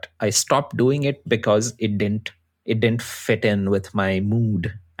 But I stopped doing it because it didn't fit in with my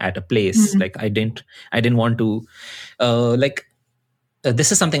mood at a place. Like I didn't want to like.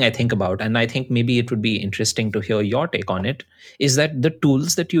 This is something I think about, and I think maybe it would be interesting to hear your take on it. Is that the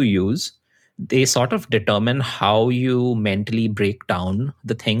tools that you use, they sort of determine how you mentally break down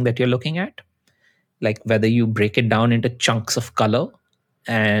the thing that you're looking at, like whether you break it down into chunks of color,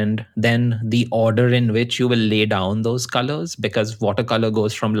 and then the order in which you will lay down those colors, because watercolor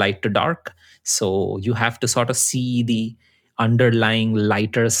goes from light to dark, so you have to sort of see the underlying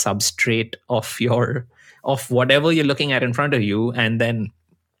lighter substrate of whatever you're looking at in front of you, and then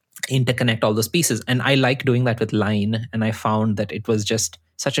interconnect all those pieces. And I like doing that with line, and I found that it was just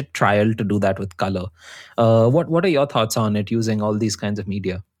such a trial to do that with color. What are your thoughts on it, using all these kinds of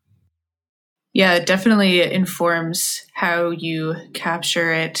media? Yeah, it definitely informs how you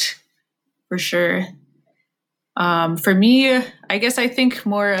capture it, for sure. For me, I guess I think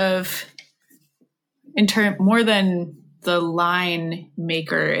more of more than the line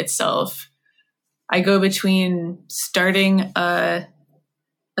maker itself. I go between starting a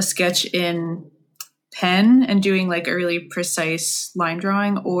sketch in pen and doing like a really precise line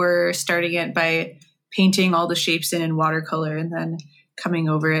drawing, or starting it by painting all the shapes in watercolor and then coming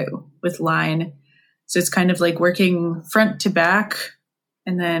over it with line. So it's kind of like working front to back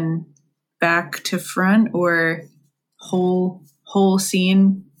and then back to front, or whole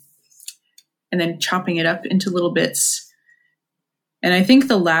scene, and then chopping it up into little bits. And I think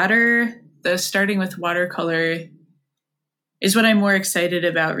the latter, the starting with watercolor, is what I'm more excited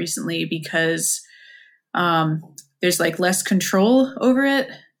about recently, because there's like less control over it.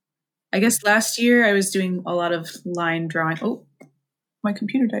 I guess last year I was doing a lot of line drawing. Oh, my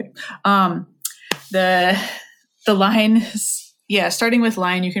computer died. The line, yeah, starting with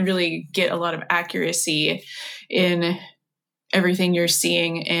line, you can really get a lot of accuracy in everything you're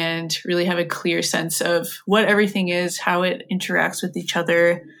seeing and really have a clear sense of what everything is, how it interacts with each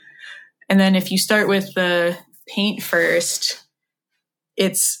other. And then if you start with the paint first,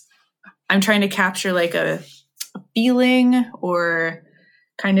 I'm trying to capture like a feeling, or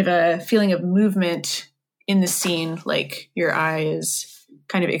kind of a feeling of movement in the scene, like your eye is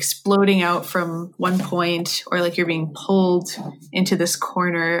kind of exploding out from one point, or like you're being pulled into this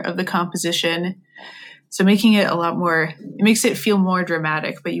corner of the composition. So making it it makes it feel more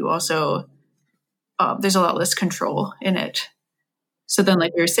dramatic, but you also, there's a lot less control in it. So then,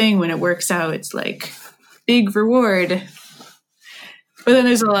 like we were saying, when it works out, it's like big reward. But then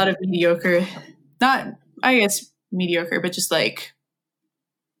there's a lot of mediocre, not, I guess, mediocre, but just like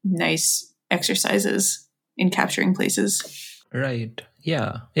nice exercises in capturing places. Right.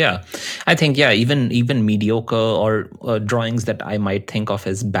 Yeah. Yeah. I think, yeah, even mediocre or drawings that I might think of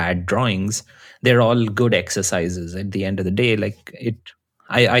as bad drawings, they're all good exercises at the end of the day. Like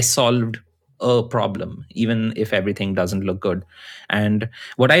I solved a problem, even if everything doesn't look good. And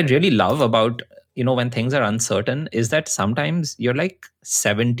what I really love about, when things are uncertain is that sometimes you're like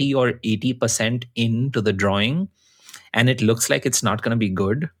 70 or 80% into the drawing and it looks like it's not going to be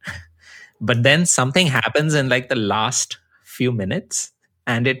good, but then something happens in like the last few minutes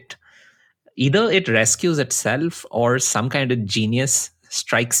and it rescues itself or some kind of genius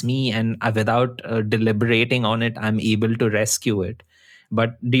strikes me, and without deliberating on it, I'm able to rescue it.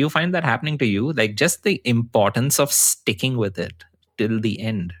 But do you find that happening to you? Like, just the importance of sticking with it till the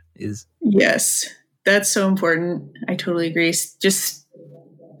end is. Yes, that's so important. I totally agree. Just,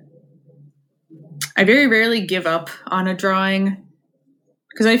 I very rarely give up on a drawing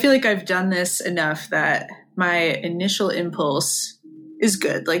because I feel like I've done this enough that my initial impulse is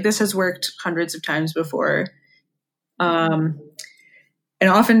good. Like, this has worked hundreds of times before. And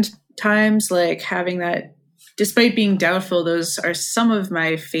oftentimes, like, having that, despite being doubtful, those are some of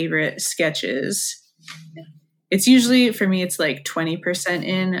my favorite sketches. It's usually, for me, it's like 20%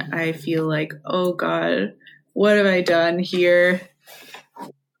 in. I feel like, oh God, what have I done here?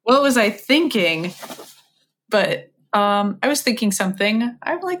 What was I thinking? But I was thinking something.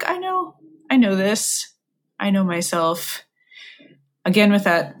 I'm like, I know this. I know myself. Again, with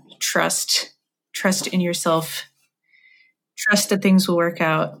that trust in yourself, trust that things will work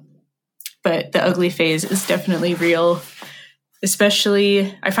out. But the ugly phase is definitely real.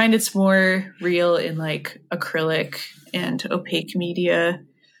 Especially, I find it's more real in like acrylic and opaque media.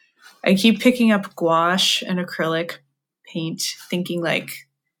 I keep picking up gouache and acrylic paint, thinking like,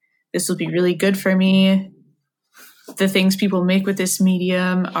 this will be really good for me. The things people make with this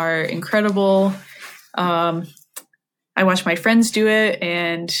medium are incredible. I watch my friends do it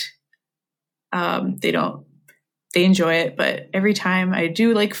and they enjoy it. But every time I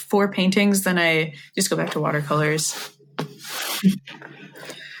do like 4 paintings, then I just go back to watercolors.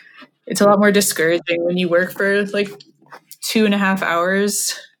 It's a lot more discouraging when you work for like 2.5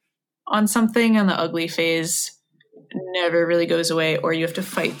 hours on something and the ugly phase never really goes away, or you have to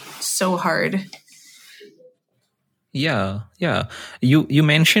fight so hard. Yeah, yeah. You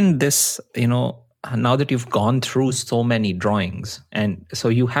mentioned this, now that you've gone through so many drawings, and so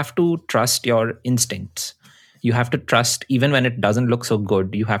you have to trust your instincts. You have to trust, even when it doesn't look so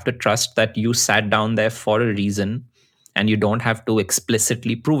good, you have to trust that you sat down there for a reason, and you don't have to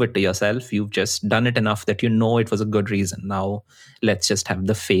explicitly prove it to yourself. You've just done it enough that you know it was a good reason. Now let's just have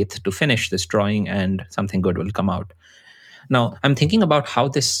the faith to finish this drawing and something good will come out. Now I'm thinking about how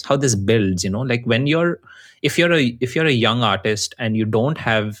this builds, like when if you're a young artist and you don't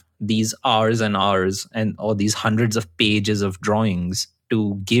have these hours and hours and or these hundreds of pages of drawings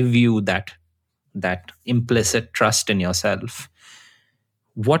to give you that implicit trust in yourself,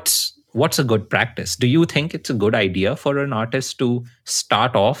 what's a good practice? Do you think it's a good idea for an artist to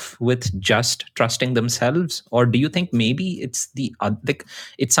start off with just trusting themselves, or do you think maybe it's like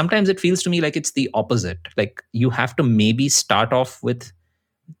it sometimes it feels to me like it's the opposite? Like you have to maybe start off with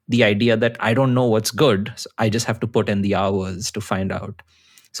the idea that I don't know what's good, so I just have to put in the hours to find out.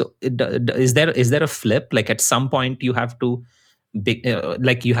 So is there a flip? Like at some point you have to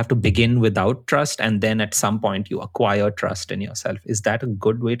you have to begin without trust, and then at some point you acquire trust in yourself. Is that a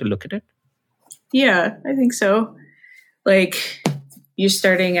good way to look at it? Yeah, I think so. Like you're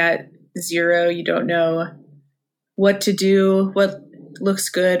starting at 0, you don't know what to do, what looks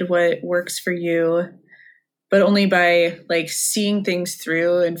good, what works for you, but only by like seeing things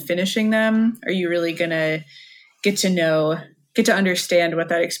through and finishing them are you really gonna get to understand what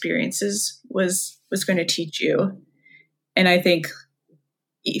that experience was going to teach you. And I think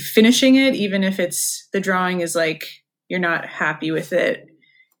finishing it, even if it's the drawing is like you're not happy with it,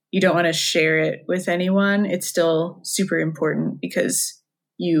 you don't want to share it with anyone, it's still super important because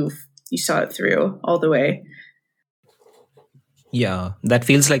you saw it through all the way. Yeah, that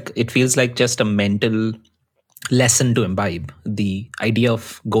feels like just a mental lesson to imbibe, the idea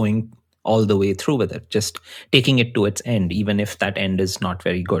of going all the way through with it, just taking it to its end, even if that end is not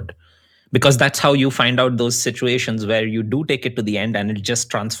very good. Because that's how you find out those situations where you do take it to the end and it just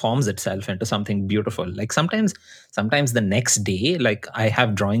transforms itself into something beautiful. Like sometimes the next day, like I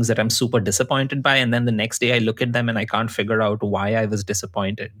have drawings that I'm super disappointed by, and then the next day I look at them and I can't figure out why I was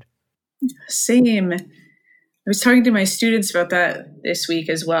disappointed. Same. I was talking to my students about that this week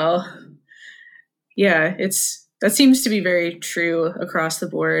as well. Yeah, that seems to be very true across the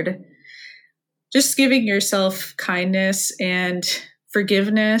board. Just giving yourself kindness and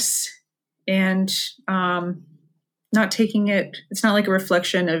forgiveness and not taking it's not like a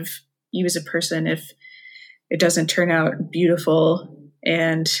reflection of you as a person if it doesn't turn out beautiful.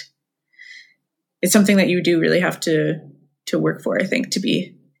 And it's something that you do really have to work for, I think, to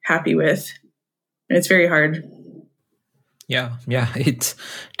be happy with. And it's very hard. Yeah. It's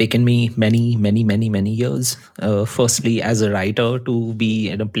taken me many, many, many, many years. Firstly, as a writer, to be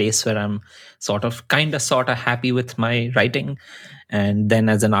in a place where I'm sort of happy with my writing. And then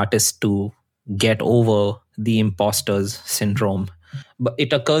as an artist, to get over the imposter's syndrome. But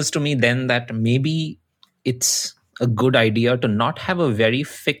it occurs to me then that maybe it's a good idea to not have a very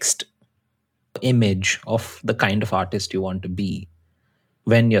fixed image of the kind of artist you want to be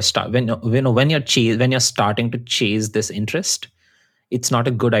when you're when you're starting to chase this interest. It's not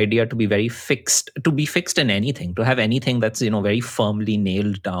a good idea to be fixed in anything, to have anything that's very firmly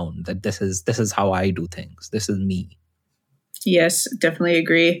nailed down, that this is how I do things, this is me. Yes, definitely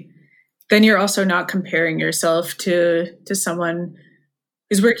agree. Then you're also not comparing yourself to someone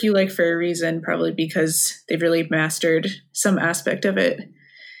whose work you like for a reason, probably because they've really mastered some aspect of it.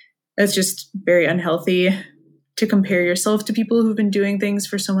 That's just very unhealthy, to compare yourself to people who've been doing things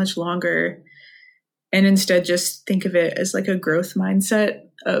for so much longer, and instead just think of it as like a growth mindset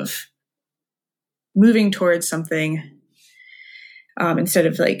of moving towards something, instead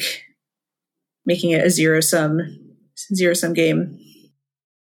of like making it a zero-sum game.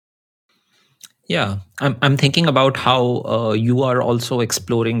 Yeah, I'm thinking about how you are also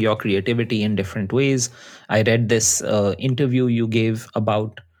exploring your creativity in different ways. I read this interview you gave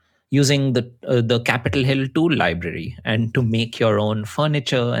about using the Capitol Hill tool library and to make your own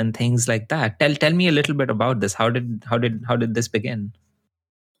furniture and things like that. Tell me a little bit about this. How did this begin?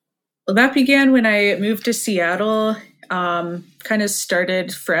 Well, that began when I moved to Seattle. Kind of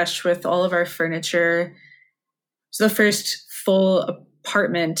started fresh with all of our furniture. So the first full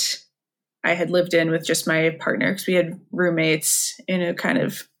apartment I had lived in with just my partner, because we had roommates in a kind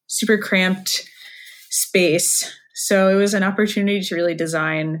of super cramped space. So it was an opportunity to really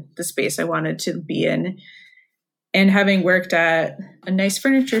design the space I wanted to be in. And having worked at a nice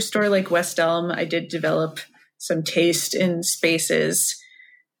furniture store like West Elm, I did develop some taste in spaces.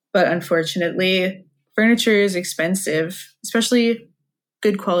 But unfortunately, furniture is expensive, especially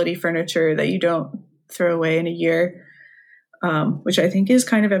good quality furniture that you don't throw away in a year, which I think is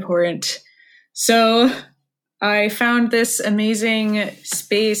kind of abhorrent. So I found this amazing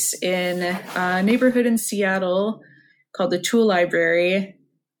space in a neighborhood in Seattle called the Tool Library,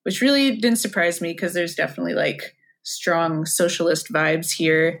 which really didn't surprise me because there's definitely like strong socialist vibes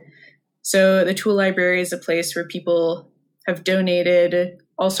here. So the Tool Library is a place where people have donated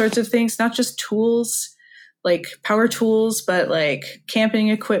all sorts of things, not just tools, like power tools, but like camping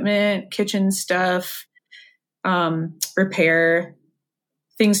equipment, kitchen stuff,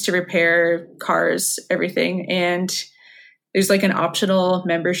 things to repair cars, everything. And there's like an optional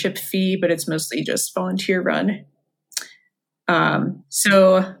membership fee, but it's mostly just volunteer run.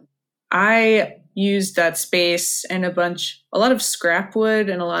 So I used that space and a lot of scrap wood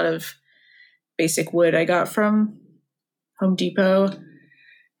and a lot of basic wood I got from Home Depot,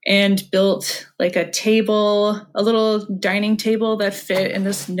 and built like a little dining table that fit in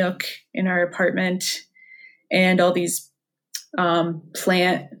this nook in our apartment, and all these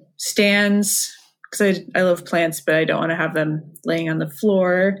plant stands, because I love plants, but I don't want to have them laying on the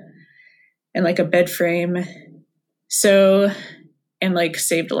floor, and like a bed frame. So, and like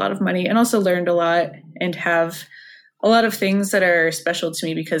saved a lot of money, and also learned a lot, and have a lot of things that are special to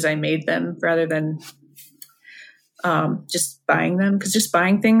me because I made them rather than just buying them, because just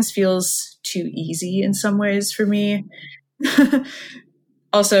buying things feels too easy in some ways for me.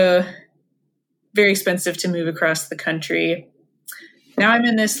 Also, very expensive to move across the country. Now I'm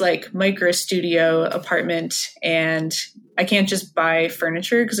in this like micro studio apartment, and I can't just buy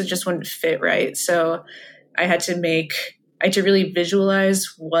furniture because it just wouldn't fit right. So I had to really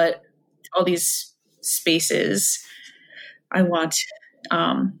visualize what all these spaces I want.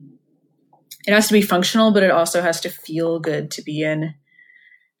 It has to be functional, but it also has to feel good to be in.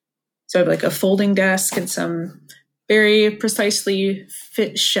 So I have like a folding desk and some very precisely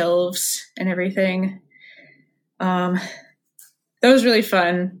fit shelves and everything. That was really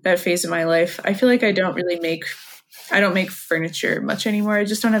fun, that phase of my life. I feel like I don't make furniture much anymore. I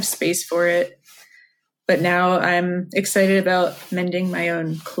just don't have space for it. But now I'm excited about mending my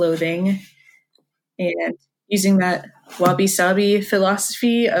own clothing and using that wabi-sabi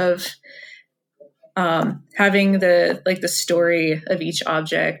philosophy of having the story of each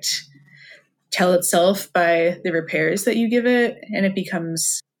object tell itself by the repairs that you give it, and it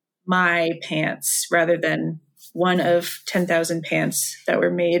becomes my pants rather than one of 10,000 pants that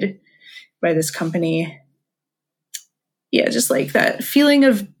were made by this company. Yeah, just like that feeling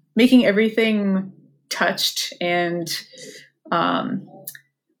of making everything touched, and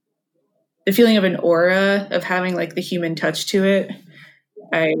the feeling of an aura of having like the human touch to it.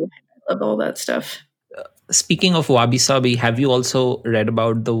 I love all that stuff. Speaking of wabi-sabi, have you also read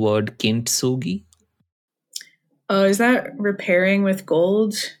about the word kintsugi? Oh, is that repairing with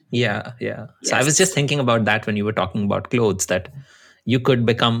gold? Yeah. So I Yes. was just thinking about that when you were talking about clothes, that you could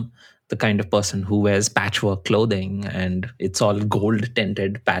become the kind of person who wears patchwork clothing and it's all gold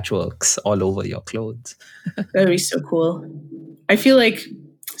tinted patchworks all over your clothes. That would be so cool. I feel like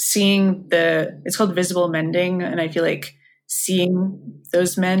it's called visible mending, and I feel like seeing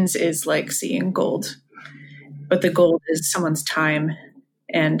those mends is like seeing gold. But the gold is someone's time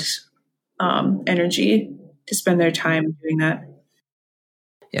and energy to spend their time doing that.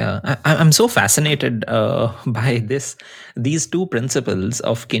 Yeah, I'm so fascinated by these two principles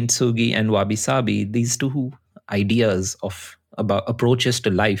of kintsugi and wabi-sabi, these two ideas about approaches to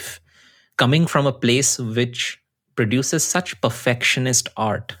life, coming from a place which produces such perfectionist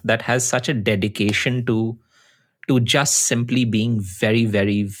art that has such a dedication to just simply being very,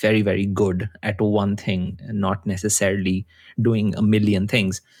 very, very, very good at one thing and not necessarily doing a million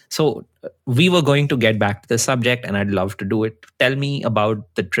things. So we were going to get back to the subject and I'd love to do it. Tell me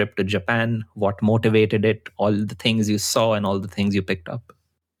about the trip to Japan, what motivated it, all the things you saw and all the things you picked up.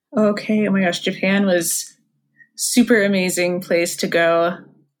 Okay. Oh my gosh. Japan was super amazing place to go.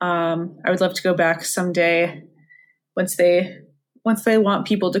 I would love to go back someday once they want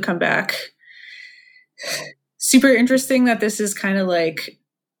people to come back. Super interesting that this is kind of like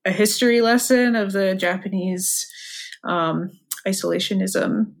a history lesson of the Japanese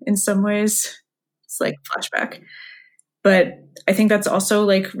isolationism in some ways. It's like flashback. But I think that's also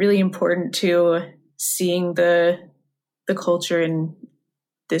like really important to seeing the culture in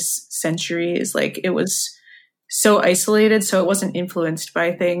this century is like it was so isolated, so it wasn't influenced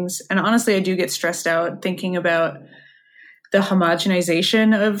by things. And honestly, I do get stressed out thinking about the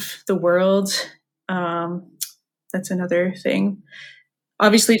homogenization of the world. That's another thing.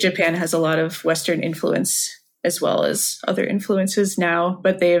 Obviously, Japan has a lot of Western influence as well as other influences now,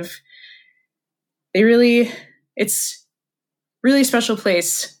 but it's really special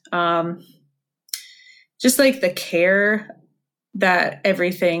place. Just like the care that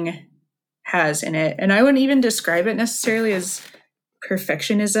everything has in it. And I wouldn't even describe it necessarily as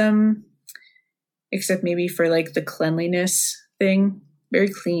perfectionism, except maybe for like the cleanliness thing. Very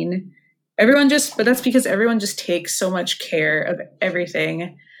clean. But that's because everyone just takes so much care of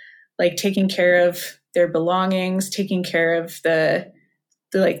everything, like taking care of their belongings, taking care of the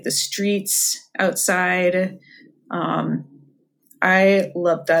streets outside. I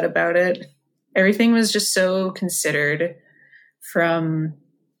love that about it. Everything was just so considered, from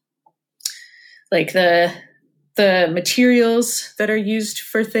like the materials that are used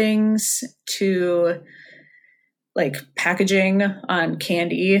for things to like packaging on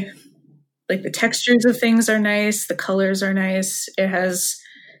candy. Like the textures of things are nice, the colors are nice. It has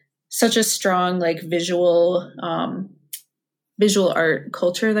such a strong like visual art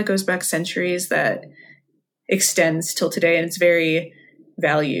culture that goes back centuries that extends till today, and it's very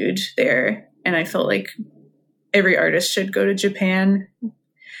valued there. And I felt like every artist should go to Japan.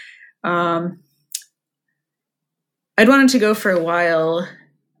 I'd wanted to go for a while,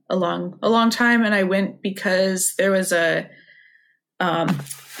 a long time, and I went because there was a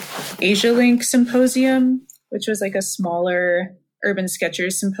Asia Link symposium, which was like a smaller urban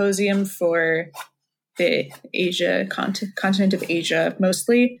sketchers symposium for the continent of Asia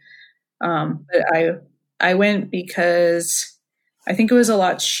mostly. But I went because I think it was a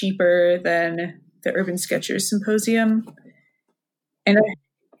lot cheaper than the Urban Sketchers Symposium. And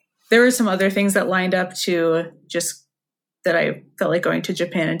there were some other things that lined up too, just that I felt like going to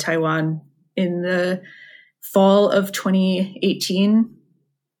Japan and Taiwan in the fall of 2018.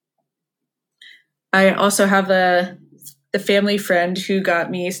 I also have the family friend who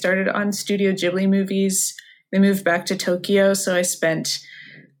got me started on Studio Ghibli movies. They moved back to Tokyo, so I spent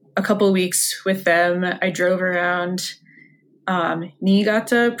a couple weeks with them. I drove around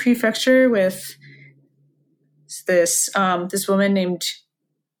Niigata Prefecture with this woman named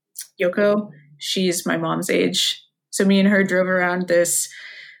Yoko. She's my mom's age. So me and her drove around this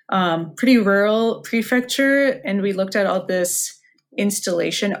pretty rural prefecture, and we looked at all this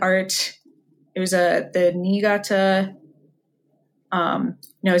installation art. It was the Niigata,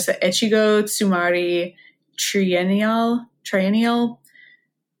 it's the Echigo Tsumari Triennial.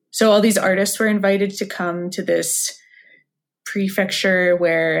 So all these artists were invited to come to this prefecture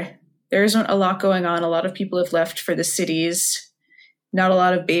where there isn't a lot going on. A lot of people have left for the cities. not a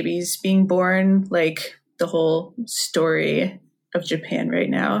lot of babies being born, like the whole story of Japan right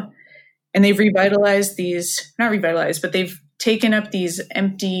now. And they've revitalized these, not revitalized, but they've taken up these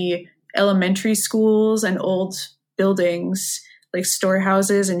empty elementary schools and old buildings, like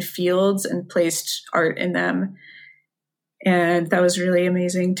storehouses and fields, and placed art in them. And that was really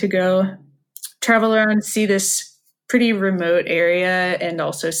amazing to go travel around, see this pretty remote area, and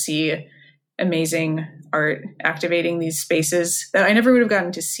also see amazing art activating these spaces that I never would have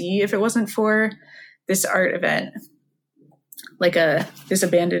gotten to see if it wasn't for this art event. Like this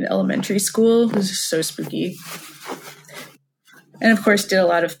abandoned elementary school. It was so spooky. And of course, did a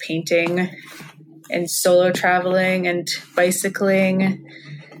lot of painting and solo traveling and bicycling.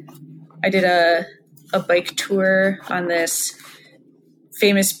 I did a bike tour on this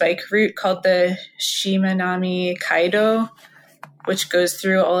famous bike route called the Shimanami Kaido, which goes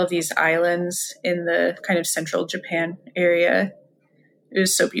through all of these islands in the kind of central Japan area. It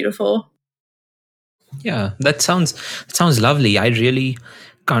is so beautiful. Yeah, that sounds lovely. I really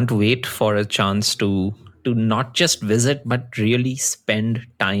can't wait for a chance to not just visit but really spend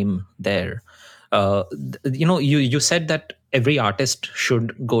time there. You said that every artist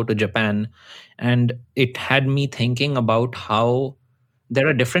should go to Japan, and it had me thinking about how there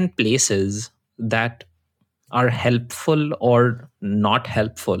are different places that are helpful or not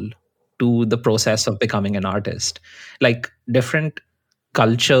helpful to the process of becoming an artist. Like different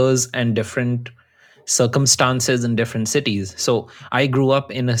cultures and different circumstances in different cities. So I grew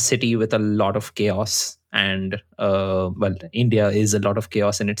up in a city with a lot of chaos, and India is a lot of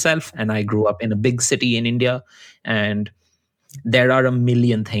chaos in itself. And I grew up in a big city in India, and there are a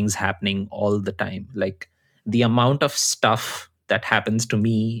million things happening all the time. Like the amount of stuff that happens to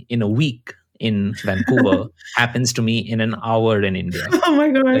me in a week in Vancouver happens to me in an hour in India. Oh my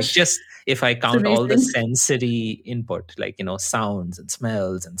gosh. Like just if I count all the sensory input, like, sounds and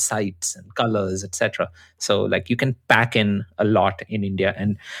smells and sights and colors, etc. So like you can pack in a lot in India,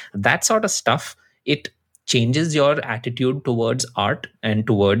 and that sort of stuff, it changes your attitude towards art and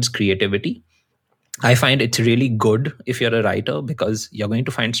towards creativity. I find it's really good if you're a writer, because you're going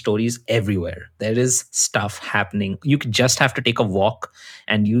to find stories everywhere. There is stuff happening. You just have to take a walk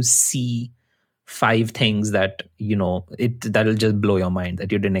and you see 5 things that, that'll just blow your mind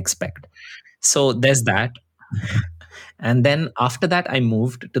that you didn't expect. So there's that. And then after that, I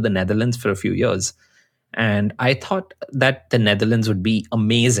moved to the Netherlands for a few years. And I thought that the Netherlands would be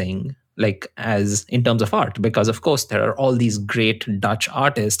amazing, like as in terms of art, because of course there are all these great Dutch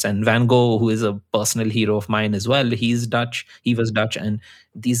artists, and Van Gogh, who is a personal hero of mine as well, he was Dutch, and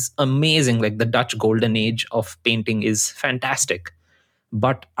these amazing, like the Dutch golden age of painting is fantastic.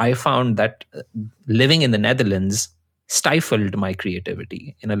 But I found that living in the Netherlands stifled my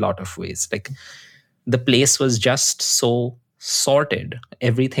creativity in a lot of ways. Like the place was just so sorted,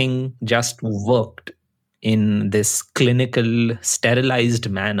 everything just worked in this clinical, sterilized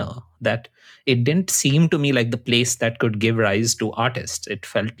manner that it didn't seem to me like the place that could give rise to artists. It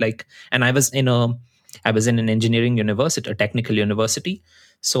felt like, and I was in an engineering university, a technical university.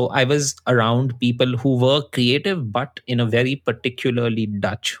 So I was around people who were creative, but in a very particularly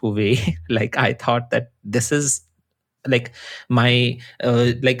Dutch way. Like I thought that this is like my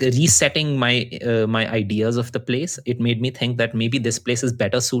like resetting my ideas of the place. It made me think that maybe this place is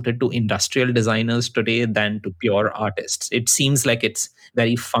better suited to industrial designers today than to pure artists. It seems like it's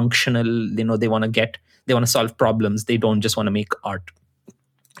very functional. They want to solve problems. They don't just want to make art.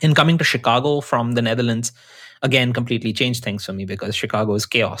 And coming to Chicago from the Netherlands, again, completely changed things for me, because Chicago is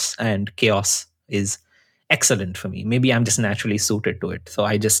chaos, and chaos is excellent for me. Maybe I'm just naturally suited to it. So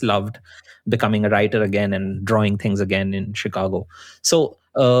I just loved becoming a writer again and drawing things again in Chicago. So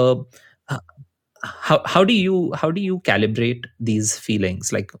how do you calibrate these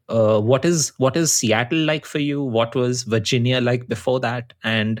feelings? Like what is Seattle like for you? What was Virginia like before that?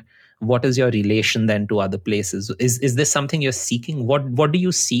 And what is your relation then to other places? Is this something you're seeking? What do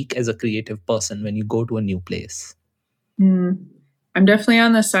you seek as a creative person when you go to a new place? I'm definitely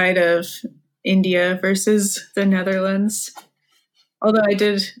on the side of India versus the Netherlands. Although I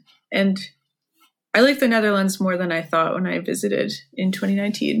like the Netherlands more than I thought when I visited in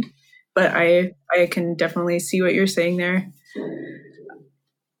 2019. But I can definitely see what you're saying there.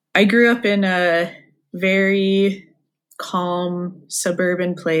 I grew up in a very calm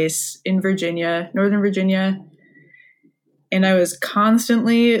suburban place in Virginia, Northern Virginia. And I was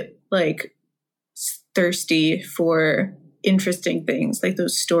constantly like thirsty for interesting things, like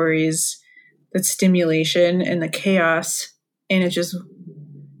those stories, that stimulation and the chaos. And it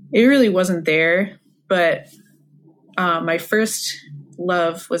really wasn't there. But my first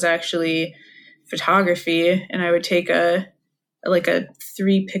love was actually photography, and I would take a like a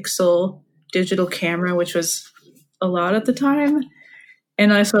 3-pixel digital camera, which was a lot at the time,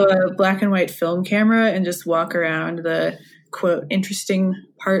 and also a black and white film camera, and just walk around the quote interesting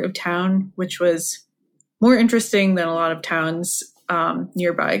part of town, which was more interesting than a lot of towns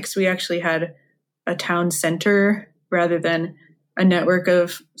nearby, because we actually had a town center rather than a network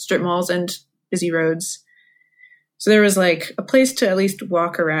of strip malls and busy roads. So there was like a place to at least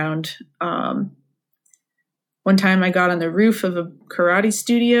walk around. One time I got on the roof of a karate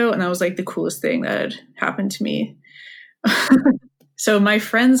studio, and that was like the coolest thing that had happened to me. So my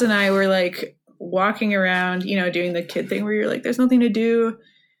friends and I were like walking around, doing the kid thing where you're like, there's nothing to do.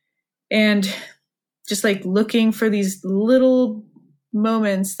 And just like looking for these little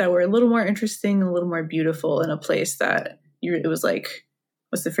moments that were a little more interesting and a little more beautiful in a place that it was like,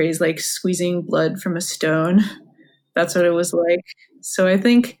 what's the phrase, like squeezing blood from a stone. That's what it was like. So I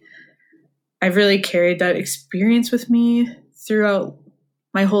think I've really carried that experience with me throughout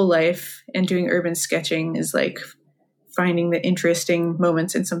my whole life, and doing urban sketching is like finding the interesting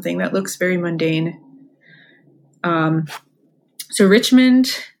moments in something that looks very mundane. So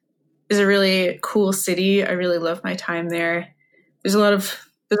Richmond is a really cool city. I really love my time there. There's a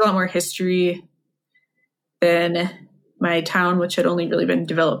lot more history than my town, which had only really been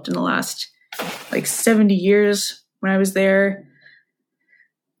developed in the last like 70 years when I was there.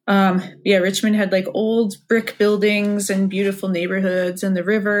 Richmond had like old brick buildings and beautiful neighborhoods and the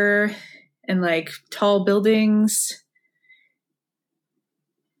river and like tall buildings.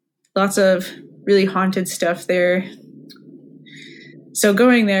 Lots of really haunted stuff there. So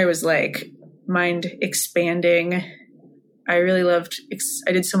going there was like mind expanding. I really loved,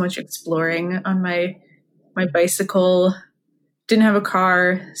 I did so much exploring on my bicycle. Didn't have a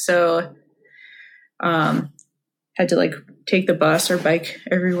car, so had to like take the bus or bike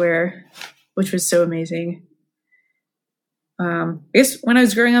everywhere, which was so amazing. I guess when I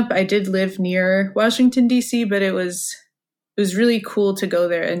was growing up, I did live near Washington, D.C., but it was really cool to go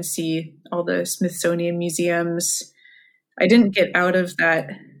there and see all the Smithsonian museums. I didn't get out of that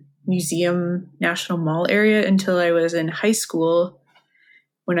museum National Mall area until I was in high school,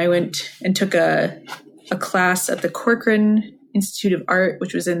 when I went and took a class at the Corcoran Institute of Art,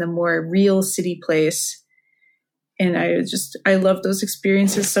 which was in the more real city place. And I loved those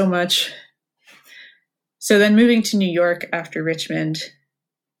experiences so much. So then moving to New York after Richmond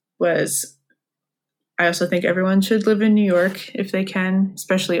I also think everyone should live in New York if they can,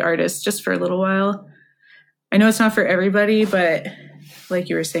 especially artists, just for a little while. I know it's not for everybody, but like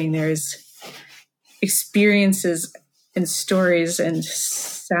you were saying, there's experiences and stories and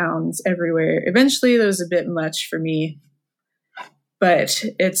sounds everywhere. Eventually, that was a bit much for me, but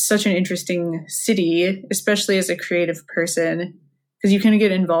it's such an interesting city, especially as a creative person, because you can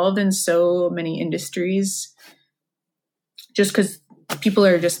get involved in so many industries just because people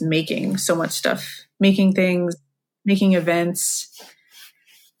are just making so much stuff, making things, making events.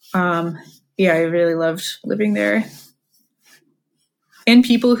 I really loved living there. And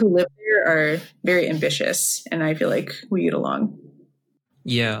people who live there are very ambitious, and I feel like we get along.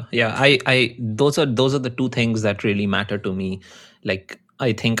 Yeah. I those are the two things that really matter to me. Like,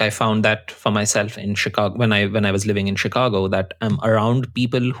 I think I found that for myself in Chicago when I was living in Chicago, that I'm around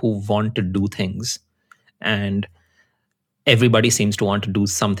people who want to do things, and everybody seems to want to do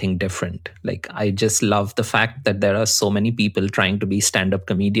something different. Like, I just love the fact that there are so many people trying to be stand-up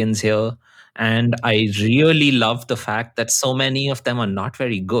comedians here. And I really love the fact that so many of them are not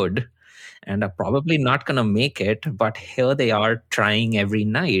very good and are probably not going to make it, but here they are trying every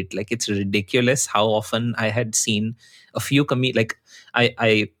night. Like, it's ridiculous how often I had seen a few like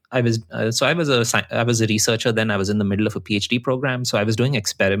I was I was a researcher then. I was in the middle of a PhD program, so I was doing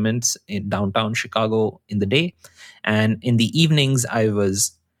experiments in downtown Chicago in the day, and in the evenings I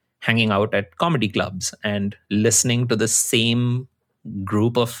was hanging out at comedy clubs and listening to the same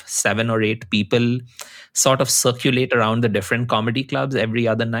group of 7 or 8 people sort of circulate around the different comedy clubs every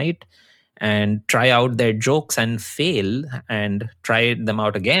other night and try out their jokes and fail and try them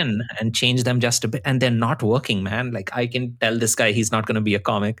out again and change them just a bit. And they're not working, man. Like, I can tell this guy he's not going to be a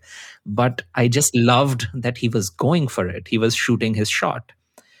comic, but I just loved that he was going for it. He was shooting his shot.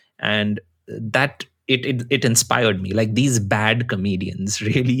 And that it inspired me. Like, these bad comedians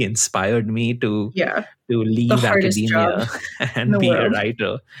really inspired me to leave academia and be a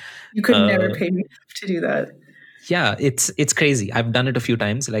writer. You could never pay me to do that. Yeah, it's crazy. I've done it a few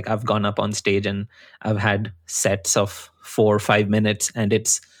times. Like, I've gone up on stage and I've had sets of 4 or 5 minutes, and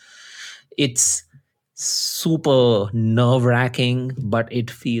it's super nerve-wracking, but it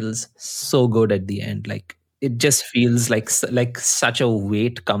feels so good at the end. Like, it just feels like such a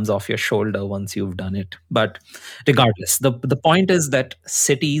weight comes off your shoulder once you've done it. But regardless, the point is that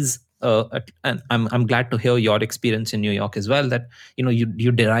cities, and I'm glad to hear your experience in New York as well, that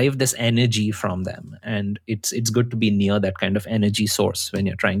you derive this energy from them, and it's good to be near that kind of energy source when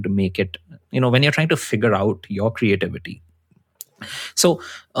you're trying to make it, when you're trying to figure out your creativity. So,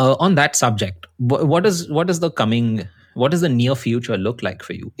 on that subject, what does the near future look like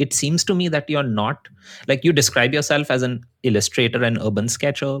for you? It seems to me that you're not, like, you describe yourself as an illustrator and urban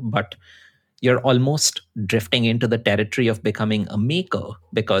sketcher, but you're almost drifting into the territory of becoming a maker,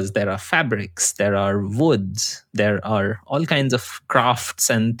 because there are fabrics, there are woods, there are all kinds of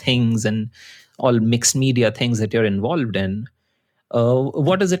crafts and things, and all mixed media things that you're involved in.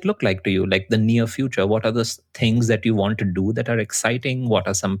 What does it look like to you, like the near future? What are the things that you want to do that are exciting? What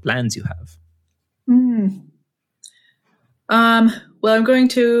are some plans you have? Hmm. Well, I'm going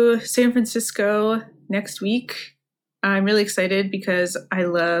to San Francisco next week. I'm really excited because I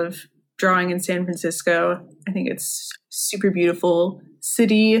love drawing in San Francisco. I think it's super beautiful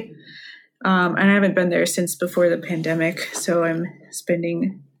city. And I haven't been there since before the pandemic, so it's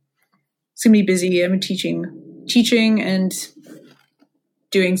gonna be busy. I'm teaching and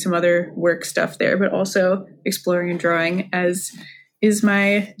doing some other work stuff there, but also exploring and drawing, as is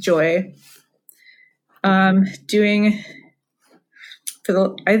my joy. I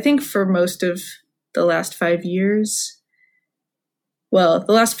think for most of the last 5 years, well,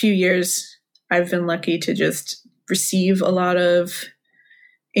 the last few years, I've been lucky to just receive a lot of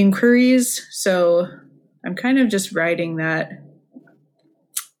inquiries. So I'm kind of just riding that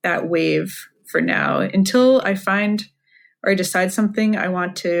wave for now until I find or I decide something I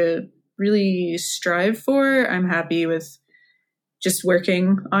want to really strive for. I'm happy with just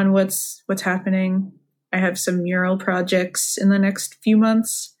working on what's happening. I have some mural projects in the next few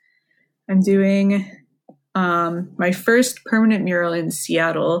months. I'm doing my first permanent mural in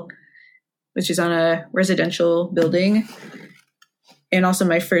Seattle, which is on a residential building, and also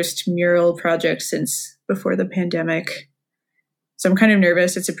my first mural project since before the pandemic. So I'm kind of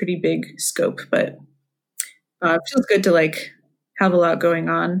nervous. It's a pretty big scope, but it feels good to have a lot going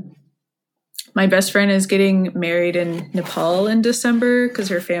on. My best friend is getting married in Nepal in December because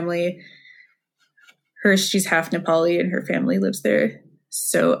she's half Nepali and her family lives there.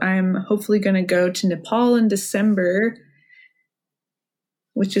 So I'm hopefully going to go to Nepal in December,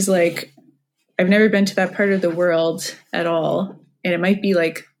 which is I've never been to that part of the world at all. And it might be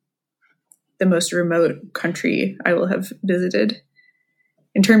the most remote country I will have visited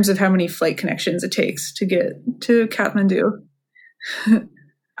in terms of how many flight connections it takes to get to Kathmandu.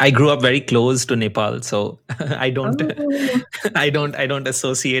 I grew up very close to Nepal, so I don't Oh. I don't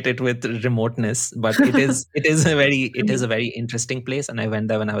associate it with remoteness, but it is a very interesting place, and I went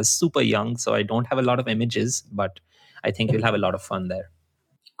there when I was super young, so I don't have a lot of images, but I think you'll have a lot of fun there.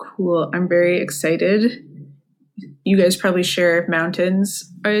 Cool. I'm very excited. You guys probably share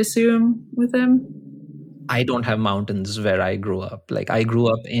mountains, I assume, with them? I don't have mountains where I grew up. Like, I grew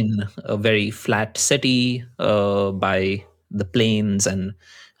up in a very flat city by the plains, and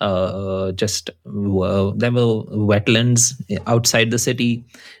there were wetlands outside the city.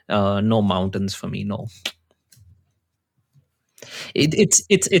 No mountains for me. No.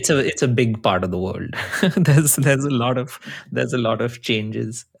 It's a big part of the world. There's a lot of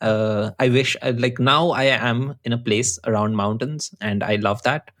changes. I wish, like, now I am in a place around mountains, and I love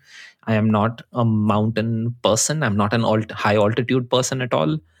that. I am not a mountain person. I'm not an high altitude person at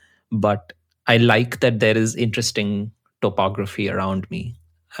all, but I like that there is interesting topography around me.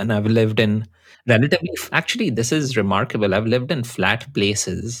 And I've lived in actually, this is remarkable. I've lived in flat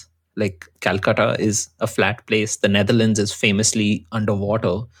places. Like, Calcutta is a flat place. The Netherlands is famously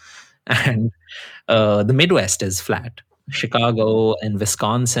underwater, and the Midwest is flat. Chicago and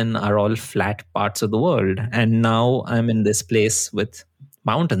Wisconsin are all flat parts of the world. And now I'm in this place with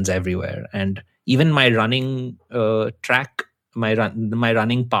mountains everywhere. And even my running track, my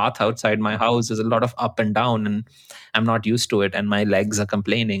running path outside my house is a lot of up and down, and I'm not used to it. And my legs are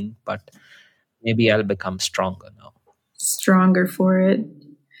complaining, but maybe I'll become stronger now. Stronger for it.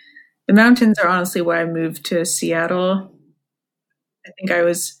 The mountains are honestly why I moved to Seattle. I think I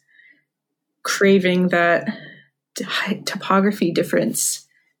was craving that topography difference.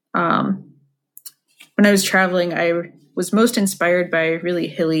 When I was traveling, I was most inspired by really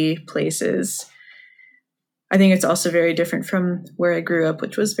hilly places. I think it's also very different from where I grew up,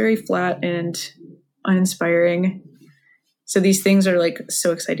 which was very flat and uninspiring. So these things are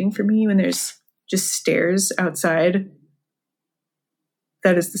so exciting for me when there's just stairs outside.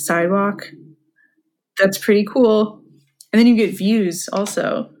 That is the sidewalk. That's pretty cool. And then you get views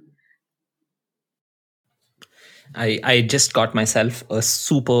also. I just got myself a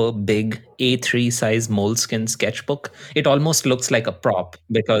super big A3 size moleskin sketchbook. It almost looks like a prop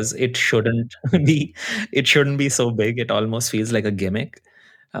because it shouldn't be so big. It almost feels like a gimmick.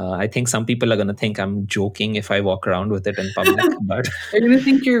 I think some people are going to think I'm joking if I walk around with it in public, but They're gonna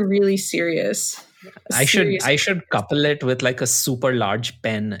think you're really serious. A serious I should couple it with like a super large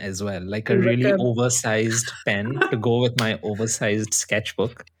pen as well, like a like really a oversized pen to go with my oversized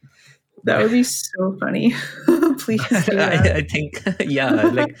sketchbook. that would be so funny. Please do that. I think, yeah,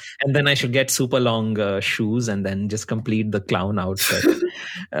 like, and then I should get super long shoes and then just complete the clown outfit.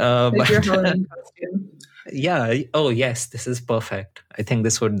 Like your But Halloween costume. yeah, oh yes, this is perfect. I think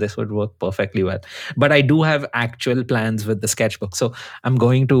this would work perfectly well. But I do have actual plans with the sketchbook, so I'm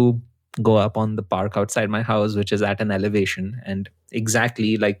going to go up on the park outside my house, which is at an elevation, and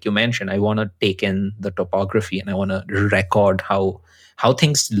exactly like you mentioned, I want to take in the topography and I want to record how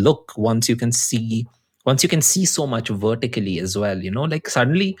things look once you can see so much vertically as well, like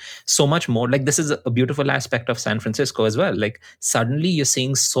suddenly so much more, like this is a beautiful aspect of San Francisco as well, like suddenly you're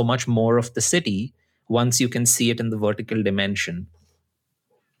seeing so much more of the city once you can see it in the vertical dimension.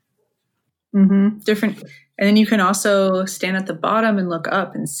 Different, and then you can also stand at the bottom and look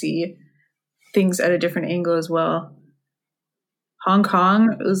up and see things at a different angle as well. Hong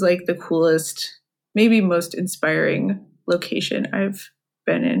Kong was like the coolest, maybe most inspiring location I've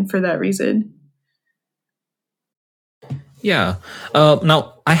been in for that reason. Yeah.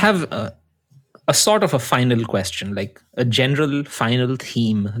 Now I have a sort of a final question, like a general final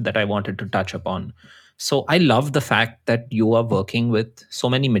theme that I wanted to touch upon. So I love the fact that you are working with so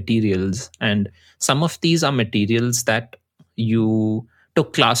many materials, and some of these are materials that you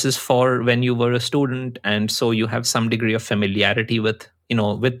took classes for when you were a student, and so you have some degree of familiarity with,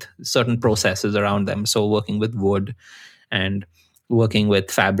 with certain processes around them. So working with wood and working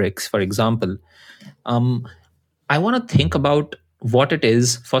with fabrics, for example. Um, I want to think about what it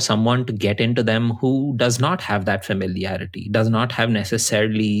is for someone to get into them who does not have that familiarity, does not have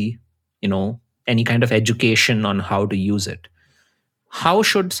necessarily, any kind of education on how to use it. How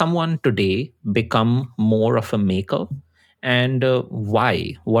should someone today become more of a maker? And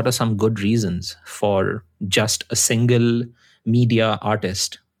why? What are some good reasons for just a single media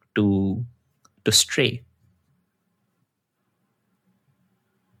artist to stray?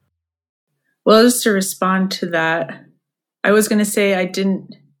 Well, just to respond to that, I was going to say I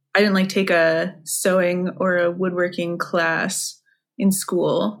didn't like take a sewing or a woodworking class in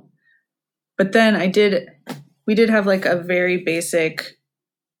school. But then we did have like a very basic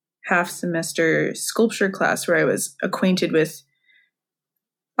half semester sculpture class where I was acquainted with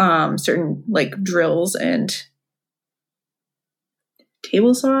certain like drills and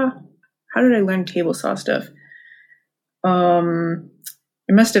table saw. How did I learn table saw stuff? It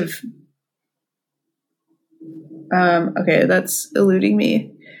must have. Okay, that's eluding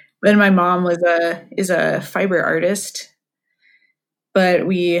me. And my mom is a fiber artist, but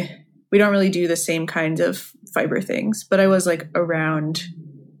we don't really do the same kinds of fiber things. But I was like around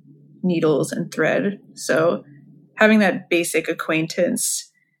needles and thread, so having that basic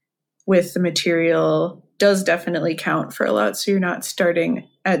acquaintance with the material does definitely count for a lot. So you're not starting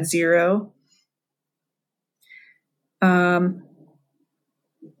at zero. So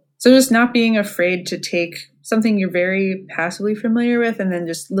just not being afraid to take something you're very passively familiar with and then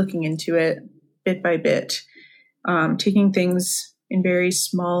just looking into it bit by bit, taking things in very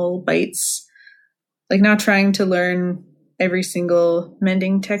small bites, like not trying to learn every single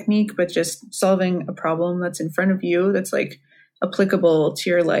mending technique, but just solving a problem that's in front of you that's like applicable to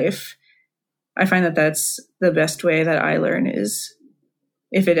your life. I find that that's the best way that I learn, is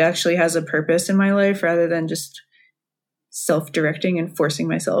if it actually has a purpose in my life rather than just self-directing and forcing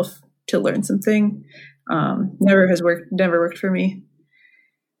myself to learn something. Never worked for me.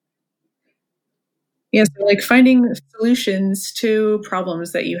 Yeah, so like finding solutions to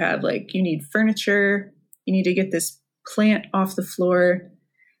problems that you have, like you need furniture, you need to get this plant off the floor,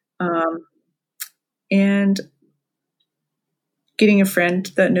 and getting a friend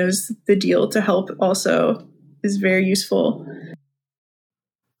that knows the deal to help also is very useful.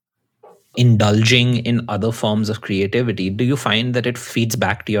 Indulging in other forms of creativity, do you find that it feeds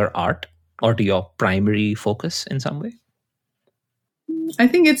back to your art or to your primary focus in some way? I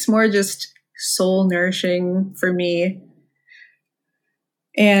think it's more just soul nourishing for me.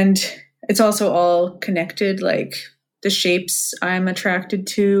 And it's also all connected. Like the shapes I'm attracted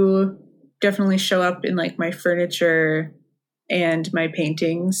to definitely show up in like my furniture and my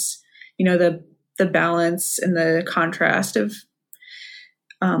paintings. The balance and the contrast of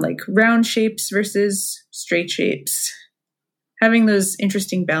like round shapes versus straight shapes having those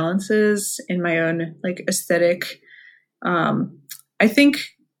interesting balances in my own like aesthetic. I think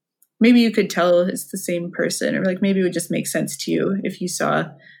maybe you could tell it's the same person, or like maybe it would just make sense to you if you saw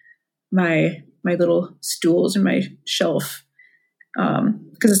my little stools or my shelf,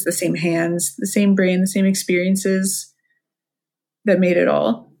 because it's the same hands, the same brain, the same experiences that made it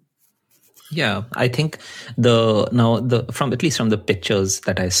all. Yeah, I think from at least from the pictures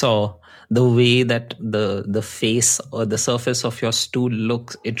that I saw, the way that the face or the surface of your stool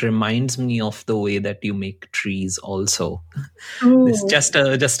looks, it reminds me of the way that you make trees also. Oh. It's just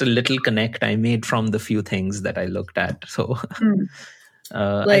a little connect I made from the few things that I looked at. So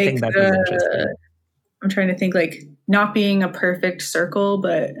I think that was interesting. I'm trying to think, like not being a perfect circle,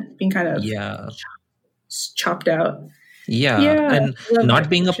 but being kind of chopped out. Yeah, and not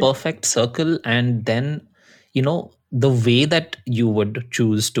being a perfect circle, and then, the way that you would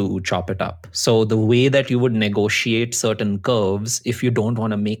choose to chop it up. So the way that you would negotiate certain curves if you don't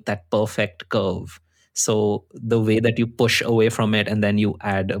want to make that perfect curve. So the way that you push away from it and then you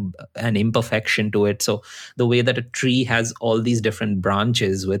add an imperfection to it. So the way that a tree has all these different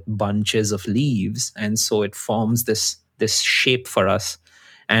branches with bunches of leaves, and so it forms this shape for us.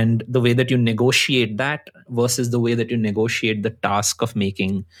 And the way that you negotiate that versus the way that you negotiate the task of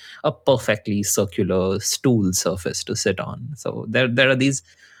making a perfectly circular stool surface to sit on. So there are these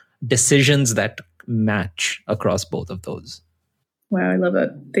decisions that match across both of those. Wow, I love it.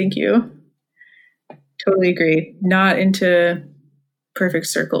 Thank you. Totally agree. Not into perfect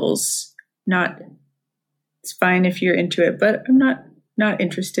circles. It's fine if you're into it, but I'm not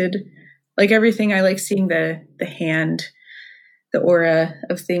interested. Like everything, I like seeing the hand, the aura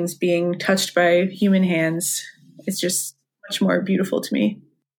of things being touched by human hands. It's just much more beautiful to me.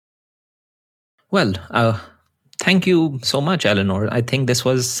 Well, thank you so much, Eleanor. I think this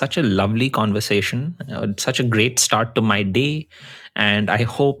was such a lovely conversation, such a great start to my day. And I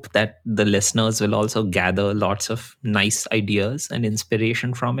hope that the listeners will also gather lots of nice ideas and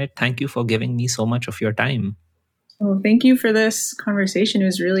inspiration from it. Thank you for giving me so much of your time. Well, thank you for this conversation. It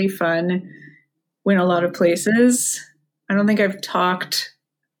was really fun. Went a lot of places. I don't think I've talked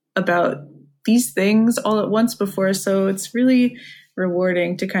about these things all at once before, so it's really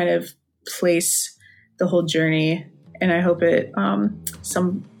rewarding to kind of place the whole journey. And I hope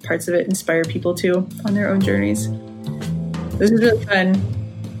some parts of it inspire people too on their own journeys. This is really fun.